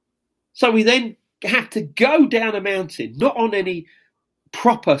 what? So we then have to go down a mountain, not on any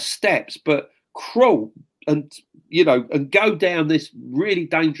proper steps, but crawl and go down this really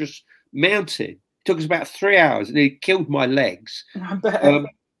dangerous mountain. It took us about 3 hours, and it killed my legs. I bet.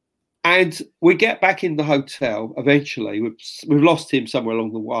 And we get back in the hotel eventually. We've lost him somewhere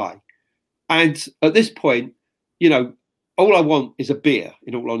along the way. And at this point, all I want is a beer,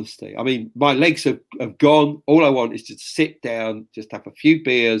 in all honesty. I mean, my legs have gone. All I want is to sit down, just have a few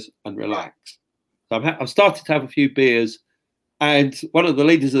beers and relax. So I've started to have a few beers. And one of the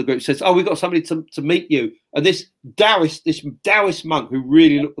leaders of the group says, "Oh, we've got somebody to meet you." And this Taoist monk, who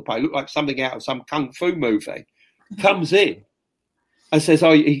really looked like something out of some kung fu movie, comes in and says,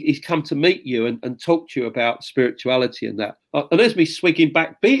 "Oh, he's come to meet you and talk to you about spirituality and that." And there's me swigging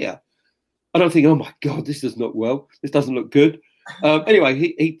back beer. And I'm thinking, oh, my God, this does not well. This doesn't look good. Anyway,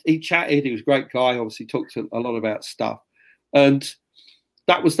 he chatted. He was a great guy. Obviously, talked a lot about stuff. And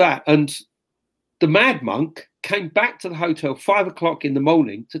that was that. And the mad monk came back to the hotel 5 o'clock in the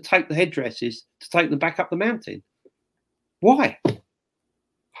morning to take the headdresses, to take them back up the mountain. Why?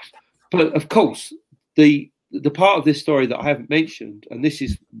 But, of course, the part of this story that I haven't mentioned, and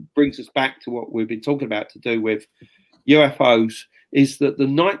this brings us back to what we've been talking about to do with UFOs, is that the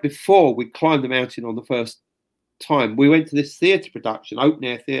night before we climbed the mountain on the first time, we went to this theatre production, open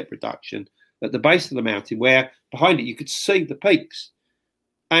air theatre production at the base of the mountain, where behind it you could see the peaks.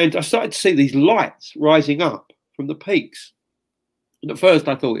 And I started to see these lights rising up from the peaks. And at first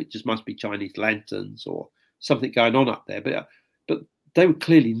I thought it just must be Chinese lanterns or something going on up there, but they were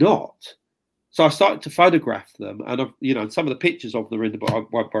clearly not. So I started to photograph them, and some of the pictures of them are in the book. I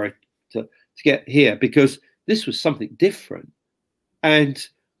won't bother to get here because this was something different. And,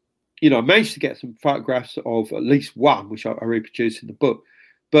 I managed to get some photographs of at least one, which I reproduced in the book.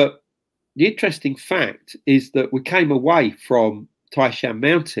 But the interesting fact is that we came away from Taishan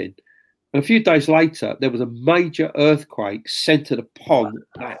Mountain, and a few days later, there was a major earthquake centered upon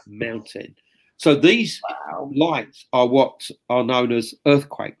that mountain. So these lights are what are known as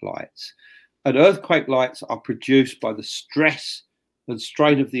earthquake lights. And earthquake lights are produced by the stress and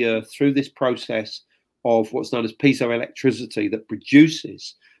strain of the earth through this process of what's known as piezoelectricity that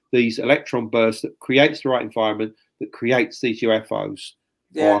produces these electron bursts that creates the right environment, that creates these UFOs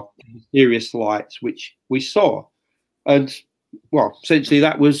or mysterious lights, which we saw. And, well, essentially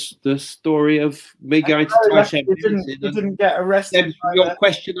that was the story of me going to Taishan. You didn't get arrested. Your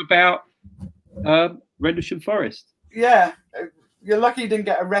question about Rendlesham Forest. Yeah. You're lucky you didn't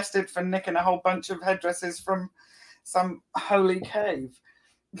get arrested for nicking a whole bunch of headdresses from some holy cave.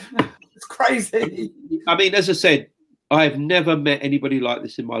 It's crazy. I mean, as I said, I have never met anybody like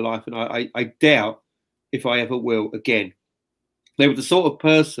this in my life, and I doubt if I ever will again. They were the sort of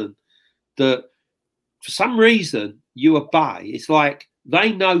person that, for some reason, you obey. It's like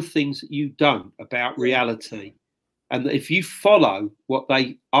they know things that you don't about reality, and that if you follow what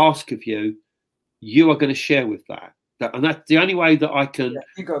they ask of you, you are going to share with that. And that's the only way that I can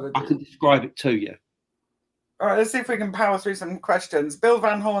describe it to you. All right, let's see if we can power through some questions. Bill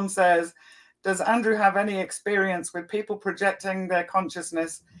Van Horn says, does Andrew have any experience with people projecting their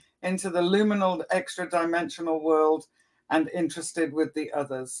consciousness into the luminal extra-dimensional world and interested with the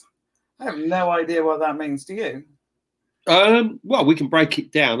others? I have no idea what that means. Do you? Well, we can break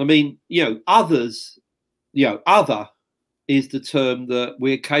it down. I mean, others, other is the term that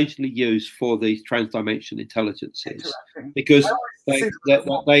we occasionally use for these transdimensional intelligences, because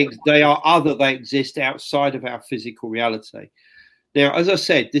they are other. They exist outside of our physical reality. Now, as I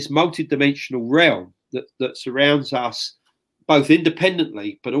said, this multidimensional realm that surrounds us, both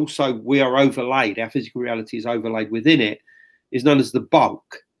independently, but also we are overlaid. Our physical reality is overlaid within it, is known as the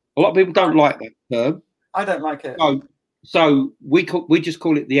bulk. A lot of people don't like that term. I don't like it. So we just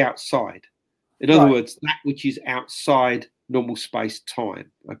call it the outside. In other words, that which is outside normal space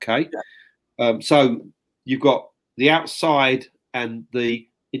time. Okay. Yeah. So you've got the outside, and the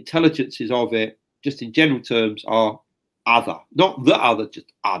intelligences of it, just in general terms, are other, not the other,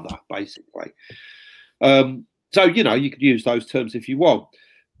 just other, basically. So, you could use those terms if you want,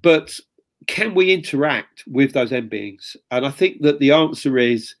 but can we interact with those end beings? And I think that the answer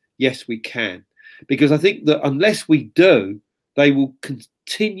is yes, we can, because I think that unless we do, they will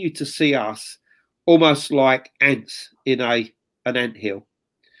continue to see us almost like ants in an anthill.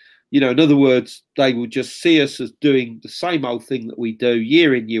 In other words, they will just see us as doing the same old thing that we do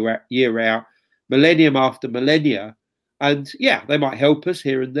year in, year out, millennium after millennia. And they might help us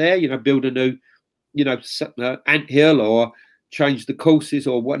here and there, build a new, anthill or change the courses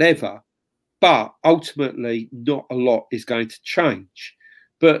or whatever. But ultimately, not a lot is going to change.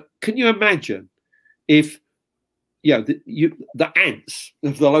 But can you imagine if, the ants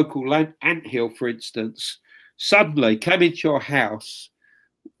of the local anthill, for instance, suddenly came into your house,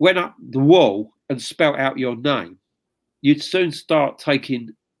 went up the wall and spelt out your name? You'd soon start taking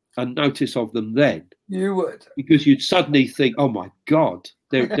a notice of them then. You would. Because you'd suddenly think, oh my God,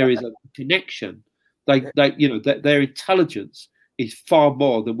 there is a connection. Their intelligence is far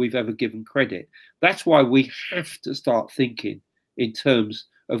more than we've ever given credit. That's why we have to start thinking in terms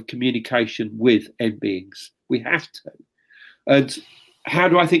of communication with end beings. We have to. And how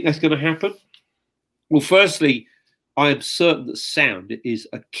do I think that's going to happen? Well, firstly, I am certain that sound is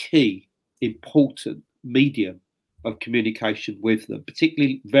a key, important medium of communication with them,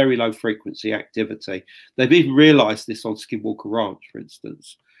 particularly very low frequency activity. They've even realized this on Skinwalker Ranch, for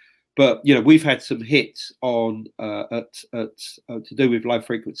instance. But, we've had some hits on to do with low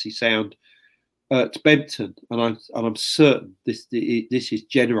frequency sound at Bempton, and I'm certain this is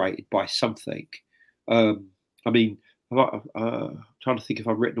generated by something. I'm trying to think if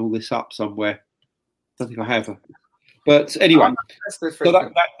I've written all this up somewhere. I don't think I have. But anyway,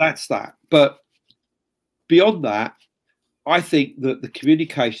 so that's that. But beyond that, I think that the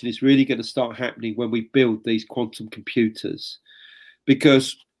communication is really going to start happening when we build these quantum computers,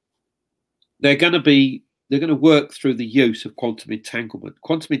 because they're going to work through the use of quantum entanglement.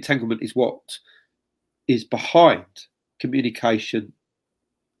 Quantum entanglement is what is behind communication,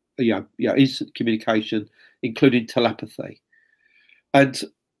 instant communication, including telepathy. And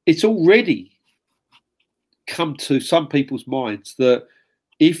it's already come to some people's minds that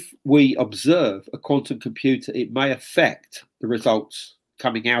if we observe a quantum computer, it may affect the results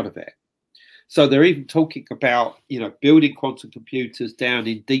coming out of it. So they're even talking about, building quantum computers down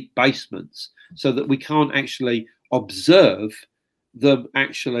in deep basements so that we can't actually observe them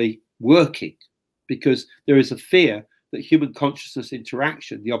actually working, because there is a fear that human consciousness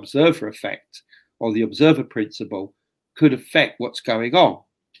interaction, the observer effect or the observer principle, could affect what's going on.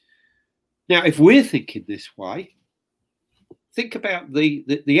 Now, if we're thinking this way, think about the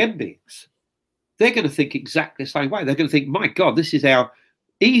M beings. They're going to think exactly the same way. They're going to think, my God, this is our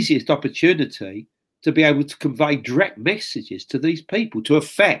easiest opportunity to be able to convey direct messages to these people to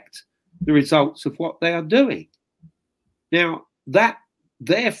affect the results of what they are doing. Now, that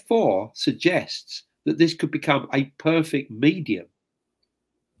therefore suggests that this could become a perfect medium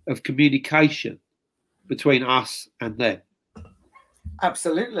of communication between us and them.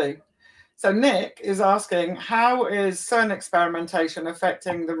 Absolutely. So Nick is asking, how is CERN experimentation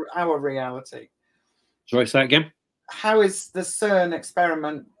affecting our reality? Shall I say it again? How is the CERN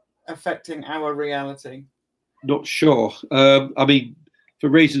experiment affecting our reality? Not sure. I mean, for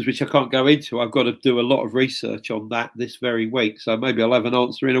reasons which I can't go into, I've got to do a lot of research on that this very week. So maybe I'll have an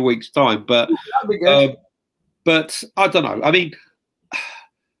answer in a week's time. But that'd be good. But I don't know. I mean,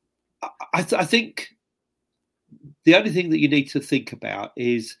 I think the only thing that you need to think about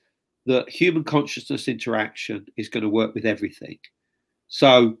is that human consciousness interaction is going to work with everything.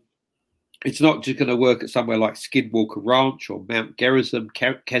 So it's not just going to work at somewhere like Skinwalker Ranch or Mount Gerizim,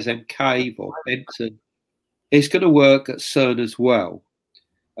 Kesem Cave or Benton. It's going to work at CERN as well.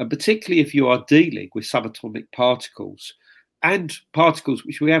 And particularly if you are dealing with subatomic particles and particles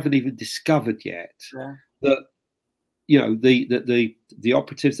which we haven't even discovered yet, that, you know, the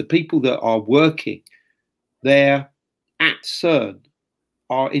operatives, the people that are working there at CERN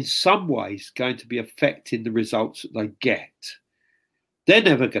are in some ways going to be affecting the results that they get. They're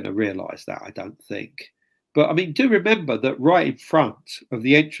never going to realise that, I don't think. But I mean, do remember that right in front of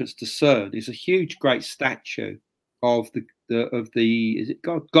the entrance to CERN is a huge, great statue of the is it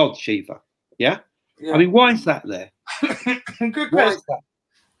God Shiva? Yeah? I mean, why is that there? Good question.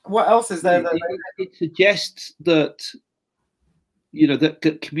 What else is there? It suggests that, you know,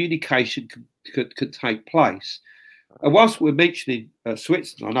 that communication could take place. And whilst we're mentioning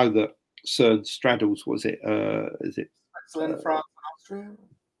Switzerland, I know that CERN straddles, is it Switzerland, France, and Austria?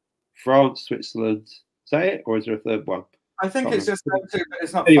 France, Switzerland. Is that it? Or is there a third one? I think it's just those two, but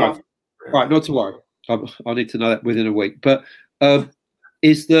it's not anyway, far. Right, not to worry. I need to know that within a week. But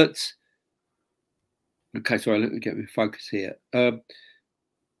is that... Okay, sorry, let me get my focus here. Oh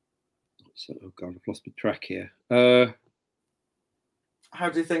God, I've lost my track here. How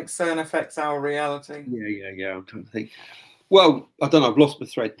do you think CERN affects our reality? Yeah. I'm trying to think. Well, I don't know. I've lost my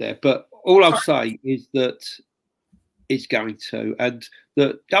thread there. But all I'll say is that it's going to. And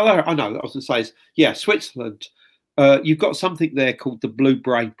I know. I was going to say is, yeah, Switzerland. You've got something there called the Blue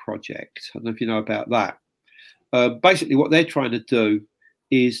Brain Project. I don't know if you know about that. Basically, what they're trying to do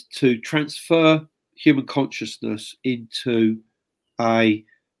is to transfer human consciousness into an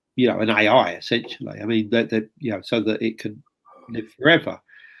AI, essentially. I mean, so that it can live forever.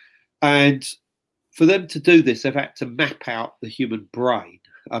 And for them to do this, they've had to map out the human brain.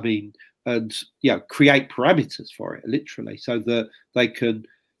 I mean, and create parameters for it, literally, so that they can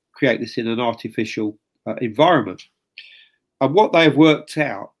create this in an artificial environment. And what they have worked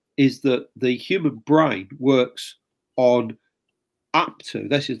out is that the human brain works on up to,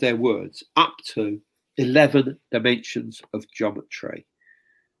 this is their words, up to 11 dimensions of geometry.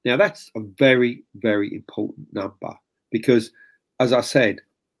 Now, that's a very, very important number because, as I said,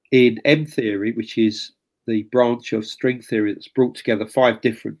 in M theory, which is the branch of string theory that's brought together 5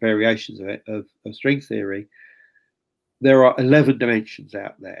 different variations of it, of string theory, there are 11 dimensions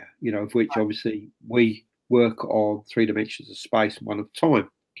out there, of which obviously we work on 3 dimensions of space and 1 of time.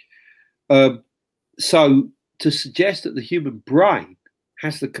 So to suggest that the human brain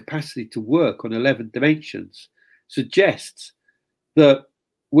has the capacity to work on 11 dimensions suggests that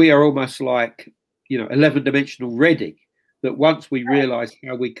we are almost like, 11 dimensional ready, that once we realize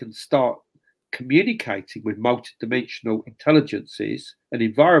how we can start communicating with multidimensional intelligences and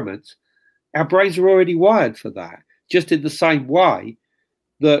environments, our brains are already wired for that. Just in the same way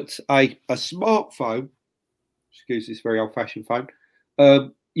that a smartphone, excuse this very old-fashioned phone,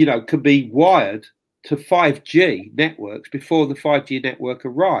 can be wired to 5G networks before the 5G network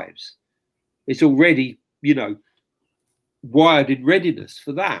arrives. It's already, wired in readiness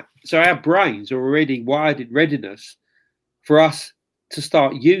for that. So our brains are already wired in readiness for us to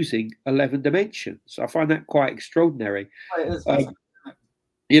start using 11 dimensions. I find that quite extraordinary. Obviously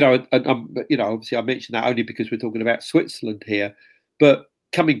I mentioned that only because we're talking about Switzerland here, but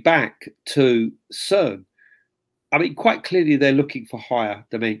coming back to CERN, I mean, quite clearly they're looking for higher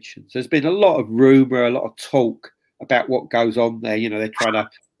dimensions. There's been a lot of rumor, a lot of talk about what goes on there. They're trying to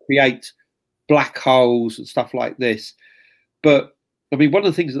create black holes and stuff like this. But I mean, one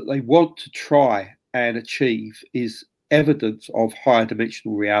of the things that they want to try and achieve is evidence of higher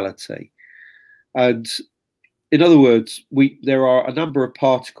dimensional reality. And in other words, there are a number of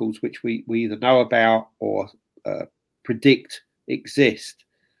particles which we either know about or predict exist.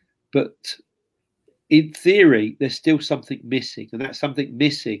 But in theory, there's still something missing. And that something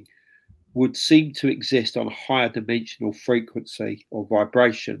missing would seem to exist on a higher dimensional frequency or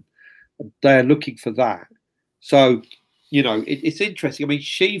vibration. They're looking for that. So, it's interesting. I mean,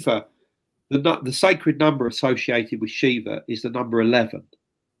 Shiva, the sacred number associated with Shiva is the number 11.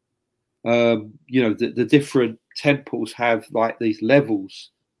 The different temples have like these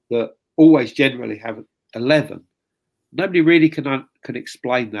levels that always generally have 11. Nobody really can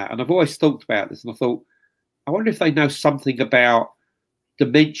explain that. And I've always thought about this, and I thought, I wonder if they know something about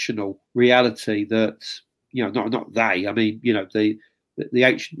dimensional reality that, not they, I mean, the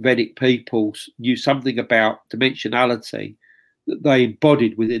ancient Vedic peoples knew something about dimensionality that they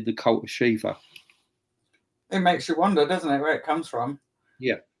embodied within the cult of Shiva. It makes you wonder, doesn't it, where it comes from?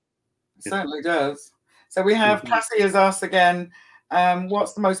 Yeah. It certainly does. So we have Cassie has asked again,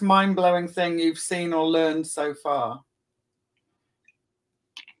 what's the most mind-blowing thing you've seen or learned so far?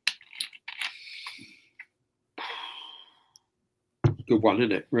 Good one,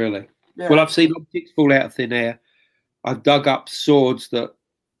 isn't it, really? Yeah. Well, I've seen objects fall out of thin air. I've dug up swords that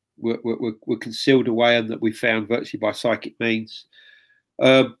were concealed away and that we found virtually by psychic means.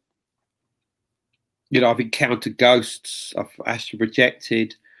 I've encountered ghosts. I've astral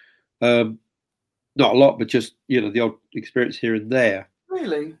projected. Not a lot, but just, the odd experience here and there.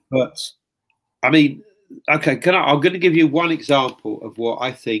 Really? But, I mean, okay, I'm going to give you one example of what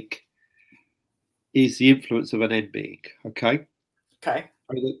I think is the influence of an end being, okay? Okay.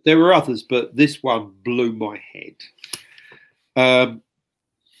 There were others, but this one blew my head.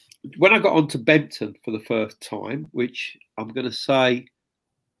 When I got onto Bempton for the first time, which I'm going to say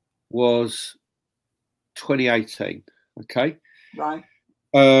was 2018, okay? Right.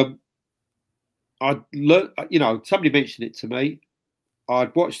 I'd learned, somebody mentioned it to me.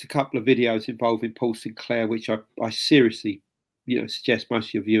 I'd watched a couple of videos involving Paul Sinclair, which I seriously, suggest most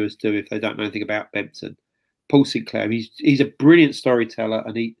of your viewers do if they don't know anything about Bempton. Paul Sinclair, he's a brilliant storyteller,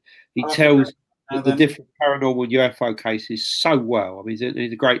 and he tells the different paranormal UFO cases so well. I mean,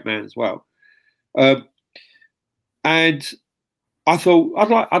 he's a great man as well. And I thought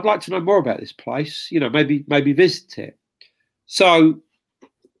I'd like to know more about this place. Maybe visit it. So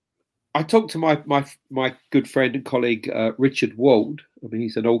I talked to my good friend and colleague Richard Wald. I mean,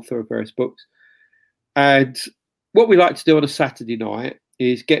 he's an author of various books. And what we like to do on a Saturday night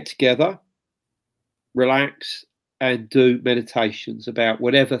is get together, relax, and do meditations about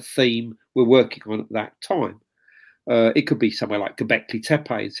whatever theme we're working on at that time. It could be somewhere like Göbekli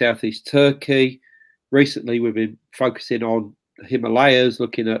Tepe in southeast Turkey. Recently, we've been focusing on the Himalayas,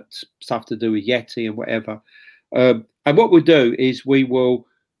 looking at stuff to do with Yeti and whatever. And what we'll do is we will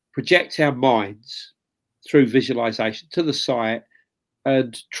project our minds through visualization to the site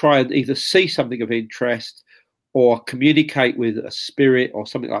and try and either see something of interest or communicate with a spirit or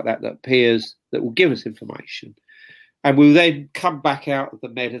something like that appears that will give us information. And we'll then come back out of the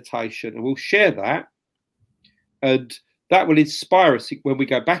meditation and we'll share that. And that will inspire us when we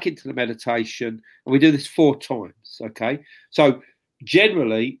go back into the meditation. And we do this 4 times, okay? So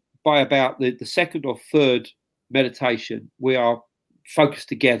generally, by about the second or third meditation, we are focused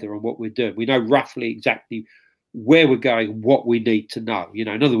together on what we're doing. We know roughly exactly where we're going, what we need to know.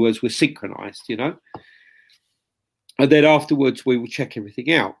 In other words, we're synchronized, And then afterwards, we will check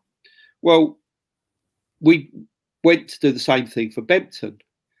everything out. Well, we went to do the same thing for Bempton.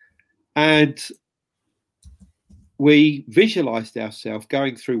 And we visualized ourselves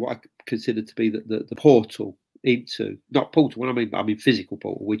going through what I consider to be the portal into, not portal, I mean physical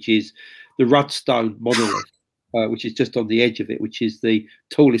portal, which is the Rudstone monolith, which is just on the edge of it, which is the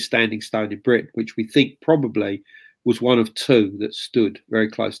tallest standing stone in Britain, which we think probably was one of 2 that stood very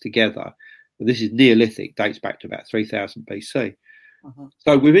close together. And this is Neolithic, dates back to about 3000 BC. Uh-huh.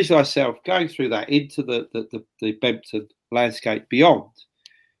 So we visualize ourselves going through that into the Bempton landscape beyond.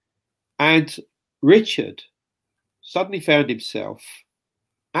 And Richard suddenly found himself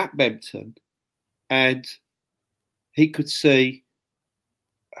at Bempton, and he could see,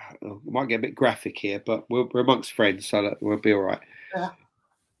 I might get a bit graphic here, but we're amongst friends, so we'll be all right. Yeah.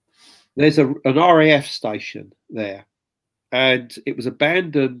 There's an RAF station there, and it was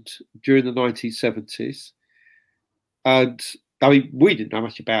abandoned during the 1970s. And I mean, we didn't know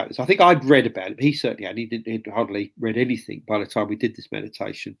much about this. I think I'd read about it, but he certainly had. He'd hardly read anything by the time we did this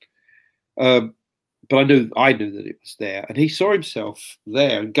meditation. But I knew that it was there, and he saw himself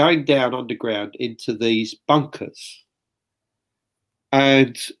there and going down underground into these bunkers.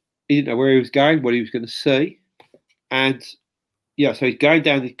 And he didn't know where he was going, what he was going to see. And yeah, so he's going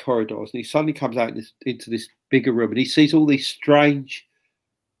down the corridors, and he suddenly comes out into this bigger room, and he sees all these strange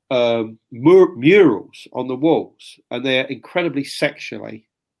murals on the walls, and they're incredibly sexually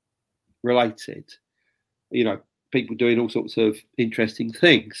related. You know, people doing all sorts of interesting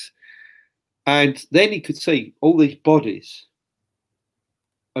things. And then he could see all these bodies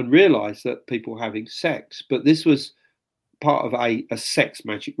and realize that people were having sex, but this was part of a sex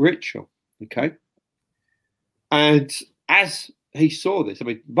magic ritual. Okay. And as he saw this, I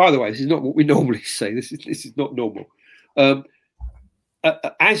mean, by the way, this is not what we normally see. This is not normal.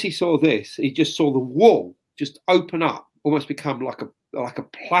 As he saw this, he just saw the wall just open up, almost become like a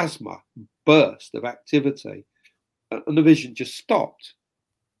plasma burst of activity, and the vision just stopped.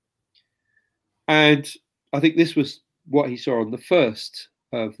 And I think this was what he saw on the first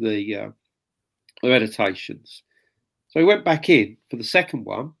of the meditations. So he went back in for the second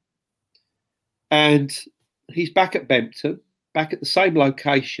one, and he's back at Bempton, back at the same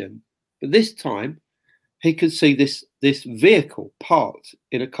location, but this time he could see this vehicle parked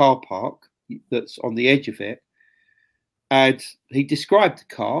in a car park that's on the edge of it. And he described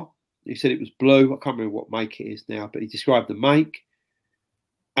the car. He said it was blue. I can't remember what make it is now, but he described the make.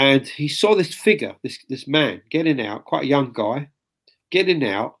 And he saw this figure, this man getting out, quite a young guy, getting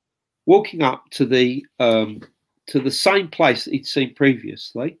out, walking up to the same place that he'd seen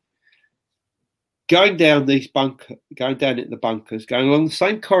previously, going down into the bunkers, going along the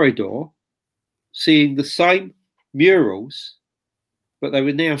same corridor, seeing the same murals, but they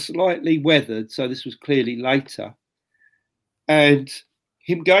were now slightly weathered, so this was clearly later. And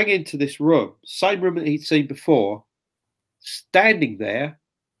him going into this room, same room that he'd seen before, standing there,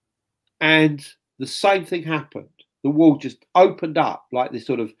 and the same thing happened. The wall just opened up like this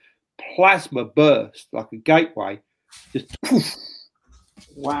sort of plasma burst, like a gateway, just poof.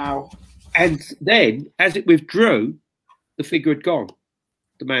 Wow. And then, as it withdrew, the figure had gone.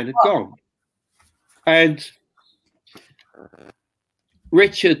 The man had gone. And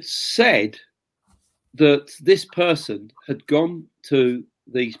Richard said that this person had gone to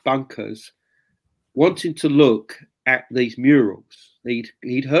these bunkers wanting to look at these murals.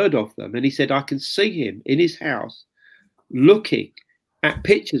 He'd heard of them, and he said, I can see him in his house looking at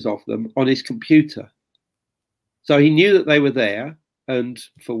pictures of them on his computer. So he knew that they were there, and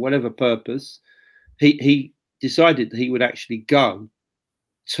for whatever purpose, he decided that he would actually go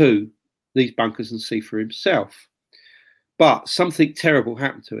to these bunkers and see for himself. But something terrible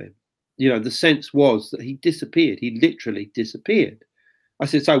happened to him. You know, the sense was that he disappeared. He literally disappeared. I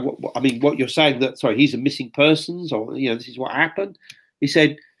said, so what, I mean, what you're saying that, sorry, he's a missing persons, or, you know, this is what happened? He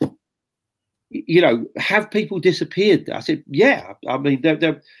said, you know, have people disappeared? I said, yeah. I mean,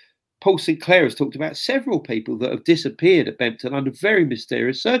 Paul Sinclair has talked about several people that have disappeared at Bempton under very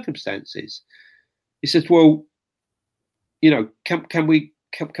mysterious circumstances. He says, well, you know, can we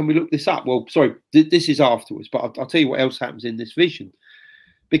look this up? Well, sorry, this is afterwards, but I'll tell you what else happens in this vision.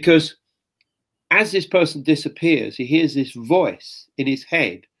 Because as this person disappears, he hears this voice in his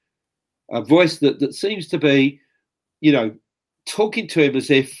head, a voice that seems to be, you know, talking to him as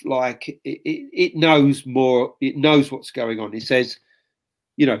if like it knows more, it knows what's going on. He says,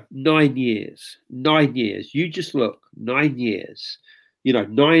 you know, 9 years, you just look, 9 years, you know,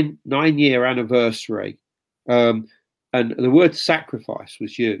 9-year anniversary. And the word sacrifice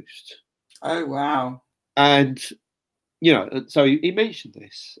was used. Oh, wow. And, you know, so he mentioned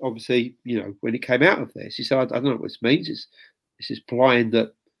this, obviously, you know, when he came out of this, he said, I don't know what this means. This is implying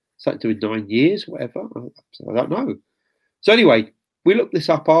that something doing 9 years, whatever. I don't know. So anyway, we looked this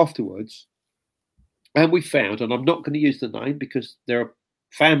up afterwards, and we found, and I'm not going to use the name because there are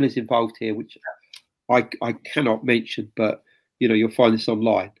families involved here, which I cannot mention, but, you know, you'll find this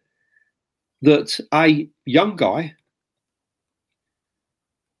online, that a young guy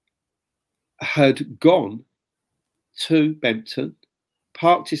had gone to Bempton,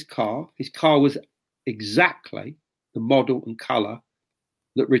 parked his car. His car was exactly the model and colour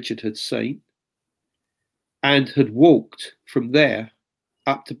that Richard had seen, and had walked from there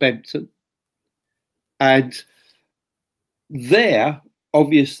up to Bempton. And there,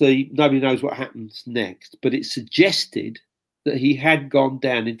 obviously, nobody knows what happens next, but it suggested that he had gone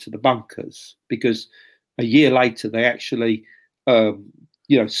down into the bunkers, because a year later they actually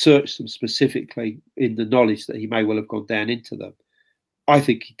you know, searched them specifically in the knowledge that he may well have gone down into them. I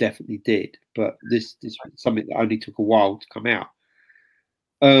think he definitely did, but this is something that only took a while to come out.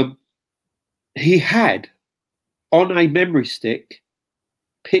 He had on a memory stick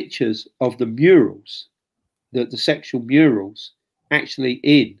pictures of the murals, the sexual murals actually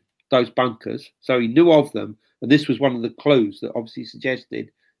in those bunkers. So he knew of them, and this was one of the clues that obviously suggested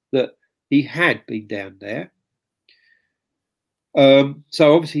that he had been down there.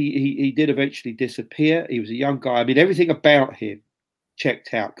 So obviously he did eventually disappear. He was a young guy. I mean, everything about him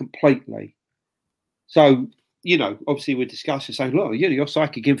checked out completely. So, obviously we're discussing, saying, look, your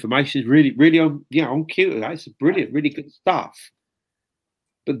psychic information is really, really on cue. That's brilliant, really good stuff.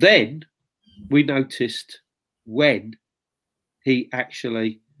 But then we noticed when he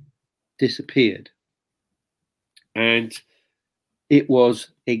actually disappeared. And it was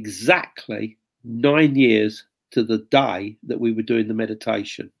exactly 9 years to the day that we were doing the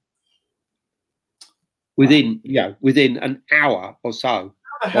meditation. Within an hour or so,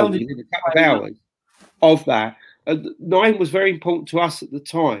 within a couple of hours of that. And 9 was very important to us at the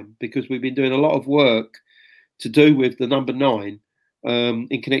time because we've been doing a lot of work to do with the number 9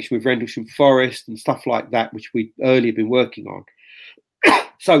 in connection with Rendlesham Forest and stuff like that, which we'd earlier been working on.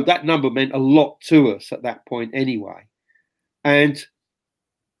 So that number meant a lot to us at that point anyway. And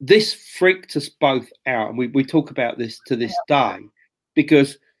this freaked us both out. And we talk about this to this day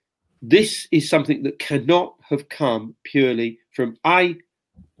because this is something that cannot have come purely from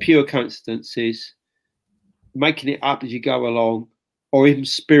pure coincidences, making it up as you go along, or even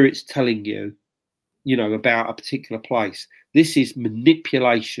spirits telling you, about a particular place. This is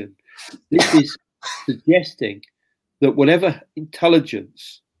manipulation. This is suggesting that whatever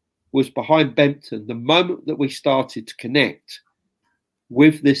intelligence was behind Bempton, the moment that we started to connect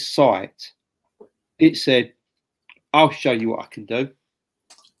with this site, it said, I'll show you what I can do.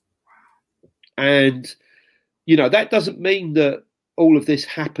 And, that doesn't mean that all of this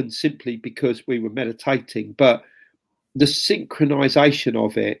happened simply because we were meditating, but the synchronization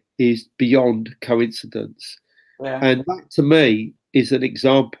of it is beyond coincidence. Yeah. And that, to me, is an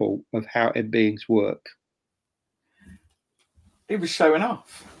example of how end beings work. He was showing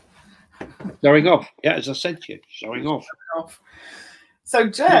off. Showing off. Yeah, as I said to you, showing off. So,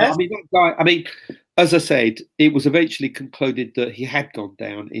 Jez... that guy, as I said, it was eventually concluded that he had gone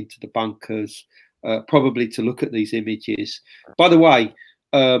down into the bunkers, probably to look at these images. By the way,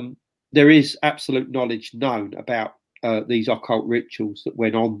 there is absolute knowledge known about these occult rituals that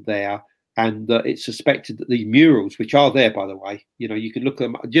went on there, and it's suspected that these murals, which are there, by the way, you can look at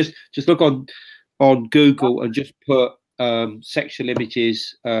them. Just look on Google and just put sexual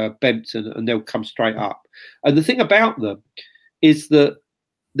images, Bempton, and they'll come straight up. And the thing about them is that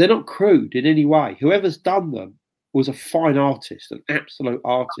they're not crude in any way. Whoever's done them was a fine artist, an absolute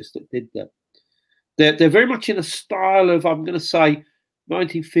artist that did them. They're very much in a style of, I'm going to say,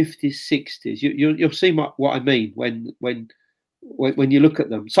 1950s, 60s. You'll see what I mean when you look at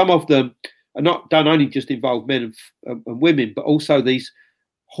them. Some of them don't only just involve men and women, but also these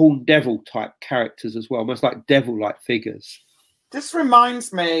horned devil type characters as well, almost like devil-like figures. This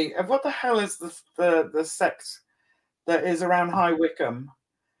reminds me of what the hell is the sect that is around High Wycombe?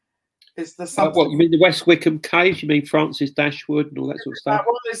 Is the what you mean, the West Wickham Caves? You mean Francis Dashwood and all that sort of stuff?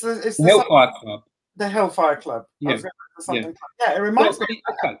 Is the Hellfire Club. The Hellfire Club. Yeah. It reminds me.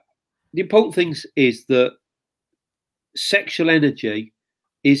 Okay. The important thing is that sexual energy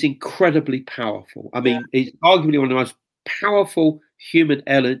is incredibly powerful. I mean, it's arguably one of the most powerful human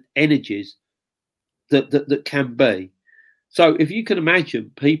energies that can be. So if you can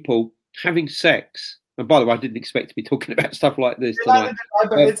imagine people having sex, and by the way, I didn't expect to be talking about stuff like this tonight.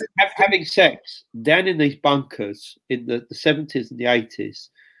 Having sex down in these bunkers in the 70s and the 80s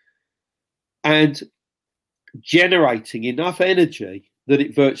and generating enough energy that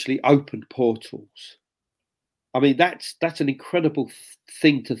it virtually opened portals. I mean, that's an incredible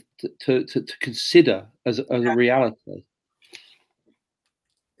thing to consider as a reality.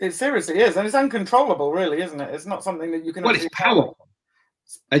 It seriously is, and it's uncontrollable, really, isn't it? It's not something that you can. Well, it's powerful.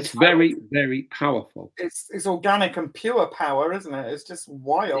 It's very, very powerful. It's organic and pure power, isn't it? It's just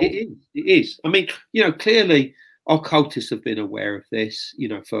wild. It is. I mean, clearly occultists have been aware of this,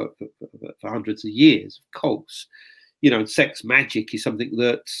 for hundreds of years, of course. And sex magic is something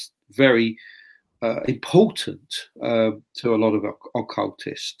that's very important to a lot of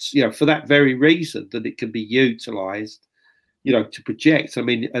occultists, for that very reason, that it can be utilized, to project. I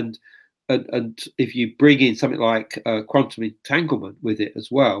mean, and if you bring in something like quantum entanglement with it as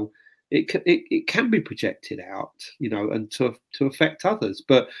well, it can be projected out, and to affect others.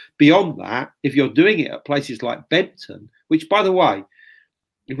 But beyond that, if you're doing it at places like Bempton, which, by the way,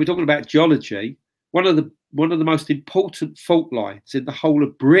 if we're talking about geology, one of the most important fault lines in the whole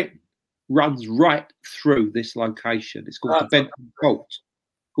of Britain runs right through this location. It's called the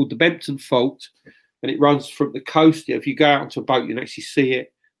Bempton Fault. And it runs from the coast. If you go out onto a boat, you can actually see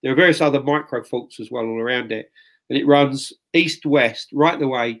it. There are various other micro faults as well all around it. And it runs east-west right the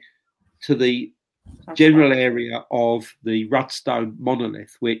way to the general area of the Rudstone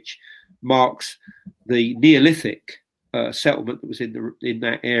monolith, which marks the Neolithic settlement that was in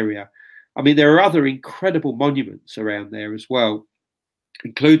that area. I mean, there are other incredible monuments around there as well,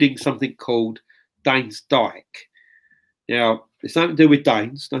 including something called Danes Dyke. Now, it's nothing to do with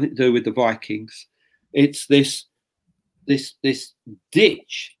Danes, nothing to do with the Vikings. It's this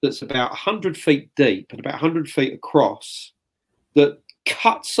ditch that's about 100 feet deep and about 100 feet across that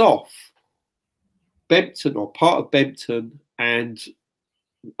cuts off Bempton, or part of Bempton, and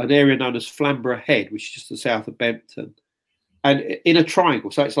an area known as Flamborough Head, which is just the south of Bempton, and in a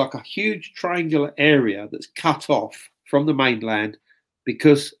triangle. So it's like a huge triangular area that's cut off from the mainland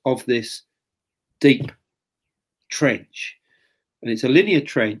because of this deep trench. And it's a linear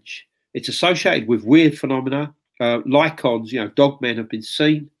trench. It's associated with weird phenomena. Lycons, dogmen have been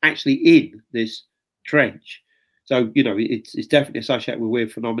seen actually in this trench. So, it's definitely associated with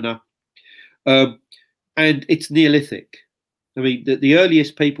weird phenomena. And it's Neolithic. I mean, the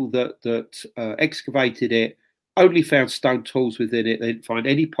earliest people that excavated it only found stone tools within it. They didn't find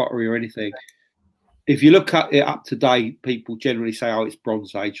any pottery or anything. If you look at it up to date, people generally say, oh, it's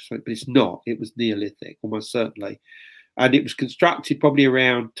Bronze Age, but it's not. It was Neolithic, almost certainly. And it was constructed probably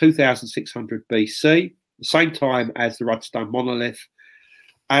around 2600 BC, the same time as the Rudstone monolith.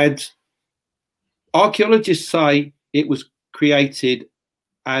 And archaeologists say it was created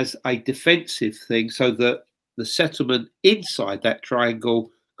as a defensive thing so that the settlement inside that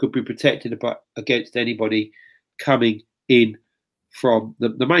triangle could be protected against anybody coming in from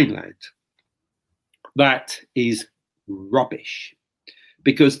the mainland. That is rubbish,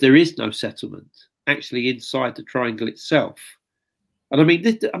 because there is no settlement actually inside the triangle itself. And I mean,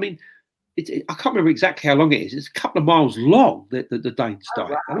 I can't remember exactly how long it is. It's a couple of miles long, the Danes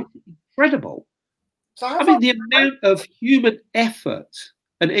Dyke. I mean, it's incredible. So I mean, the amount of human effort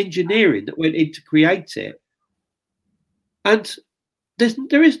and engineering that went in to create it. And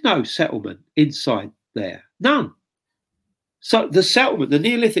there is no settlement inside there. None. So the settlement, the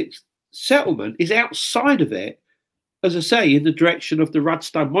Neolithic settlement, is outside of it, as I say, in the direction of the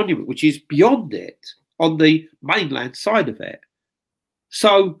Rudstone Monument, which is beyond it, on the mainland side of it.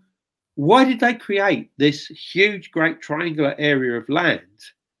 So why did they create this huge, great triangular area of land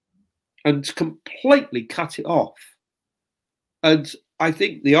and completely cut it off? And I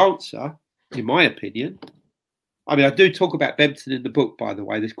think the answer, in my opinion, I mean, I do talk about Bempton in the book, by the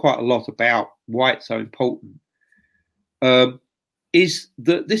way. There's quite a lot about why it's so important. Is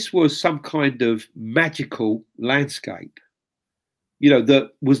that this was some kind of magical landscape, that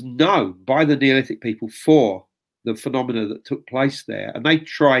was known by the Neolithic people for the phenomena that took place there, and they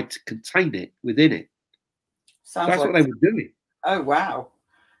tried to contain it within it. That's what they were doing. Oh, wow.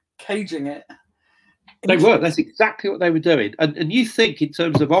 Caging it. They were. That's exactly what they were doing. And you think in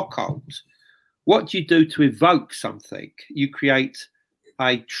terms of occult, what do you do to evoke something? You create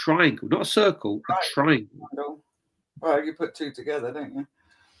a triangle, not a circle, a triangle. Well, you put two together, don't you?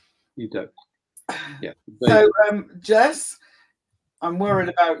 You do. Yeah. So, Jess, I'm worried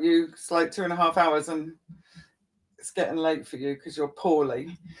about you. It's like 2.5 hours and it's getting late for you because you're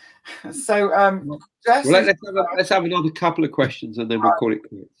poorly. So, Jess... Well, let's have another couple of questions and then we'll call it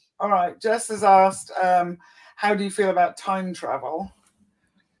quits. All right. Jess has asked, how do you feel about time travel?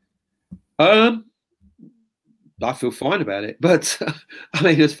 I feel fine about it, but I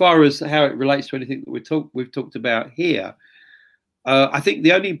mean, as far as how it relates to anything that we've talked about here, I think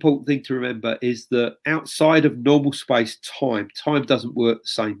the only important thing to remember is that outside of normal space, time doesn't work the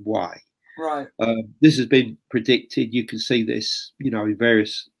same way. Right. This has been predicted. You can see this, in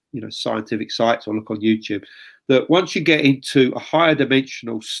various, scientific sites, or look on YouTube, that once you get into a higher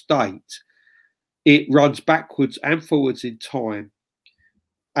dimensional state, it runs backwards and forwards in time.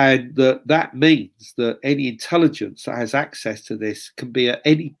 And that means that any intelligence that has access to this can be at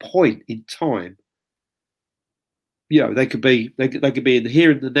any point in time. They could be in the here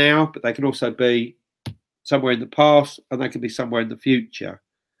and the now, but they can also be somewhere in the past, and they can be somewhere in the future.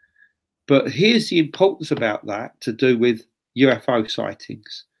 But here's the importance about that to do with UFO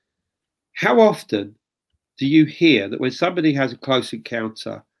sightings. How often do you hear that when somebody has a close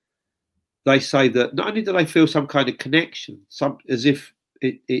encounter, they say that not only do they feel some kind of connection, as if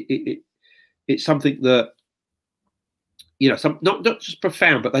it's something that, not just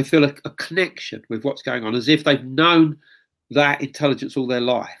profound, but they feel a connection with what's going on, as if they've known that intelligence all their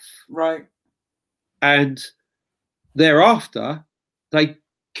life. Right. And thereafter, they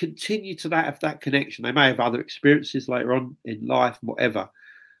continue to have that connection. They may have other experiences later on in life, whatever.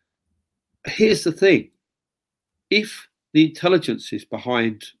 Here's the thing. If the intelligences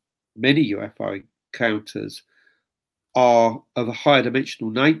behind many UFO encounters are of a higher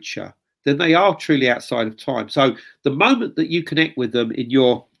dimensional nature, then they are truly outside of time. So the moment that you connect with them in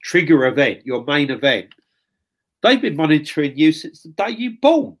your trigger event, your main event, they've been monitoring you since the day you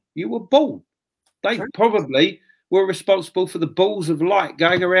were born. They probably were responsible for the balls of light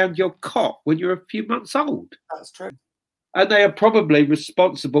going around your cot when you're a few months old. That's true. And they are probably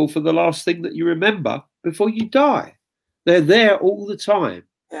responsible for the last thing that you remember before you die. They're there all the time.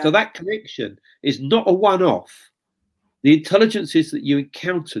 Yeah. So that connection is not a one-off. The intelligences that you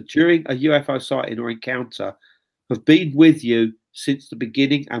encounter during a UFO sighting or encounter have been with you since the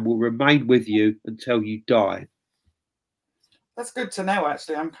beginning and will remain with you until you die. That's good to know,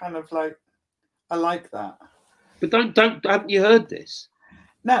 actually. I'm kind of like, I like that. But haven't you heard this?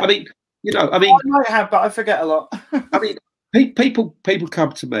 No. I mean, I might have, but I forget a lot. I mean, people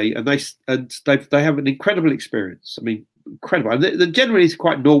come to me and they have an incredible experience. I mean, incredible. And they're generally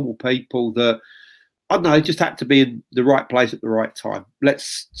quite normal people that, I don't know, just have to be in the right place at the right time.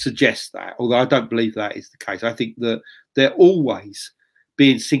 Let's suggest that, although I don't believe that is the case. I think that they're always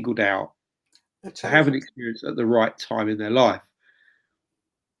being singled out to have an experience at the right time in their life.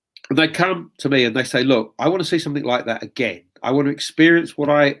 And they come to me and they say, look, I want to see something like that again. I want to experience what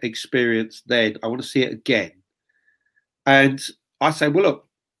I experienced then. I want to see it again. And I say, well, look,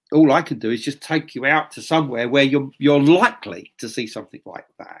 all I can do is just take you out to somewhere where you're likely to see something like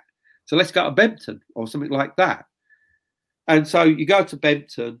that. So let's go to Bempton or something like that. And so you go to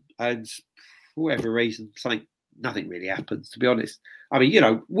Bempton and for whatever reason, nothing really happens, to be honest. I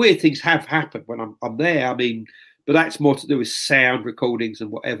mean, weird things have happened when I'm there. I mean, but that's more to do with sound recordings and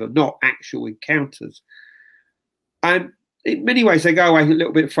whatever, not actual encounters. And in many ways, they go away a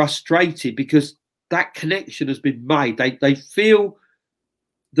little bit frustrated because that connection has been made. They feel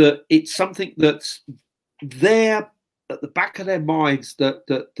that it's something that's there at the back of their minds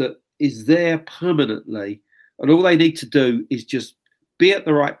that is there permanently. And all they need to do is just be at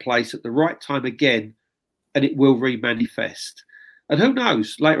the right place at the right time again, and it will re-manifest. And who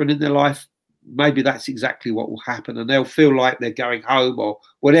knows, later on in their life, maybe that's exactly what will happen and they'll feel like they're going home or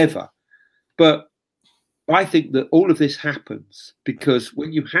whatever. But I think that all of this happens because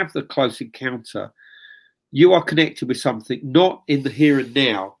when you have the close encounter, you are connected with something, not in the here and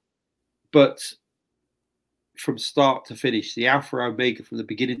now, but from start to finish, the alpha omega from the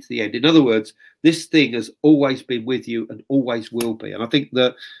beginning to the end. In other words, this thing has always been with you and always will be. And I think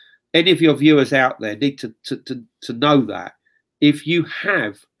that any of your viewers out there need to know that. If you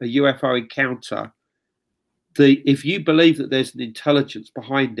have a UFO encounter, if you believe that there's an intelligence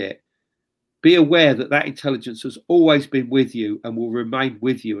behind it, be aware that that intelligence has always been with you and will remain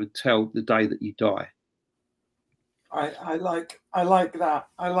with you until the day that you die. I like that.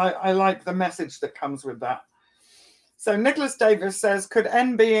 I like the message that comes with that. So Nicholas Davis says, could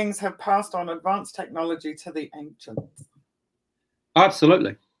N beings have passed on advanced technology to the ancients?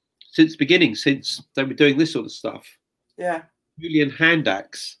 Absolutely. Since the beginning, since they were doing this sort of stuff. Yeah. Julian hand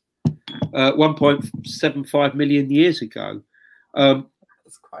axe, 1.75 million years ago.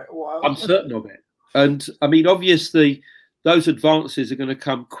 That's quite a while. I'm certain of it. And I mean, obviously, those advances are going to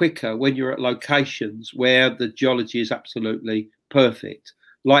come quicker when you're at locations where the geology is absolutely perfect,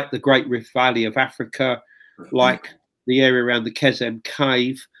 like the Great Rift Valley of Africa, like the area around the Kesem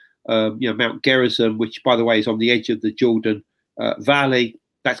Cave, Mount Gerizim, which, by the way, is on the edge of the Jordan Valley.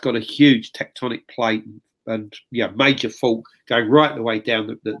 That's got a huge tectonic plate and major fault going right the way down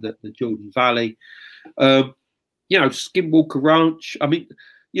the Jordan Valley. Skinwalker Ranch. I mean,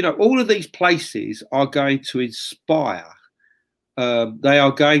 all of these places are going to inspire. They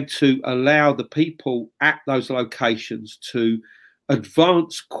are going to allow the people at those locations to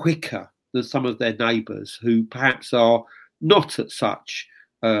advance quicker than some of their neighbours who perhaps are not at such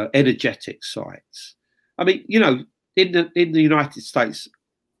energetic sites. I mean, in the United States,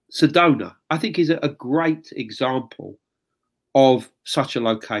 Sedona, I think, is a great example of such a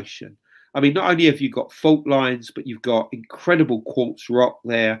location. I mean, not only have you got fault lines, but you've got incredible quartz rock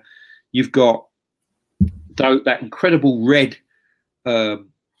there. You've got that incredible red, I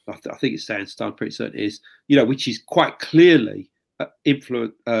think it's sandstone, pretty certain it is, which is quite clearly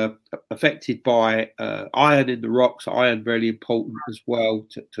affected by iron in the rocks. Iron very important as well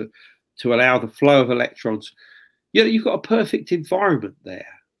to allow the flow of electrons. You've got a perfect environment there,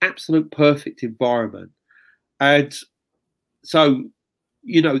 absolute perfect environment, and so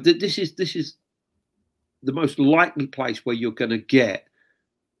this is the most likely place where you're going to get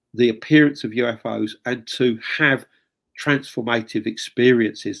the appearance of UFOs and to have transformative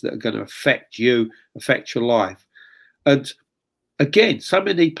experiences that are going to affect you, affect your life. And again, so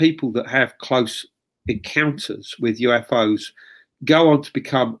many people that have close encounters with UFOs go on to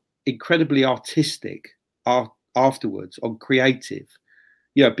become incredibly artistic afterwards, on creative,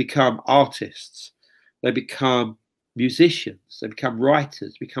 become artists. They become musicians, they become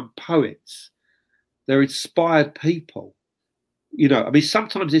writers, become poets. They're inspired people. You know, I mean,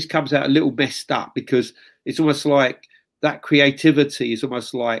 sometimes this comes out a little messed up because it's almost like that creativity is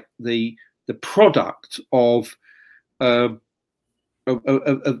almost like the product of their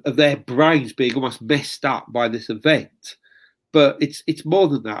brains being almost messed up by this event. But it's more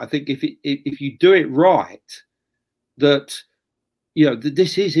than that. I think if you do it right, that you know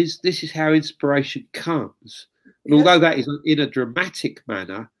this is how inspiration comes. And although that is in a dramatic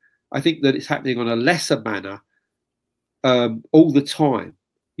manner, I think that it's happening on a lesser manner all the time.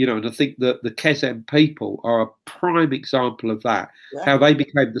 You know, and I think that the Kazem people are a prime example of that. Yeah. How they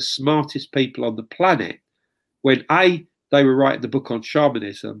became the smartest people on the planet when A, they were writing the book on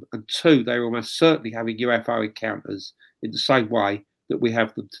shamanism, and 2, they were almost certainly having UFO encounters in the same way that we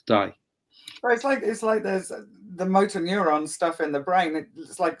have them today. Well, it's like there's the motor neuron stuff in the brain.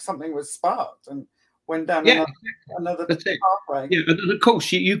 It's like something was sparked and went down another pathway. Yeah, and of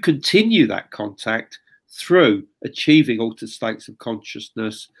course you continue that contact through achieving altered states of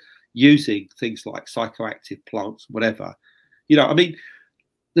consciousness using things like psychoactive plants, whatever. You know, I mean,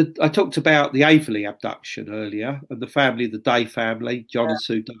 I talked about the Averley abduction earlier and the family, the Day family, John and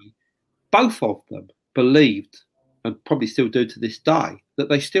Sue Day. Both of them believed, and probably still do to this day, that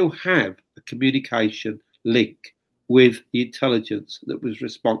they still have a communication link with the intelligence that was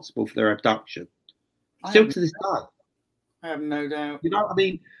responsible for their abduction. Still to this day. I have no doubt. You know,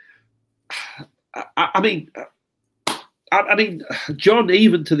 I mean, John,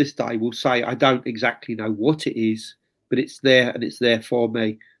 even to this day, will say, I don't exactly know what it is, but it's there and it's there for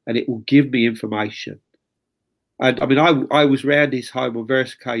me and it will give me information. And I mean, I was round his home on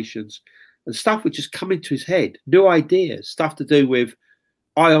various occasions and stuff would just come into his head, new ideas, stuff to do with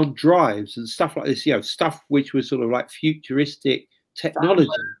ion drives and stuff like this, you know, stuff which was sort of like futuristic technology.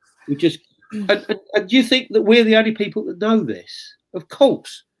 We just, and do you think that we're the only people that know this? Of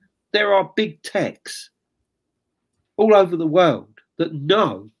course. There are big techs all over the world that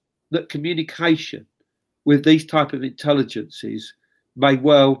know that communication with these type of intelligences may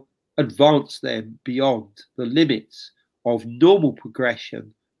well advance them beyond the limits of normal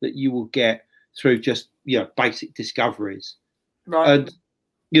progression that you will get through just, you know, basic discoveries. Right. And,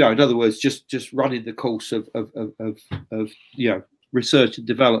 you know, in other words, just running the course of you know, research and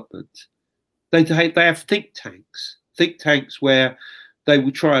development. They have think tanks where they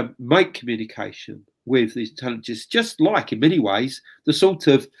will try and make communication with these intelligences, just like in many ways the sort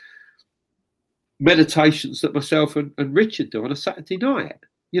of meditations that myself and Richard do on a Saturday night.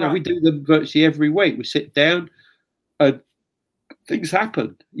 You know, we do them virtually every week. We sit down and things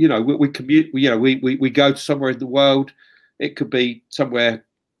happen. You know, we commute. We go to somewhere in the world. It could be somewhere,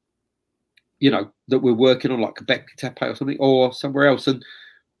 you know, that we're working on, like Göbekli Tepe or something, or somewhere else, and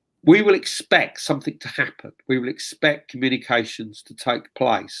we will expect something to happen. We will expect communications to take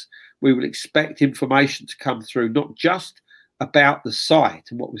place. We will expect information to come through, not just about the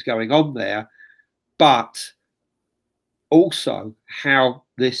site and what was going on there, but also how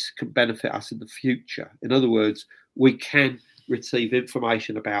this can benefit us in the future. In other words, we can receive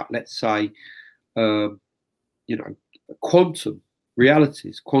information about, let's say, you know, quantum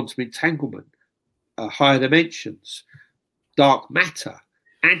realities, quantum entanglement, higher dimensions, dark matter,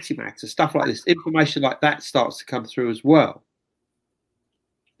 antimatter, stuff like this. Information like that starts to come through as well.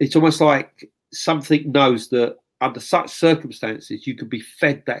 It's almost like something knows that under such circumstances you can be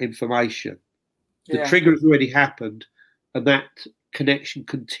fed that information. The trigger has already happened and that connection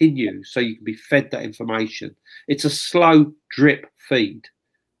continues, so you can be fed that information. It's a slow drip feed,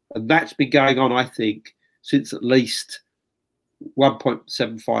 and that's been going on, I think, since at least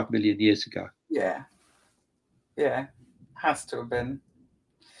 1.75 million years ago. Yeah, has to have been.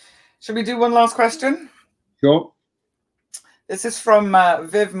 Should we do one last question? Sure. This is from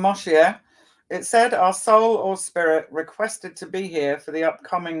Viv Moshier. It said, our soul or spirit requested to be here for the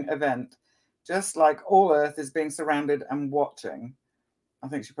upcoming event, just like all Earth is being surrounded and watching. I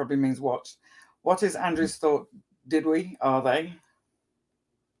think she probably means watched. What is Andrew's thought? Did we? Are they?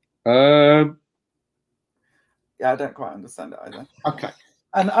 Yeah, I don't quite understand it either. Okay.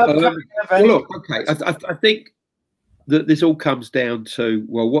 An upcoming event. Well, look, okay. I think that this all comes down to,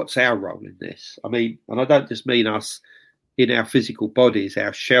 well, what's our role in this? I mean, and I don't just mean us in our physical bodies,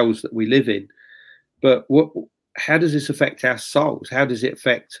 our shells that we live in, but how does this affect our souls? How does it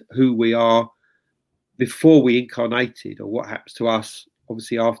affect who we are before we incarnated, or what happens to us,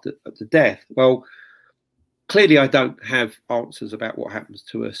 obviously, after death? Well, clearly I don't have answers about what happens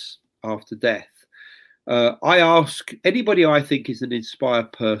to us after death. I ask anybody I think is an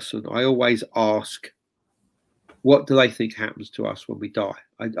inspired person, I always ask, what do they think happens to us when we die?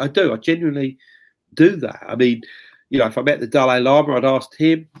 I do. I genuinely do that. I mean, you know, if I met the Dalai Lama, I'd ask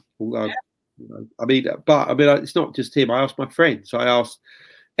him, although You know, it's not just him. I asked my friends. I asked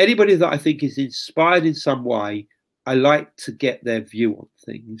anybody that I think is inspired in some way. I like to get their view on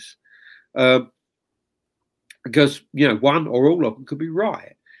things, because one or all of them could be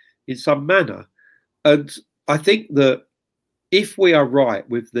right in some manner. And I think that if we are right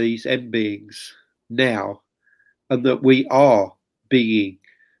with these M beings now, and that we are being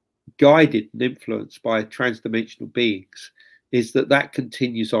guided and influenced by transdimensional beings, is that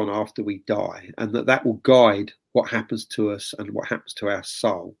continues on after we die, and that will guide what happens to us and what happens to our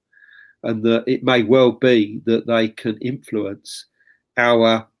soul. And that it may well be that they can influence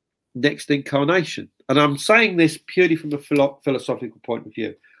our next incarnation. And I'm saying this purely from a philosophical point of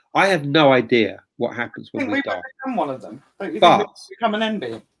view. I have no idea what happens when we die. Become one of them. Don't you think we become an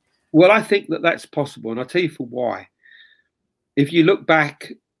NB? Well, I think that's possible, and I'll tell you for why. If you look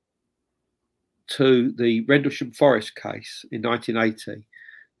back to the Rendlesham Forest case in 1980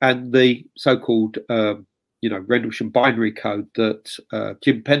 and the so-called Rendlesham binary code that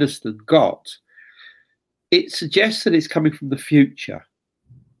Jim Penniston got, it suggests that it's coming from the future.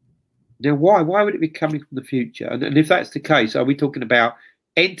 Now, why would it be coming from the future? And if that's the case, are we talking about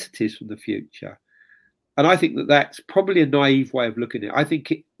entities from the future? And I think that's probably a naive way of looking at it. I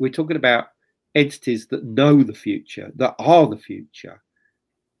think we're talking about entities that know the future, that are the future,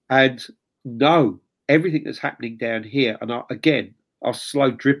 and know everything that's happening down here, and are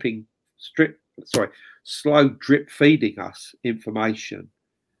slow drip feeding us information.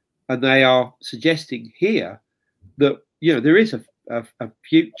 And they are suggesting here that there is a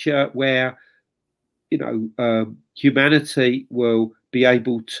future where humanity will be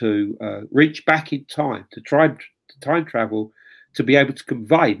able to reach back in time, to try to time travel, to be able to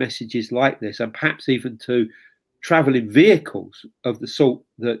convey messages like this, and perhaps even to travel in vehicles of the sort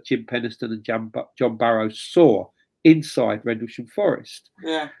that Jim Penniston and John Burroughs saw inside Rendlesham Forest.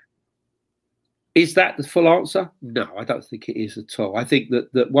 Yeah. Is that the full answer? No, I don't think it is at all. I think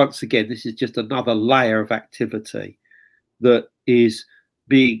that once again, this is just another layer of activity that is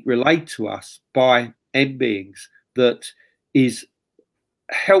being relayed to us by M beings that is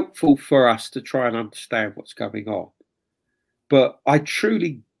helpful for us to try and understand what's going on. But I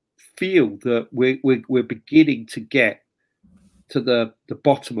truly feel that we're beginning to get to the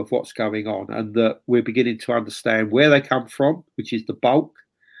bottom of what's going on, and that we're beginning to understand where they come from, which is the bulk,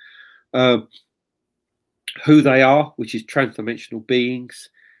 who they are, which is transdimensional beings,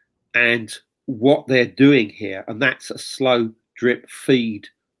 and what they're doing here. And that's a slow drip feed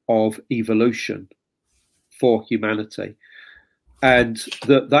of evolution for humanity. And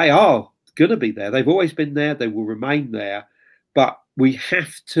that they are going to be there. They've always been there. They will remain there. But we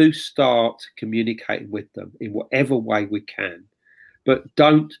have to start communicating with them in whatever way we can. But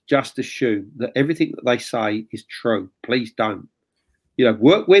don't just assume that everything that they say is true. Please don't.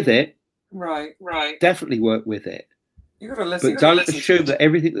 Work with it. Right. Definitely work with it. You got to listen. But don't assume that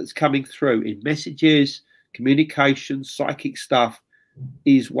everything that's coming through in messages, communication, psychic stuff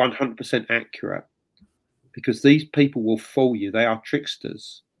is 100% accurate. Because these people will fool you. They are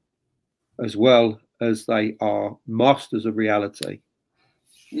tricksters as well as they are masters of reality.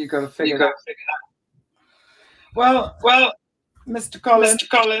 You've got to figure that out. Well, Mr. Colin,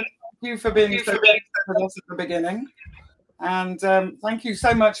 thank you for being with us at the beginning. And thank you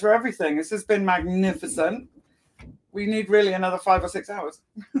so much for everything. This has been magnificent. We need really another 5 or 6 hours.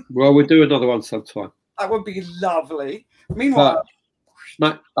 Well, we'll do another one sometime. That would be lovely. Meanwhile...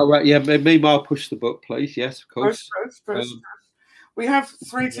 Meanwhile, push the book, please. Yes, of course. Push. We have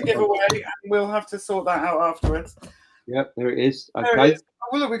 3 to give away, and we'll have to sort that out afterwards. Yep, there it is. Okay. There it is.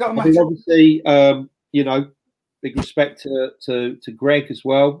 Oh, look, we got a obviously, big respect to Greg as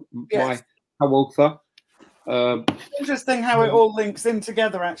well, yes. My co-author. Interesting how it all links in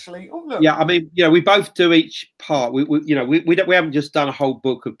together, actually. Oh, look. Yeah, I mean, we both do each part. We haven't just done a whole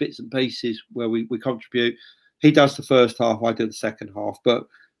book of bits and pieces where we contribute. He does the first half, I do the second half. But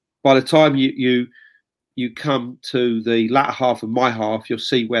by the time you come to the latter half of my half, you'll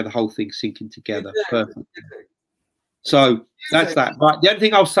see where the whole thing's sinking together. Perfect. So that's that. But the only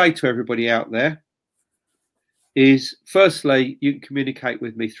thing I'll say to everybody out there is, firstly, you can communicate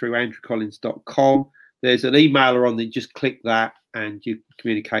with me through andrewcollins.com. There's an emailer on there. Just click that and you can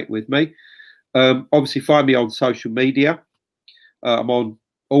communicate with me. Obviously, find me on social media. I'm on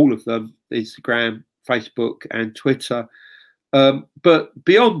all of them, Instagram, Facebook and Twitter. But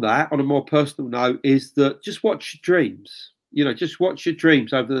beyond that, on a more personal note, is that just watch your dreams. Just watch your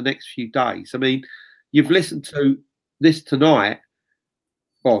dreams over the next few days. I mean, you've listened to this tonight.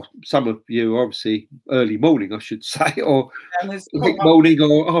 Well, some of you obviously early morning, I should say, or late morning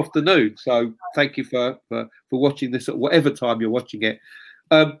or afternoon. So thank you for watching this at whatever time you're watching it.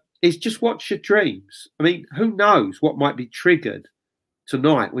 is just watch your dreams. I mean, who knows what might be triggered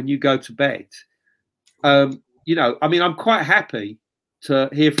tonight when you go to bed? You know, I mean, I'm quite happy to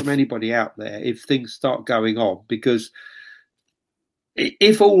hear from anybody out there if things start going on, because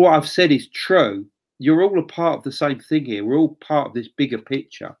if all what I've said is true, you're all a part of the same thing here. We're all part of this bigger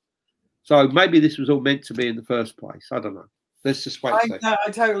picture. So maybe this was all meant to be in the first place. I don't know. Let's just wait. I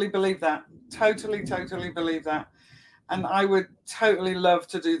totally believe that. Totally believe that. And I would totally love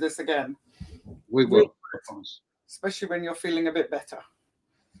to do this again. We will. Especially when you're feeling a bit better.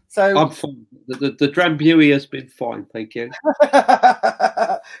 So I'm fine. The Drambuie has been fine, thank you.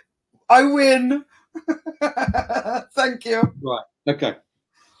 I win. Thank you. Right. Okay.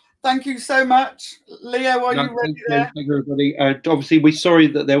 Thank you so much. Leo, are you ready there? Thank you, everybody. And obviously, we're sorry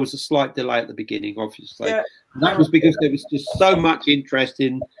that there was a slight delay at the beginning, obviously. Yeah. That was because there was just so much interest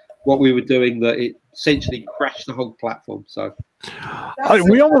in what we were doing that it essentially crashed the whole platform. So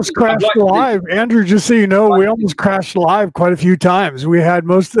we almost crashed live. Andrew, just so you know, we almost crashed live quite a few times. We had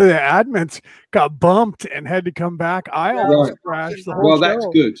most of the admins got bumped and had to come back. I almost crashed the whole show. Well, that's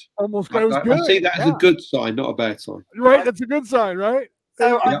good. Almost it was good. I see that as a good sign, not a bad sign. Right, that's a good sign, right?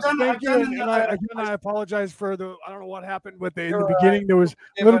 So thank you. And I apologize for I don't know what happened with in the beginning. There was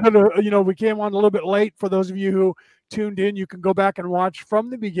a little bit of, we came on a little bit late. For those of you who tuned in, you can go back and watch from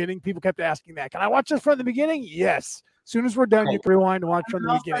the beginning. People kept asking that. Can I watch this from the beginning? Yes. As soon as we're done, you can rewind and watch from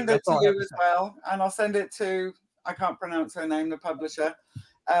the beginning. I'll send it to you as well. And I'll send it to, I can't pronounce her name, the publisher.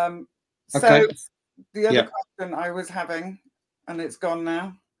 So the other question I was having, and it's gone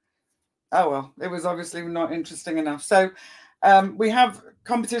now. Oh, well, it was obviously not interesting enough. So we have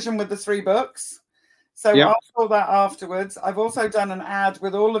competition with the 3 books. So I'll show that afterwards. I've also done an ad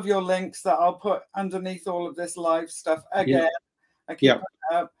with all of your links that I'll put underneath all of this live stuff again. I keep putting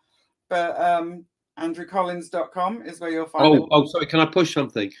it up. But andrewcollins.com is where you'll find it. Oh, sorry. Can I push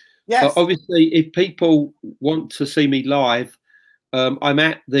something? Yes. Obviously, if people want to see me live, I'm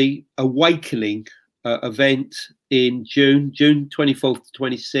at the Awakening event in June 24th to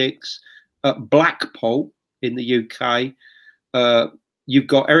 26th at Blackpool in the UK. You've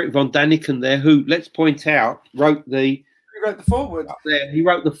got Eric von Daniken there, who, let's point out, He wrote the foreword. He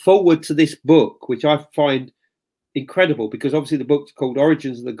wrote the foreword to this book, which I find incredible, because obviously the book's called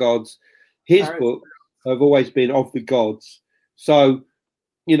Origins of the Gods. His books have always been of the gods. So,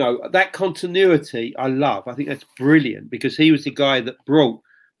 that continuity I love. I think that's brilliant, because he was the guy that brought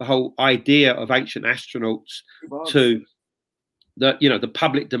the whole idea of ancient astronauts to the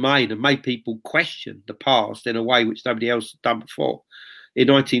public domain and made people question the past in a way which nobody else had done before. In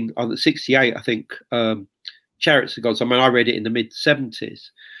 1968, I think, Chariots of Gods. I mean, I read it in the mid-70s.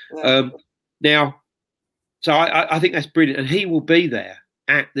 Now, so I think that's brilliant, and he will be there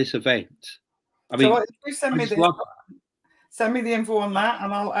at this event. I mean, if you send me the info on that,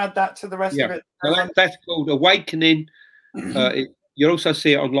 and I'll add that to the rest of it. So that's called Awakening. You'll also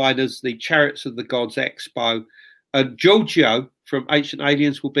see it online as the Chariots of the Gods Expo. And Giorgio from Ancient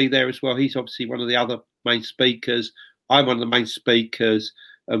Aliens will be there as well. He's obviously one of the other main speakers. I'm one of the main speakers,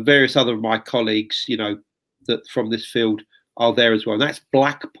 and various other of my colleagues, that from this field are there as well. And that's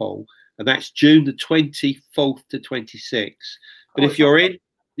Blackpool, and that's June the 24th to 26th. But if you're in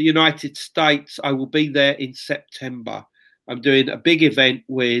the United States, I will be there in September. I'm doing a big event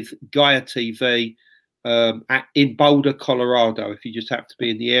with Gaia TV in Boulder, Colorado. If you just happen to be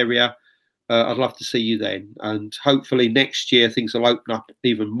in the area, I'd love to see you then. And hopefully next year things will open up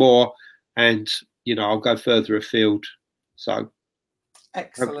even more, and I'll go further afield. So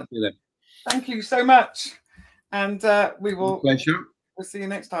excellent. Thank you so much. And we will. Pleasure. We'll see you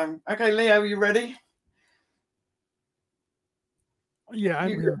next time. Okay, Leo, you ready? Yeah,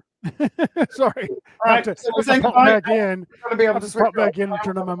 I'm here. Sorry. All right. Pop back in. Pop back in and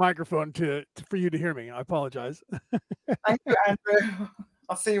turn on my microphone for you to hear me. I apologize. Thank you, Andrew.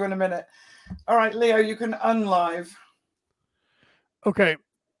 I'll see you in a minute. All right, Leo, you can unlive. Okay.